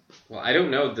else? Well, I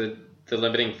don't know the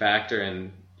limiting factor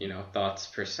in thoughts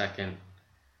per second,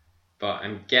 but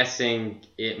I'm guessing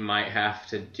it might have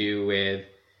to do with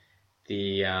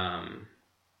the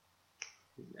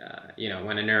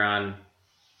when a neuron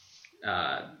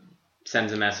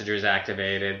sends a message or is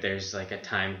activated, there's a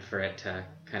time for it to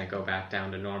kind of go back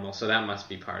down to normal. So that must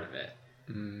be part of it.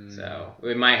 So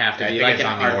it might have to be I think it's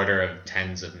on the order of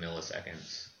tens of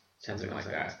milliseconds. Something like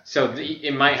that. So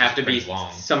it might have to be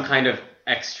long. some kind of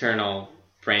external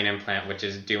brain implant, which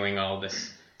is doing all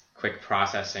this quick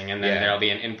processing, and then there'll be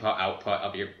an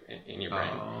input-output in your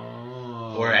brain.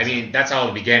 Oh. Or, that's how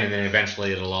it'll begin, and then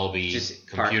eventually it'll all be Just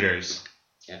computers.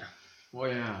 Yeah. Oh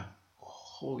yeah.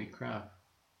 Holy crap.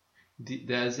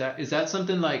 Is that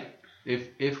something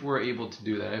if we're able to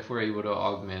do that, if we're able to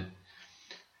augment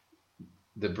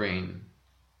the brain,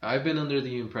 I've been under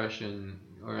the impression,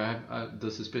 or I have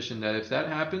the suspicion that if that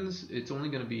happens, it's only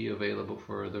going to be available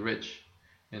for the rich,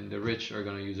 and the rich are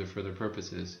going to use it for their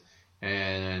purposes.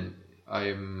 And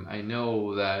I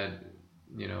know that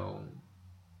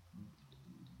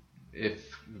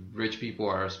if rich people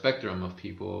are a spectrum of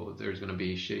people, there's going to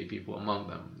be shitty people among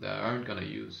them that aren't going to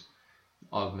use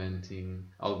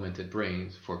augmented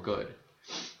brains for good.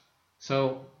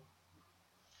 So,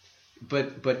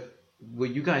 but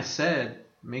what you guys said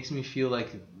makes me feel like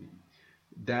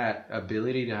that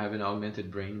ability to have an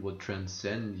augmented brain will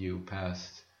transcend you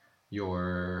past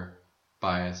your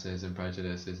biases and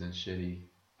prejudices and shitty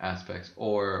aspects,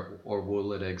 or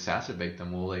will it exacerbate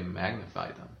them? Will it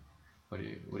magnify them? What do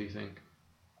you think?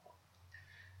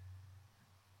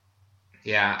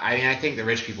 Yeah, I think the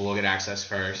rich people will get access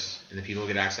first, and the people who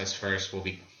get access first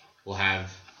will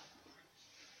have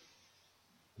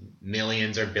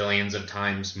millions or billions of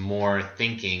times more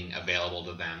thinking available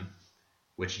to them,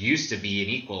 which used to be an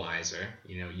equalizer.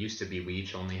 Used to be we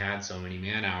each only had so many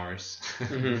man hours.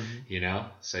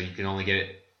 So you can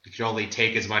only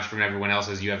take as much from everyone else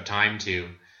as you have time to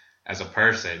as a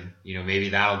person. Maybe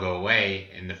that'll go away,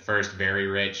 and the first very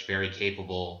rich, very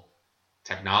capable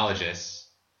technologists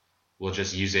will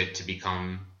just use it to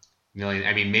become million.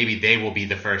 Maybe they will be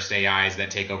the first AIs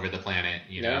that take over the planet,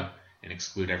 and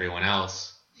exclude everyone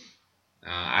else.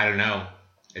 I don't know.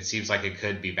 It seems like it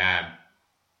could be bad.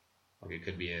 It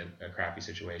could be a crappy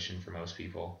situation for most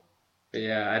people. But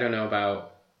yeah, I don't know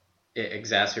about it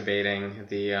exacerbating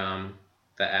the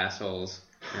assholes.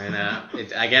 And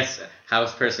I guess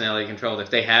how's personality controlled? If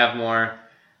they have more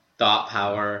thought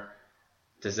power,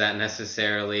 does that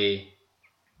necessarily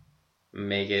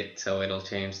make it so it'll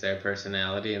change their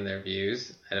personality and their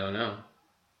views? I don't know.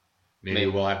 Maybe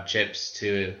we'll have chips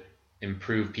to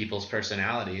improve people's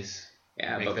personalities.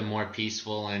 Yeah, make but them more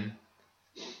peaceful and,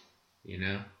 you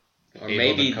know. or able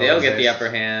maybe to they'll get the coexist. upper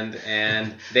hand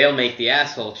and they'll make the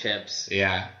asshole chips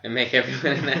Yeah. and make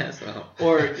everyone an asshole.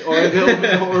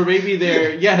 or maybe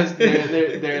they're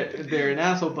an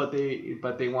asshole, but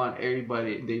they want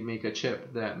everybody. They make a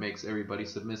chip that makes everybody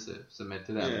submit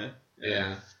to them.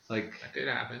 Yeah. Like That could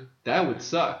happen. that would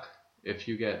suck if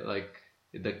you get like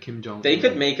the Kim Jong. They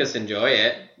could make us enjoy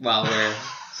it while we're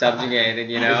subjugated,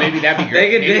 you know. Maybe that'd be They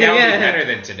great. could Maybe do- that would yeah. be better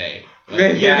than today. Like,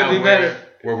 Maybe yeah, that'd be better.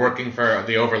 we're working for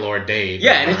the Overlord Dave.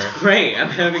 Yeah, and or- it's great. I'm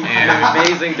having Yeah. an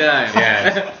amazing time.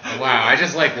 Yeah. Wow, I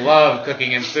just like love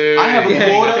cooking and food. I have a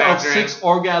and quota of manufacturing. 6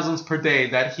 orgasms per day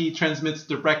that he transmits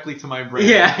directly to my brain.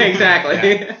 Yeah, exactly.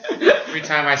 Every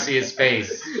time I see his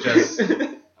face, just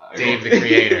Dave the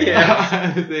Creator.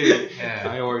 Yeah. Yeah.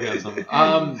 I orgasm.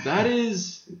 That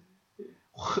is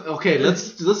okay.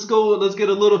 Let's get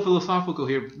a little philosophical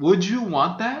here. Would you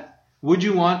want that? Would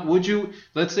you?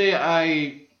 Let's say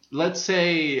I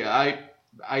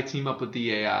team up with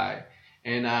the AI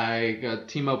and I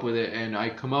team up with it and I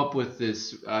come up with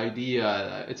this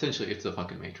idea. Essentially, it's the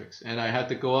fucking Matrix. And I had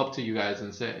to go up to you guys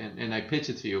and say, and I pitch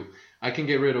it to you. I can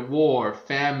get rid of war,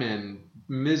 famine,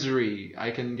 misery.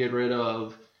 I can get rid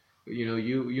of,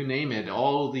 you name it,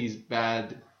 all these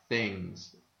bad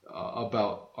things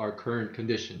about our current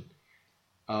condition.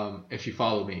 If you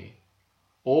follow me,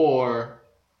 or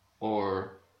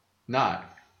not,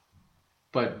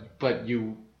 but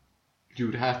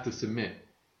you'd have to submit.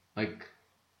 Like,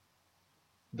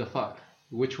 the fuck?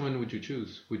 Which one would you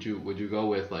choose? Would you go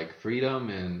with like freedom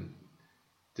and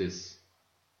this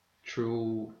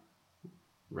true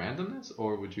randomness,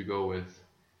 or would you go with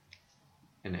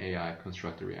an AI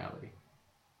constructed reality?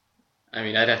 I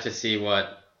mean, I'd have to see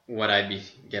what I'd be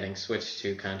getting switched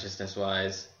to consciousness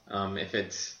wise. If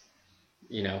it's,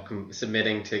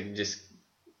 submitting to just,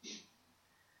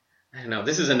 I don't know.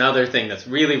 This is another thing that's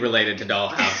really related to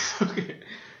Dollhouse. Okay.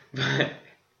 But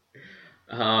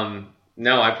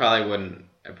no, I probably wouldn't.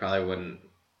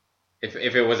 If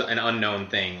it was an unknown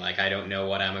thing, like I don't know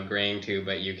what I'm agreeing to,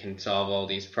 but you can solve all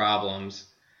these problems,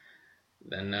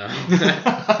 then no.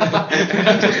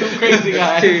 I'm just a crazy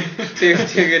guy. Too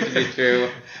good to be true.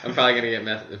 I'm probably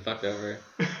gonna get fucked over.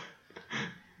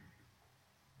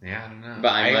 Yeah, I don't know.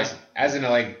 But I'm as in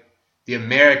like the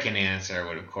American answer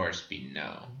would of course be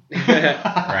no,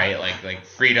 right? Like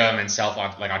freedom and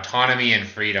like autonomy and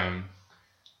freedom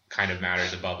kind of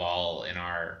matters above all in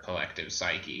our collective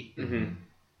psyche. Mm-hmm.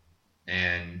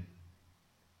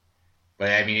 But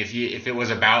I mean, if it was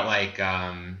about like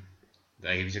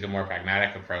if you took a more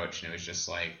pragmatic approach and it was just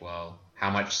like, well,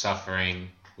 how much suffering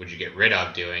would you get rid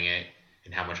of doing it,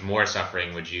 and how much more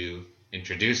suffering would you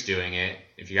introduce doing it?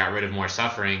 If you got rid of more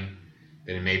suffering,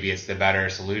 then maybe it's the better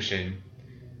solution.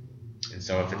 And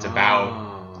so if it's about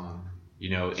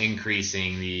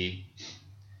increasing the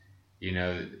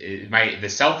the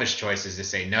selfish choice is to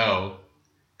say no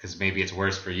because maybe it's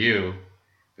worse for you,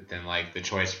 but then like the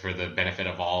choice for the benefit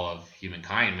of all of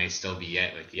humankind may still be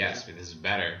yes, but this is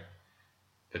better.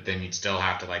 But then you'd still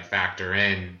have to like factor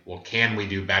in, well, can we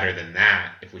do better than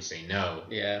that if we say no?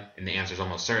 Yeah. And the answer is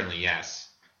almost certainly yes.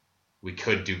 We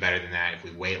could do better than that if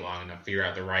we wait long enough, figure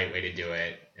out the right way to do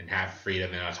it, and have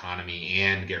freedom and autonomy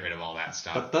and get rid of all that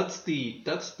stuff. But that's the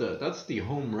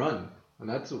home run, and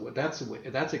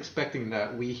that's expecting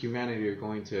that we humanity are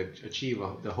going to achieve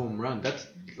the home run. That's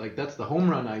the home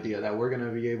run idea, that we're going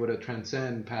to be able to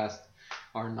transcend past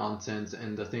our nonsense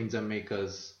and the things that make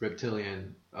us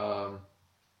reptilian,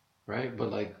 right?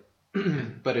 But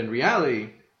but in reality,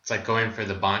 it's like going for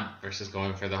the bunt versus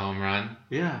going for the home run.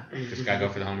 yeah, Just gotta go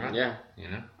for the home run. Yeah.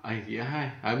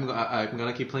 I'm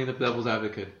gonna keep playing the devil's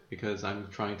advocate because I'm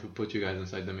trying to put you guys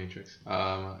inside the Matrix.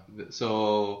 Right,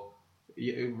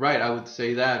 I would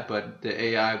say that, but the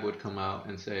AI would come out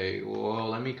and say, well,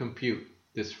 let me compute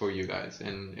this for you guys,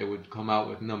 and it would come out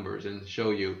with numbers and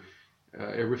show you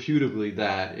irrefutably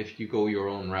that if you go your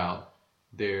own route,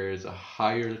 there's a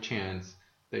higher chance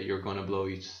that you're gonna blow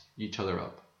each other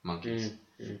up, monkeys.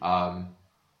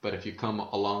 But if you come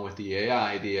along with the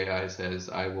AI says,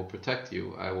 I will protect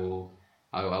you. I will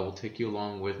take you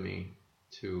along with me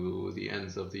to the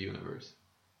ends of the universe.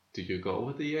 Do you go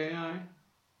with the AI,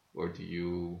 or do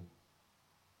you?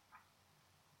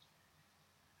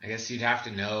 I guess you'd have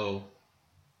to know.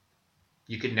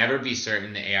 You could never be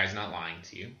certain the AI is not lying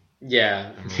to you.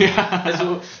 Yeah.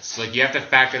 Yeah. So like you have to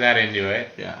factor that into it.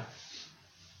 Yeah.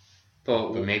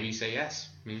 But maybe you say yes.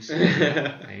 Maybe you say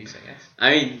yes.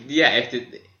 I mean, yeah.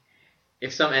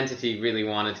 If some entity really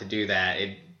wanted to do that,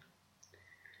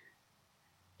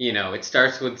 it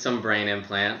starts with some brain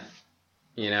implant.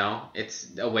 It's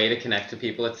a way to connect to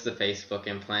people. It's the Facebook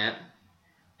implant.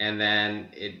 and then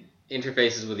it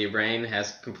interfaces with your brain,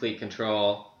 has complete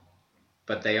control,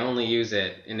 but they only use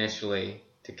it initially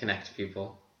to connect to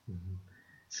people.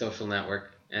 Social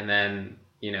network, and then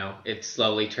it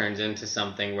slowly turns into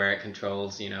something where it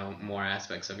controls more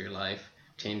aspects of your life,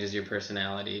 changes your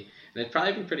personality, and it'd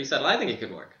probably be pretty subtle. I think it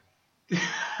could work.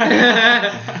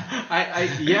 I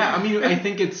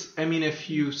think if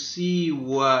you see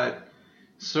what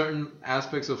certain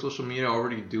aspects of social media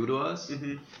already do to us,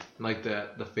 like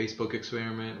the Facebook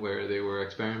experiment where they were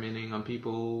experimenting on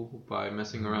people by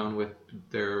messing around with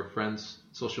their friends'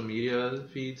 social media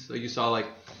feeds. Like you saw, like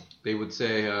they would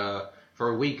say for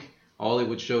a week, all it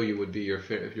would show you would be your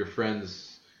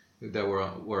friends that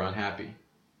were unhappy,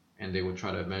 and they would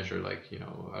try to measure, like,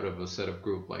 out of a set of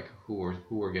group, like who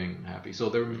were getting unhappy. So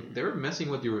they're messing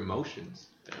with your emotions,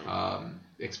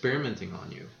 experimenting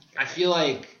on you. I feel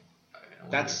like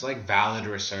that's like valid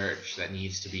research that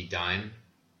needs to be done,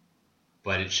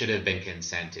 but it should have been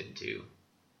consented to.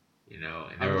 And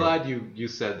I'm glad you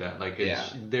said that. Like,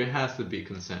 there has to be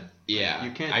consent. Yeah,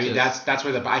 you can't. I mean, that's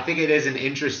where I think it is an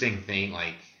interesting thing.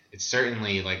 Like, it's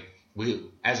certainly like we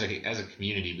as a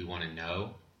community we want to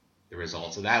know the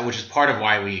results of that, which is part of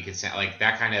why we consent. Like,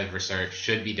 that kind of research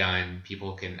should be done.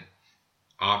 People can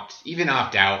opt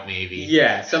out, maybe.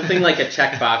 Yeah, something like a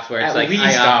checkbox where it's At like least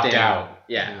I opt opt in. out.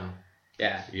 Yeah.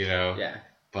 Yeah.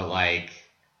 But like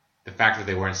the fact that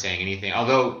they weren't saying anything,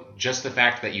 although just the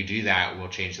fact that you do that will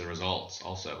change the results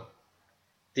also.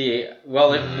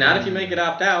 Not if you make it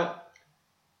opt out.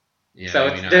 Yeah, So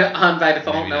it's on by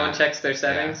default. Maybe No one not. checks their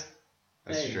settings.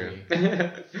 That's true.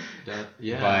 But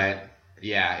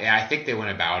yeah, I think they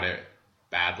went about it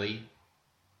badly,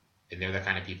 and they're the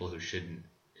kind of people who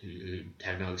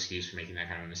have no excuse for making that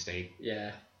kind of a mistake.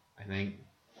 Yeah. I think.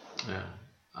 Yeah.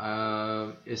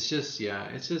 It's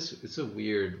a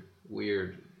weird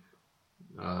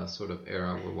sort of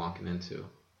era we're walking into.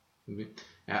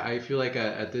 I feel like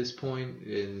at this point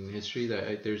in history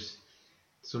that there's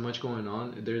so much going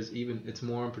on. It's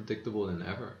more unpredictable than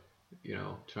ever.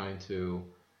 Trying to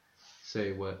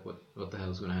say what the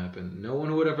hell is going to happen. No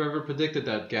one would have ever predicted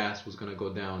that gas was going to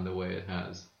go down the way it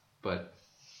has, but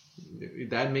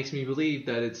that makes me believe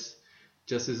that it's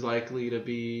just as likely to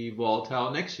be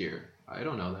volatile next year. I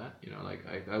don't know that.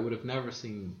 I would have never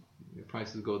seen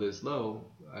prices go this low.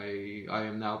 I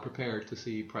am now prepared to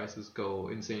see prices go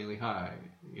insanely high.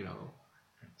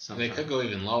 They could go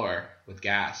even lower with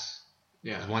gas.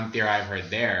 Yeah. 'Cause one theory I've heard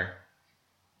there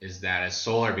is that as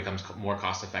solar becomes more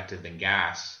cost effective than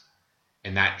gas,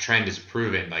 and that trend is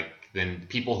proven, like then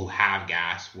people who have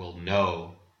gas will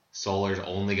know solar's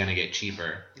only going to get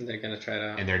cheaper. They're gonna try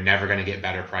to. And they're never going to get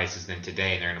better prices than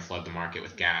today, and they're going to flood the market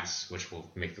with gas, which will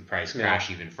make the price crash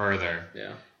even further.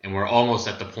 Yeah. And we're almost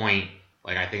at the point,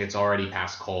 like I think it's already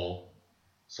past coal.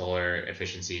 Solar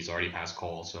efficiency is already past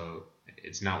coal, so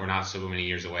we're not so many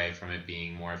years away from it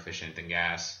being more efficient than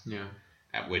gas. Yeah.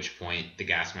 At which point the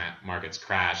gas markets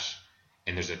crash,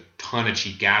 and there's a ton of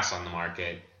cheap gas on the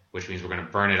market, which means we're going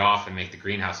to burn it off and make the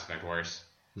greenhouse effect worse.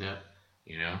 Yeah.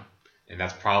 And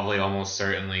that's probably almost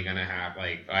certainly going to have,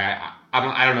 like, I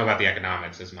don't know about the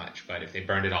economics as much, but if they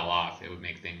burned it all off, it would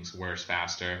make things worse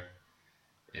faster.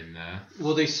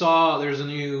 Well, they saw there's a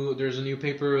new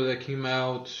paper that came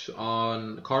out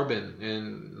on carbon,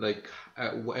 and like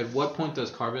at what point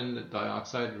does carbon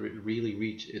dioxide really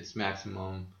reach its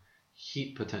maximum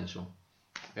heat potential?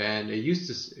 And it used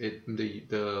to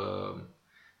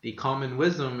the common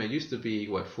wisdom, it used to be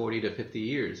 40 to 50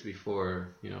 years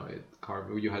before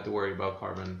you had to worry about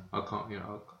carbon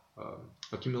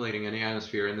accumulating in the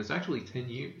atmosphere, and it's actually 10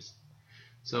 years.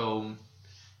 So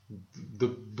the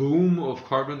boom of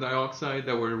carbon dioxide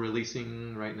that we're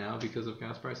releasing right now because of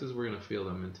gas prices, we're going to feel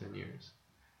them in 10 years.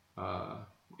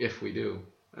 If we do.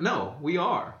 No, we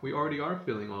are. We already are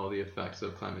feeling all the effects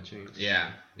of climate change.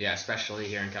 Yeah, especially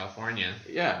here in California.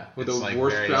 Yeah, with It's the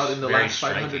worst drought in the last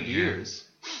 500 striking, years.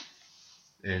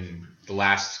 And the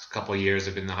last couple of years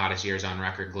have been the hottest years on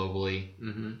record globally.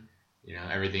 Mm-hmm.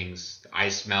 Everything's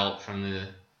ice melt from the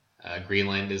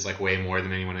Greenland is like way more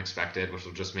than anyone expected, which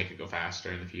will just make it go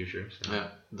faster in the future. So. Yeah,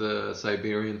 the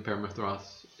Siberian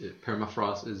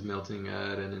permafrost is melting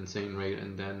at an insane rate,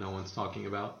 and then no one's talking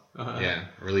about.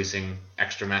 Releasing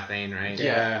extra methane, right?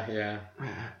 Yeah.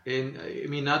 And I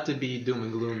mean, not to be doom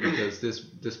and gloom, because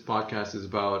this podcast is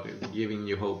about giving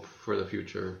you hope for the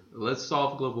future. Let's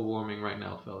solve global warming right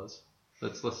now, fellas.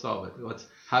 Let's solve it.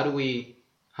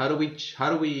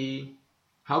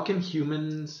 How can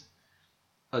humans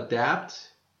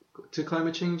adapt to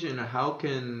climate change, and how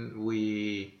can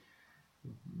we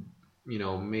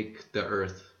make the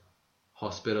earth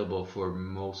hospitable for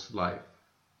most life?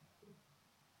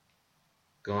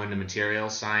 go into material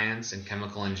science and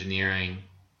chemical engineering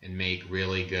and make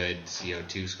really good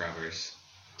CO2 scrubbers.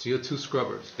 CO2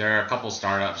 scrubbers. There are a couple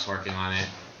startups working on it,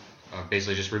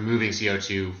 basically just removing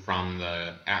CO2 from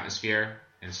the atmosphere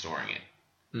and storing it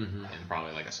Mm-hmm. in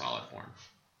probably like a solid form.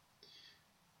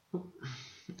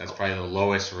 That's probably the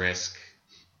lowest risk.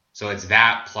 So it's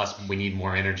that plus we need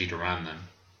more energy to run them.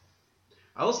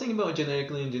 I was thinking about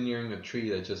genetically engineering a tree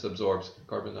that just absorbs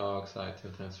carbon dioxide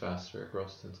 10 times faster, it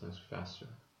grows 10 times faster.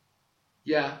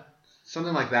 Yeah,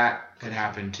 something like that could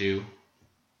happen too.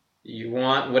 You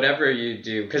want whatever you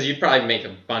do, because you'd probably make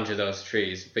a bunch of those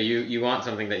trees, but you want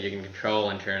something that you can control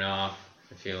and turn off.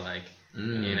 I feel like,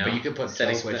 you know, But you could put kill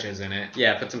settings- switches in it.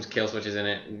 Yeah, put some kill switches in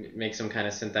it. Make some kind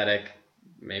of synthetic,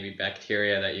 maybe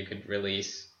bacteria that you could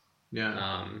release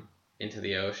Yeah. into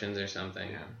the oceans or something.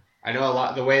 Yeah. I know a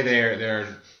lot. The way they're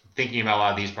thinking about a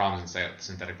lot of these problems in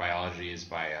synthetic biology is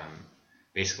by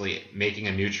basically making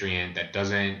a nutrient that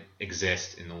doesn't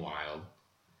exist in the wild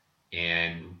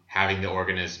and having the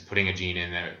organism putting a gene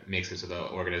in that makes it so the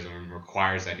organism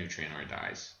requires that nutrient or it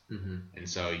dies. Mm-hmm. And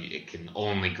so it can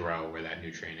only grow where that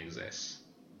nutrient exists,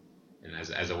 and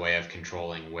as a way of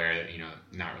controlling where, you know,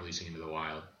 not releasing into the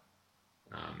wild,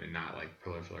 and not like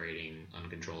proliferating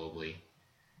uncontrollably.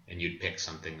 And you'd pick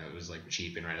something that was like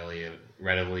cheap and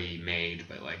readily made,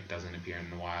 but like doesn't appear in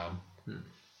the wild.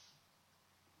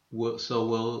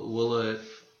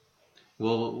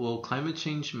 Will climate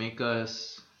change make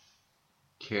us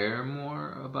care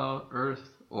more about Earth,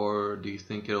 or do you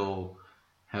think it'll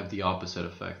have the opposite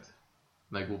effect?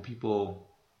 Like, will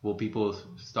people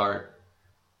start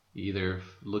either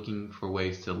looking for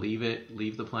ways to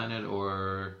leave the planet,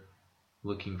 or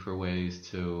looking for ways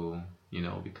to, you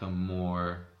know, become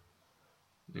more,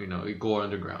 you know, go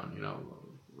underground, you know,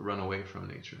 run away from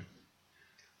nature?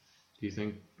 Do you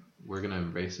think we're gonna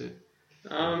embrace it?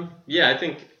 Yeah, I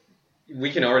think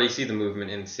we can already see the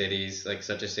movement in cities like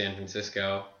such as San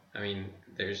Francisco. I mean,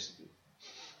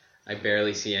 I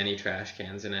barely see any trash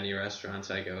cans in any restaurants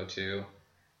I go to.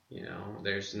 You know,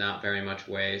 there's not very much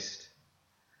waste.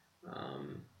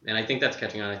 And I think that's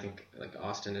catching on. I think like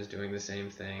Austin is doing the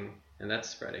same thing, and that's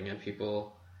spreading. And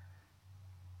people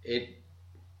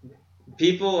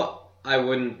I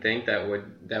wouldn't think that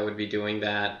would be doing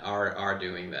that are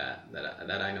doing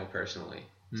that I know personally.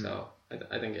 So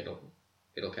I think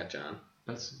it'll catch on.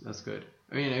 That's good.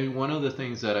 I mean, one of the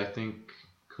things that I think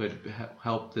could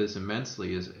help this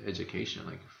immensely is education,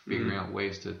 like figuring out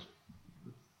ways to,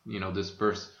 you know,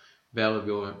 disperse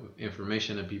valuable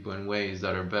information to people in ways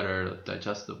that are better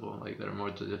digestible, like that are more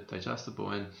digestible.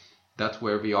 And that's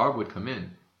where VR would come in,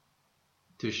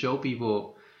 to show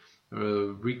people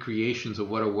recreations of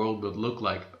what a world would look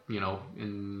like, you know,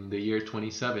 in the year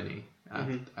 2070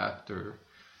 after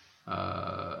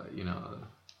you know,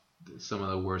 some of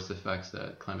the worst effects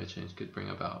that climate change could bring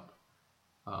about.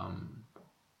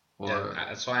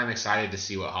 That's why I'm excited to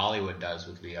see what Hollywood does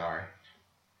with VR.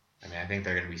 I mean, I think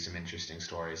there are going to be some interesting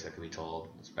stories that could be told,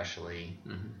 especially.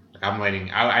 Like, I'm waiting.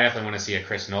 I definitely want to see a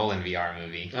Chris Nolan VR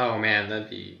movie. Oh man, that'd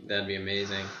be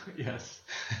amazing. Yes.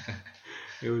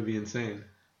 It would be insane.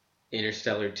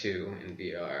 Interstellar 2 in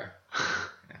VR.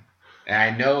 And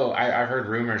I know I've heard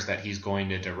rumors that he's going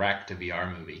to direct a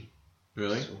VR movie.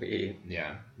 Really? Sweet.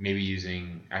 Yeah, maybe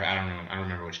using I don't know. I don't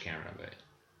remember which camera, but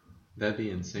That'd be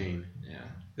insane. yeah.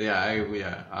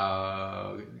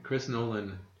 Chris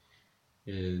Nolan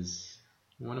is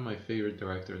one of my favorite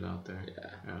directors out there.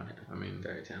 Yeah. I mean,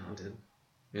 Very talented.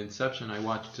 Inception, I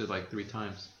watched it like 3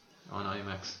 times on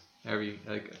IMAX.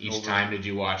 Each time, did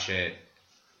you watch it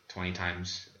 20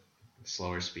 times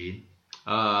slower speed?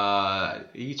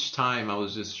 Each time I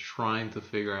was just trying to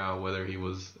figure out whether he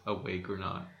was awake or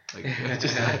not. Like,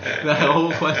 just that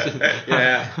whole question.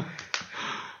 Yeah.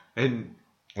 And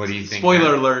What do you think?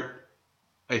 spoiler alert,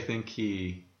 I think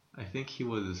he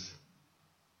was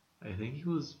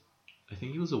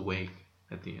awake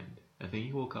at the end. I think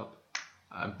he woke up.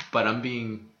 But I'm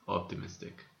being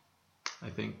optimistic. I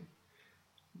think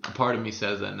a part of me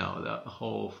says that no, that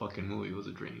whole fucking movie was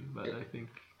a dream. But I think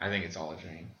it's all a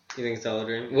dream. You think it's all a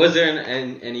dream? Was there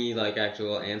any like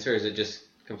actual answer, or is it just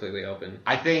completely open?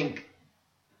 I think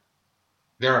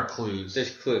there are clues. There's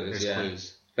clues. There's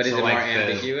clues. But is So, it like, more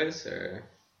the- ambiguous or?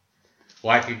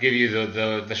 Well, I could give you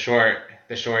the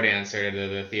short answer to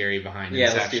the theory behind Yeah,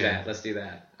 Inception. let's do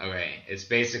that. Okay, it's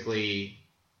basically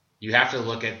you have to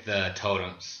look at the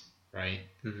totems, right?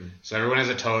 Mm-hmm. So everyone has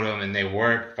a totem, and they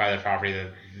work by the property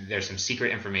that there's some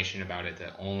secret information about it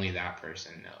that only that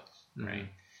person knows, right?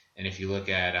 And if you look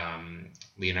at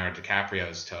Leonardo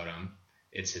DiCaprio's totem,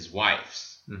 it's his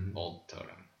wife's old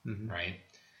totem, right?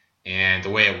 And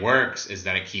the way it works is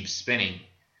that it keeps spinning.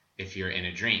 if you're in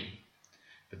a dream.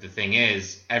 But the thing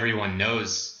is, everyone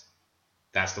knows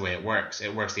that's the way it works.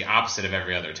 It works the opposite of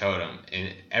every other totem.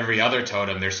 In every other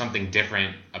totem, there's something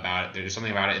different about it. There's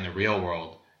something about it in the real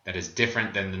world that is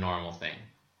different than the normal thing.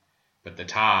 But the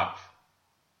top,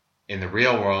 in the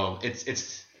real world,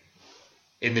 it's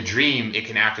in the dream, it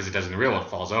can act as it does in the real world. It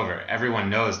falls over. Everyone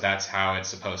knows that's how it's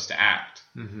supposed to act.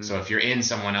 Mm-hmm. So if you're in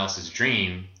someone else's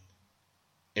dream,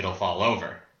 it'll fall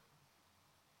over.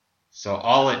 So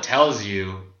all it tells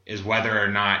you is whether or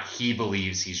not he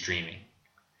believes he's dreaming.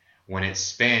 When it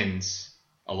spins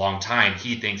a long time,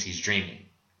 he thinks he's dreaming.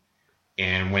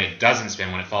 And when it doesn't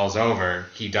spin, when it falls over,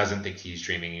 he doesn't think he's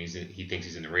dreaming. He thinks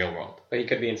he's in the real world. But he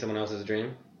could be in someone else's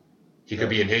dream. He could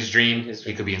be in his dream. His He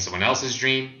dream. could be in someone else's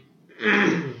dream.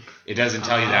 It doesn't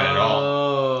tell you that at all.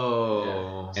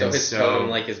 Oh. So And his so- totem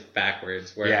like is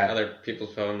backwards, where Yeah. other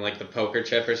people's totem, like the poker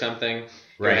chip or something,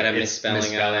 Right. had a It's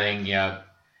misspelling. yeah.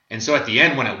 And so at the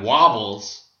end, when it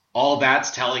wobbles, all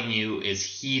that's telling you is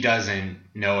he doesn't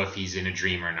know if he's in a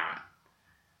dream or not.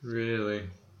 Really?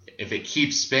 If it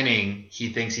keeps spinning, he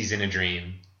thinks he's in a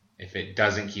dream. If it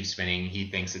doesn't keep spinning, he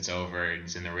thinks it's over and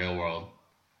he's in the real world.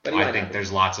 But he I might think not.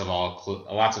 there's lots of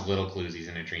little clues he's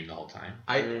in a dream the whole time.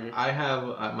 I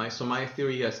have my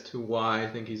theory as to why I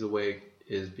think he's awake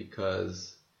is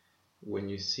because when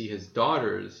you see his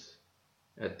daughters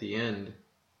at the end,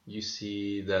 you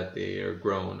see that they are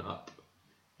grown up,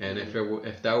 and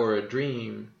if that were a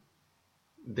dream,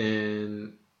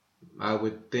 then I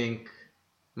would think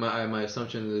my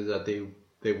assumption is that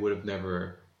they would have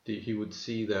never, he would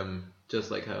see them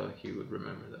just like how he would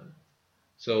remember them.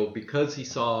 So because he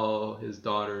saw his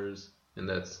daughters in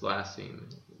that last scene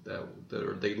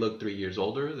that they look 3 years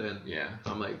older, then Yeah.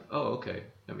 I'm like, oh, okay.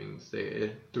 I mean,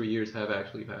 3 years have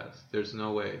actually passed. There's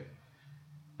no way.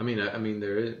 I mean,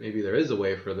 there is a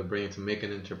way for the brain to make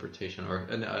an interpretation or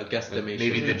a guesstimation.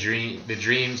 Maybe the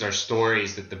dreams are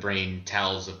stories that the brain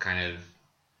tells of kind of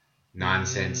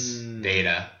nonsense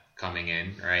data coming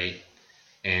in, right?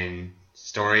 And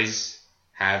stories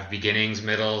have beginnings,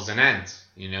 middles, and ends,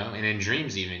 and in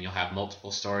dreams even, you'll have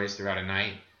multiple stories throughout a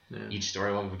night. Yeah. Each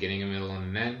story will have a beginning, a middle,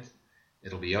 and an end.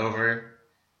 It'll be over,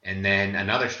 and then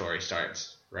another story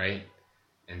starts, right?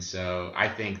 And so I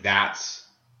think that's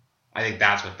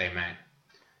what they meant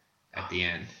at the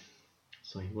end.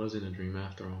 So he was in a dream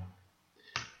after all.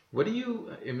 What do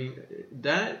you? I mean,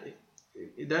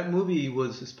 that movie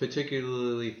was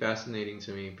particularly fascinating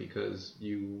to me because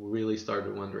you really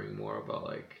started wondering more about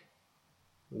like,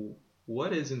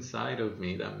 what is inside of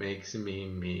me that makes me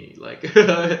me? Like,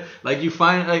 like you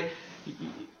find like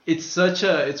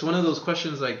it's one of those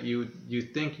questions like you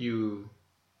think you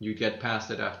get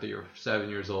past it after you're 7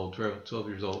 years old, 12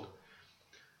 years old.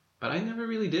 But I never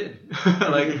really did.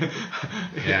 Like,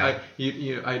 Yeah.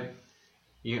 I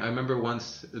remember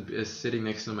once sitting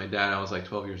next to my dad. I was like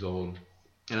 12 years old,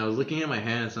 and I was looking at my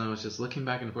hands, and I was just looking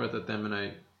back and forth at them, and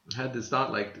I had this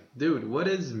thought, like, dude, what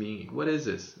is me? What is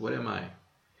this? What am I?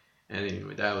 And then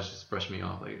my dad was just brushing me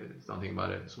off, like, don't think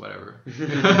about it. It's whatever.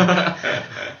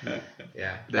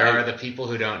 Yeah. There are the people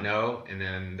who don't know, and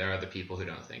then there are the people who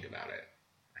don't think about it.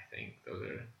 I think those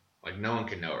are, like, no one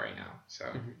can know right now. So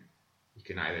you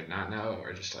can either not know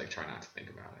or just, like, try not to think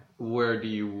about it. Where do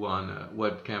you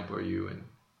what camp are you in?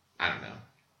 I don't know.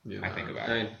 You I know? think about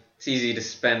I it. mean, it's easy to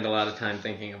spend a lot of time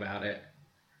thinking about it,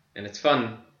 and it's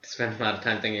fun to spend a lot of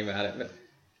time thinking about it, but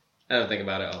I don't think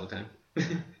about it all the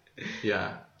time.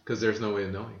 Yeah, because there's no way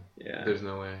of knowing. Yeah. There's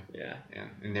no way. Yeah. Yeah.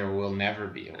 And there will never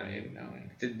be a way of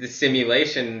knowing. The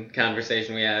simulation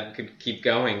conversation we had could keep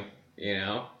going,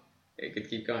 It could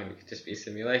keep going. It could just be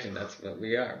simulation. That's what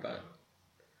we are,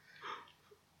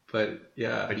 But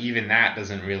yeah, But even that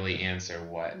doesn't really answer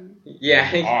what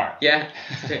yeah. you are. Yeah.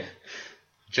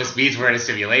 Just means we're in a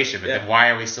simulation, but Yeah. then why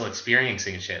are we still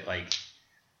experiencing shit? Like,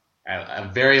 at a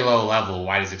very low level,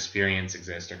 why does experience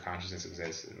exist or consciousness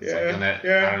exist? It's like,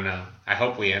 I don't know. I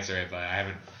hope we answer it, but I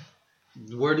haven't.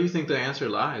 where do you think the answer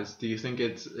lies? Do you think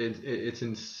it's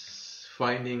in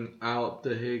finding out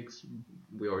the Higgs?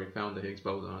 We already found the Higgs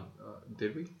boson.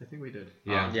 Did we? I think we did.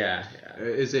 Yeah. Yeah.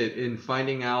 Is it in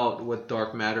finding out what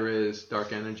dark matter is,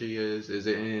 dark energy is? Is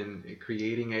it in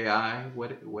creating AI?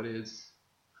 What is?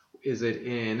 Is it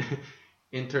in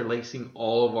interlacing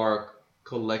all of our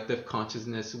collective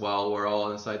consciousness while we're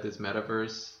all inside this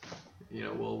metaverse?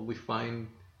 Will we find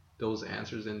those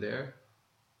answers in there?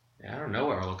 I don't know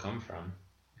where it'll come from.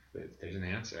 If there's an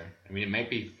answer. I mean, it might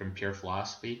be from pure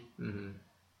philosophy. Mm-hmm.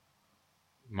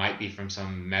 Might be from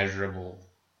some measurable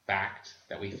fact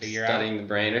that we figure Studying out. the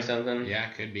brain or something. Yeah,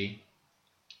 it could be.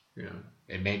 Yeah.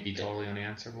 It may be totally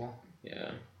unanswerable.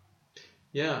 Yeah.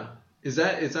 Yeah. Is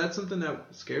that something that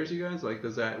scares you guys? Like,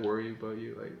 does that worry about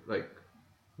you? Like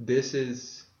this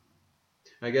is,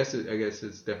 I guess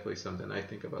it's definitely something I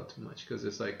think about too much because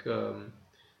it's like,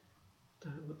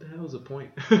 what the hell is the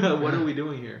point? What are we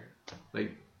doing here?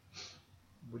 Like,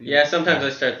 what do you? Yeah, sometimes I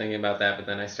start thinking about that, but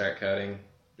then I start coding.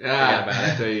 Ah, about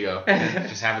it. there you go.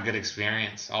 Just have a good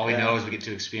experience. All we Yeah. know is we get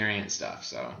to experience stuff.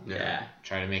 So Yeah.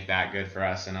 try to make that good for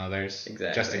us and others.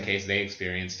 Exactly. Just in case they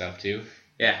experience stuff too.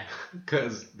 Yeah.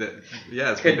 Because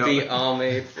yes, Could we know. be all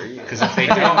made for you. Because if they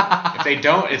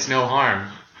don't, it's no harm.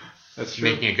 That's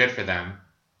true. Making it good for them.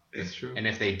 That's true. And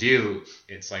if they do,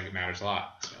 it's like it matters a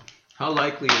lot. So. How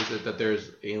likely is it that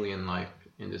there's alien life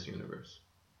in this universe?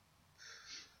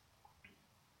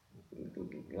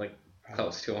 Like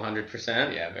close to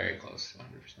 100%. Yeah, very close to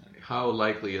 100%. How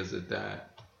likely is it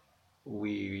that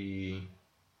we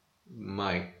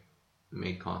might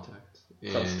make contact?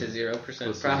 Close to 0%,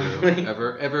 Close to probably.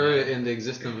 zero. Ever in the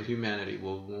existence of humanity,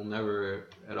 we'll never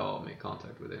at all make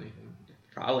contact with anything.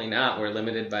 Probably not. We're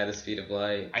limited by the speed of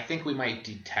light. I think we might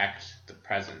detect the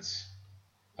presence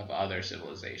of other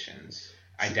civilizations.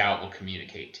 I doubt we'll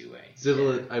communicate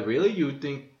two-way. I really, you would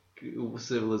think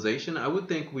civilization? I would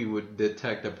think we would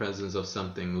detect the presence of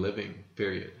something living.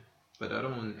 Period. But I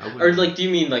wouldn't. Or like, do you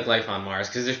mean like life on Mars?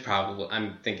 Because there's probably,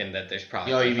 I'm thinking that there's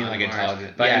probably. Oh, you life mean on like Mars.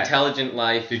 intelligent- By yeah. intelligent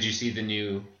life. Did you see the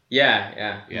new?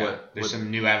 Yeah. Yeah, there's What- some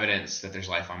new evidence that there's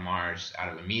life on Mars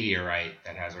out of a meteorite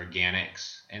that has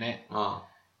organics in it, Oh,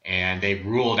 and they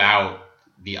ruled out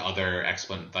the other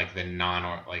like the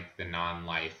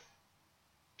non-life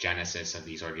genesis of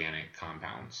these organic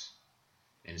compounds.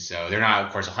 And so they're not,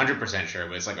 of course, 100% sure,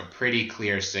 but it's like a pretty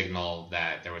clear signal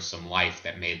that there was some life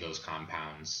that made those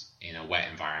compounds in a wet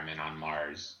environment on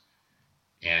Mars,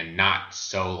 and not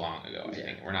so long ago. I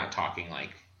think we're not talking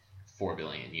like 4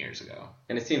 billion years ago.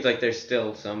 And it seems like there's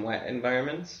still some wet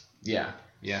environments. Yeah.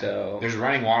 So There's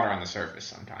running water on the surface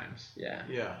sometimes. yeah.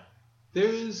 yeah.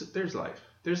 There's life.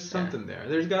 There's something there.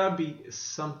 There's gotta be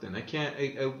something.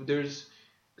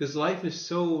 Because life is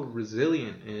so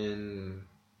resilient and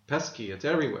pesky. It's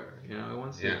everywhere. You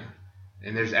know,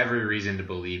 And there's every reason to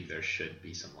believe there should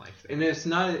be some life there. And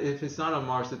if it's not on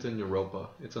Mars, it's in Europa.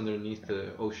 It's underneath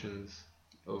the oceans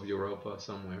of Europa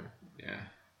somewhere. Yeah.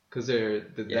 Because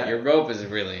Europa is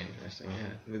really interesting.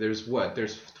 Yeah.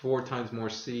 there's 4 times more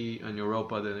sea on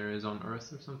Europa than there is on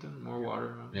Earth or something. More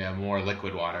water. Yeah, more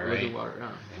liquid water, right? Liquid water. Yeah.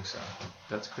 I think so.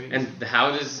 That's crazy. And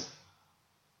how does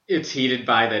it's heated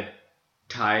by the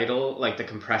tidal, like the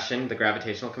compression, the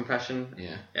gravitational compression?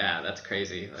 Yeah. Yeah, that's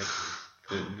crazy. Like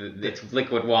it's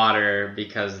liquid water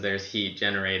because there's heat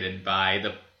generated by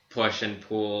the push and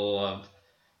pull of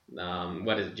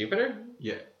what is it, Jupiter?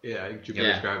 yeah,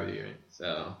 Jupiter's Yeah. gravity, right?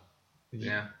 So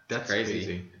Yeah. That's crazy.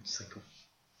 crazy.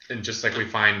 And just like we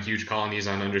find huge colonies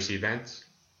on undersea vents,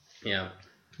 Yeah.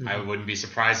 I wouldn't be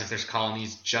surprised if there's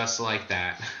colonies just like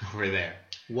that over there.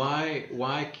 Why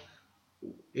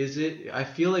is it? I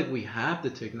feel like we have the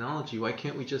technology. Why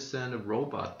can't we just send a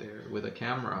robot there with a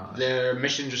camera? Their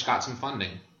mission just got some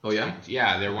funding. Oh yeah,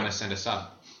 Yeah, they want to send a sub.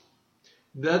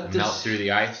 that Melt through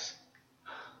the ice,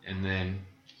 and then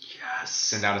yes.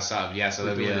 send out a sub. Yeah, so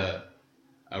We're there'll be doing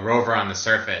a rover on the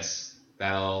surface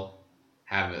that'll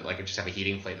have it, like just have a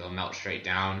heating plate that'll melt straight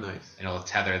down, Nice. and it'll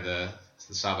tether the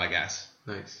sub, I guess.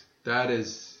 Nice.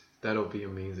 That'll be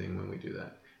amazing when we do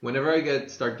that. Whenever I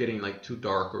start getting like too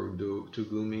dark or too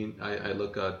gloomy, I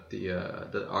look at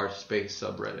the our space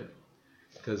subreddit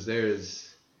because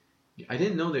I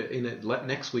didn't know that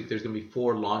next week there's gonna be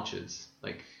 4 launches,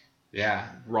 like Yeah,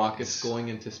 rockets going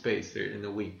into space. There in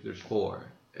a week there's 4,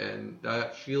 and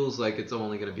that feels like it's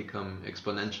only gonna become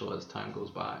exponential as time goes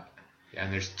by. yeah,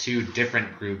 and there's 2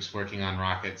 different groups working on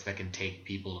rockets that can take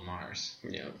people to Mars.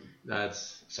 Yeah.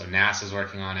 That's So NASA's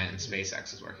working on it, and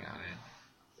SpaceX is working on it.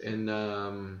 and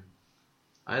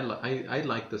I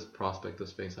like this prospect of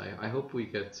space. I hope we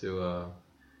get to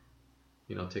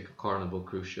take a Carnival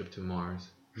cruise ship to Mars.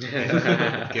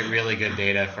 Get really good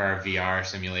data for our VR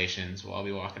simulations we'll all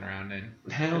be walking around in.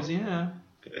 Hells yeah.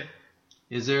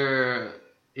 Is there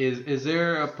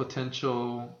a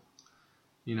potential,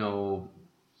 do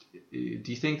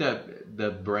you think that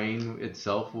the brain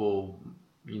itself will,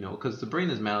 because the brain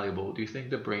is malleable, do you think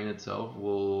the brain itself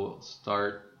will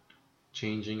start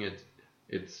changing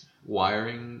its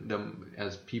wiring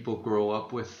as people grow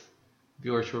up with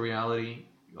virtual reality?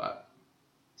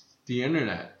 The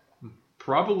internet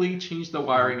probably changed the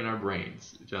wiring in our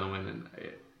brains, gentlemen,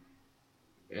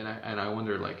 and I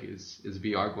wonder, like, is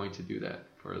VR going to do that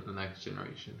for the next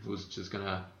generation, who's just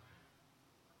gonna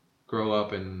grow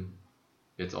up and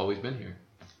it's always been here?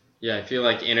 Yeah, I feel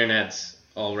like internet's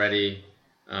already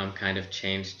kind of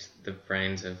changed the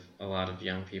brains of a lot of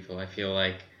young people. I feel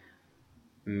like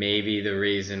maybe the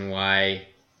reason why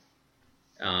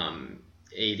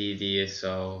ADD is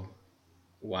so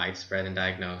widespread and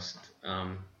diagnosed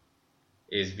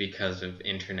is because of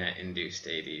internet-induced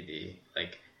ADD.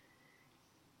 Like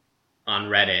on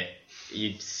Reddit,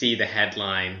 you see the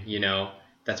headline,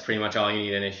 that's pretty much all you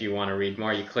need, and if you want to read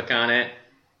more, you click on it,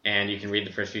 and you can read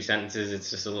the first few sentences. It's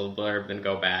just a little blurb, then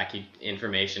go back.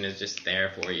 Information is just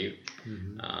there for you.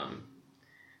 Mm-hmm.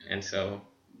 And so,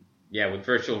 yeah, with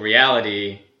virtual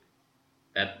reality,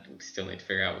 that we still need to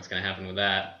figure out what's going to happen with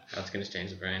that, how it's going to change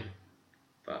the brain.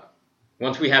 But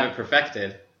once we have it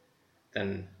perfected,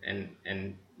 then and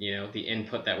the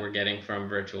input that we're getting from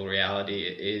virtual reality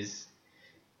is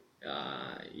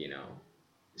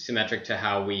symmetric to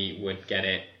how we would get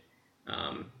it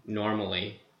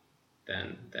normally,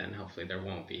 then hopefully there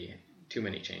won't be too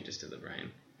many changes to the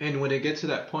brain. And when it gets to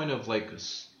that point of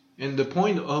and the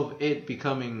point of it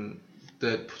becoming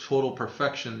the total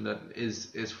perfection that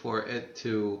is for it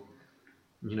to,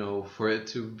 for it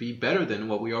to be better than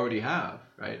what we already have,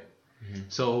 right? Mm-hmm.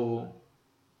 So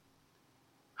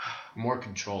more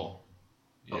control.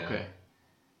 Okay.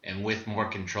 And with more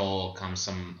control comes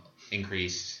some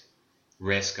increased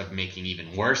risk of making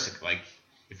even worse. Like,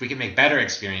 if we could make better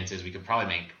experiences, we could probably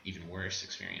make even worse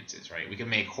experiences, right? We could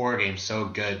make horror games so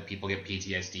good people get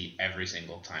PTSD every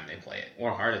single time they play it.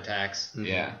 Or heart attacks. Mm-hmm.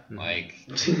 Yeah, Mm-hmm. like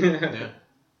yeah.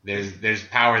 there's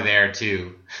power there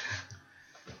too.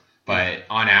 But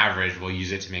on average, we'll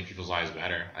use it to make people's lives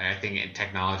better. I think in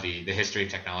technology, the history of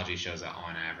technology shows that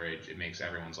on average, it makes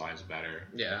everyone's lives better.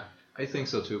 Yeah. I think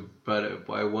so too, but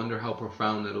I wonder how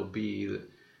profound it'll be.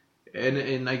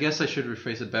 And I guess I should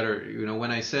rephrase it better.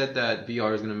 When I said that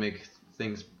VR is going to make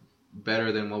things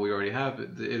better than what we already have,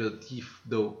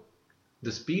 the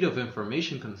speed of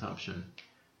information consumption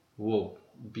will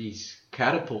be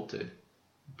catapulted.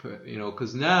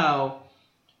 Because now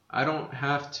I don't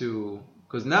have to.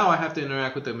 Because now I have to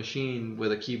interact with the machine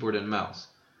with a keyboard and mouse.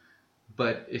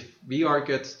 But if VR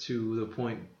gets to the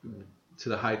point, to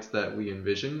the heights that we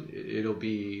envision, it'll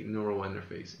be neural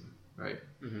interfacing, right?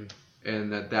 Mm-hmm.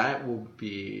 And that will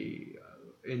be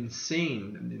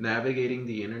insane. Navigating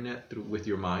the internet with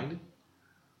your mind.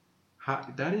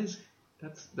 That's.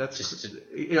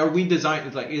 Are we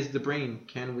designed? Is the brain?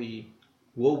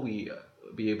 Will we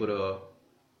be able to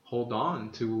hold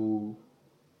on to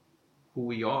who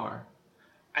we are?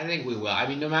 I think we will. I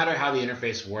mean, no matter how the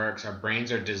interface works, our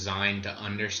brains are designed to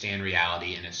understand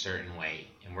reality in a certain way.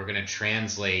 And we're going to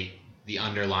translate the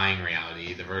underlying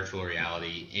reality, the virtual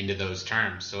reality, into those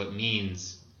terms. So it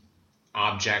means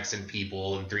objects and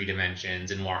people in 3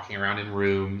 dimensions and walking around in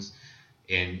rooms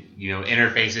and,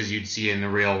 interfaces you'd see in the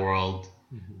real world,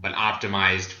 Mm-hmm. but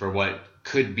optimized for what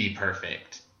could be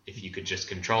perfect if you could just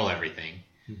control everything.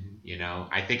 Mm-hmm.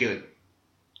 I think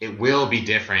it will be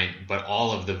different, but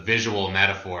all of the visual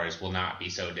metaphors will not be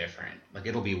so different. Like,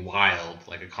 it'll be wild,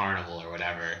 like a carnival or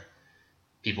whatever.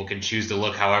 People can choose to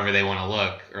look however they want to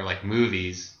look, or like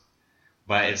movies,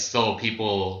 but it's still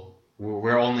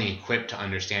we're only equipped to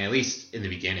understand, at least in the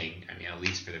beginning, at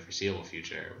least for the foreseeable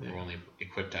future, we're only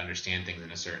equipped to understand things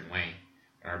in a certain way.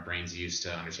 Our brain's used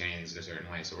to understanding things in a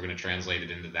certain way, so we're going to translate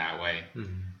it into that way,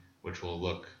 which will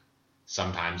look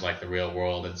sometimes like the real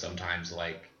world and sometimes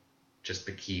like just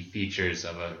the key features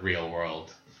of a real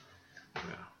world. Yeah.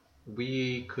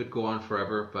 We could go on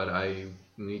forever, but I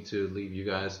need to leave you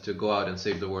guys to go out and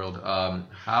save the world.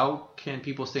 How can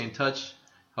people stay in touch?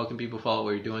 How can people follow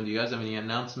what you're doing? Do you guys have any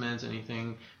announcements,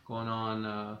 anything going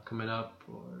on coming up?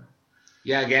 Or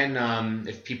Yeah, again,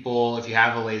 if you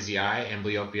have a lazy eye,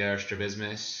 amblyopia or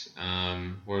strabismus,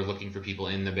 we're looking for people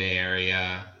in the Bay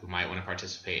Area who might want to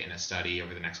participate in a study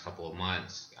over the next couple of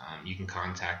months. You can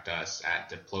contact us at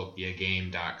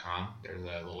diplopiagame.com. There's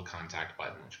a little contact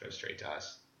button which goes straight to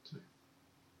us.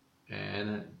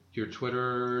 And your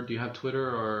Twitter, do you have Twitter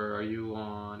or are you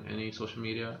on any social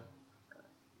media?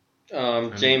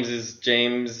 James is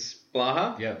James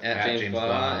Blaha. Yep, at James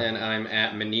Blaha, and I'm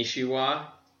at Manishiwa.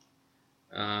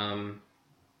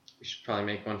 We should probably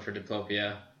make one for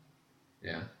Diplopia.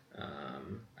 Yeah.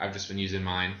 I've just been using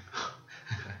mine.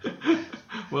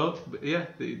 Well, yeah,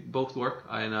 they both work,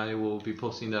 and I will be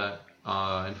posting that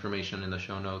information in the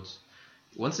show notes.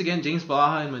 Once again, James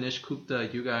Blaha and Manish Gupta,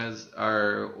 you guys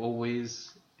are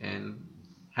always and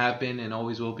have been and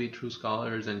always will be true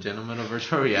scholars and gentlemen of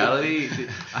virtual reality.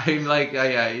 I'm like,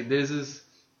 this is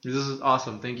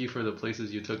awesome. Thank you for the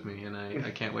places you took me, and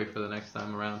I can't wait for the next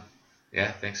time around.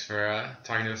 Yeah, thanks for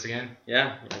talking to us again.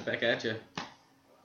 Yeah, right back at you.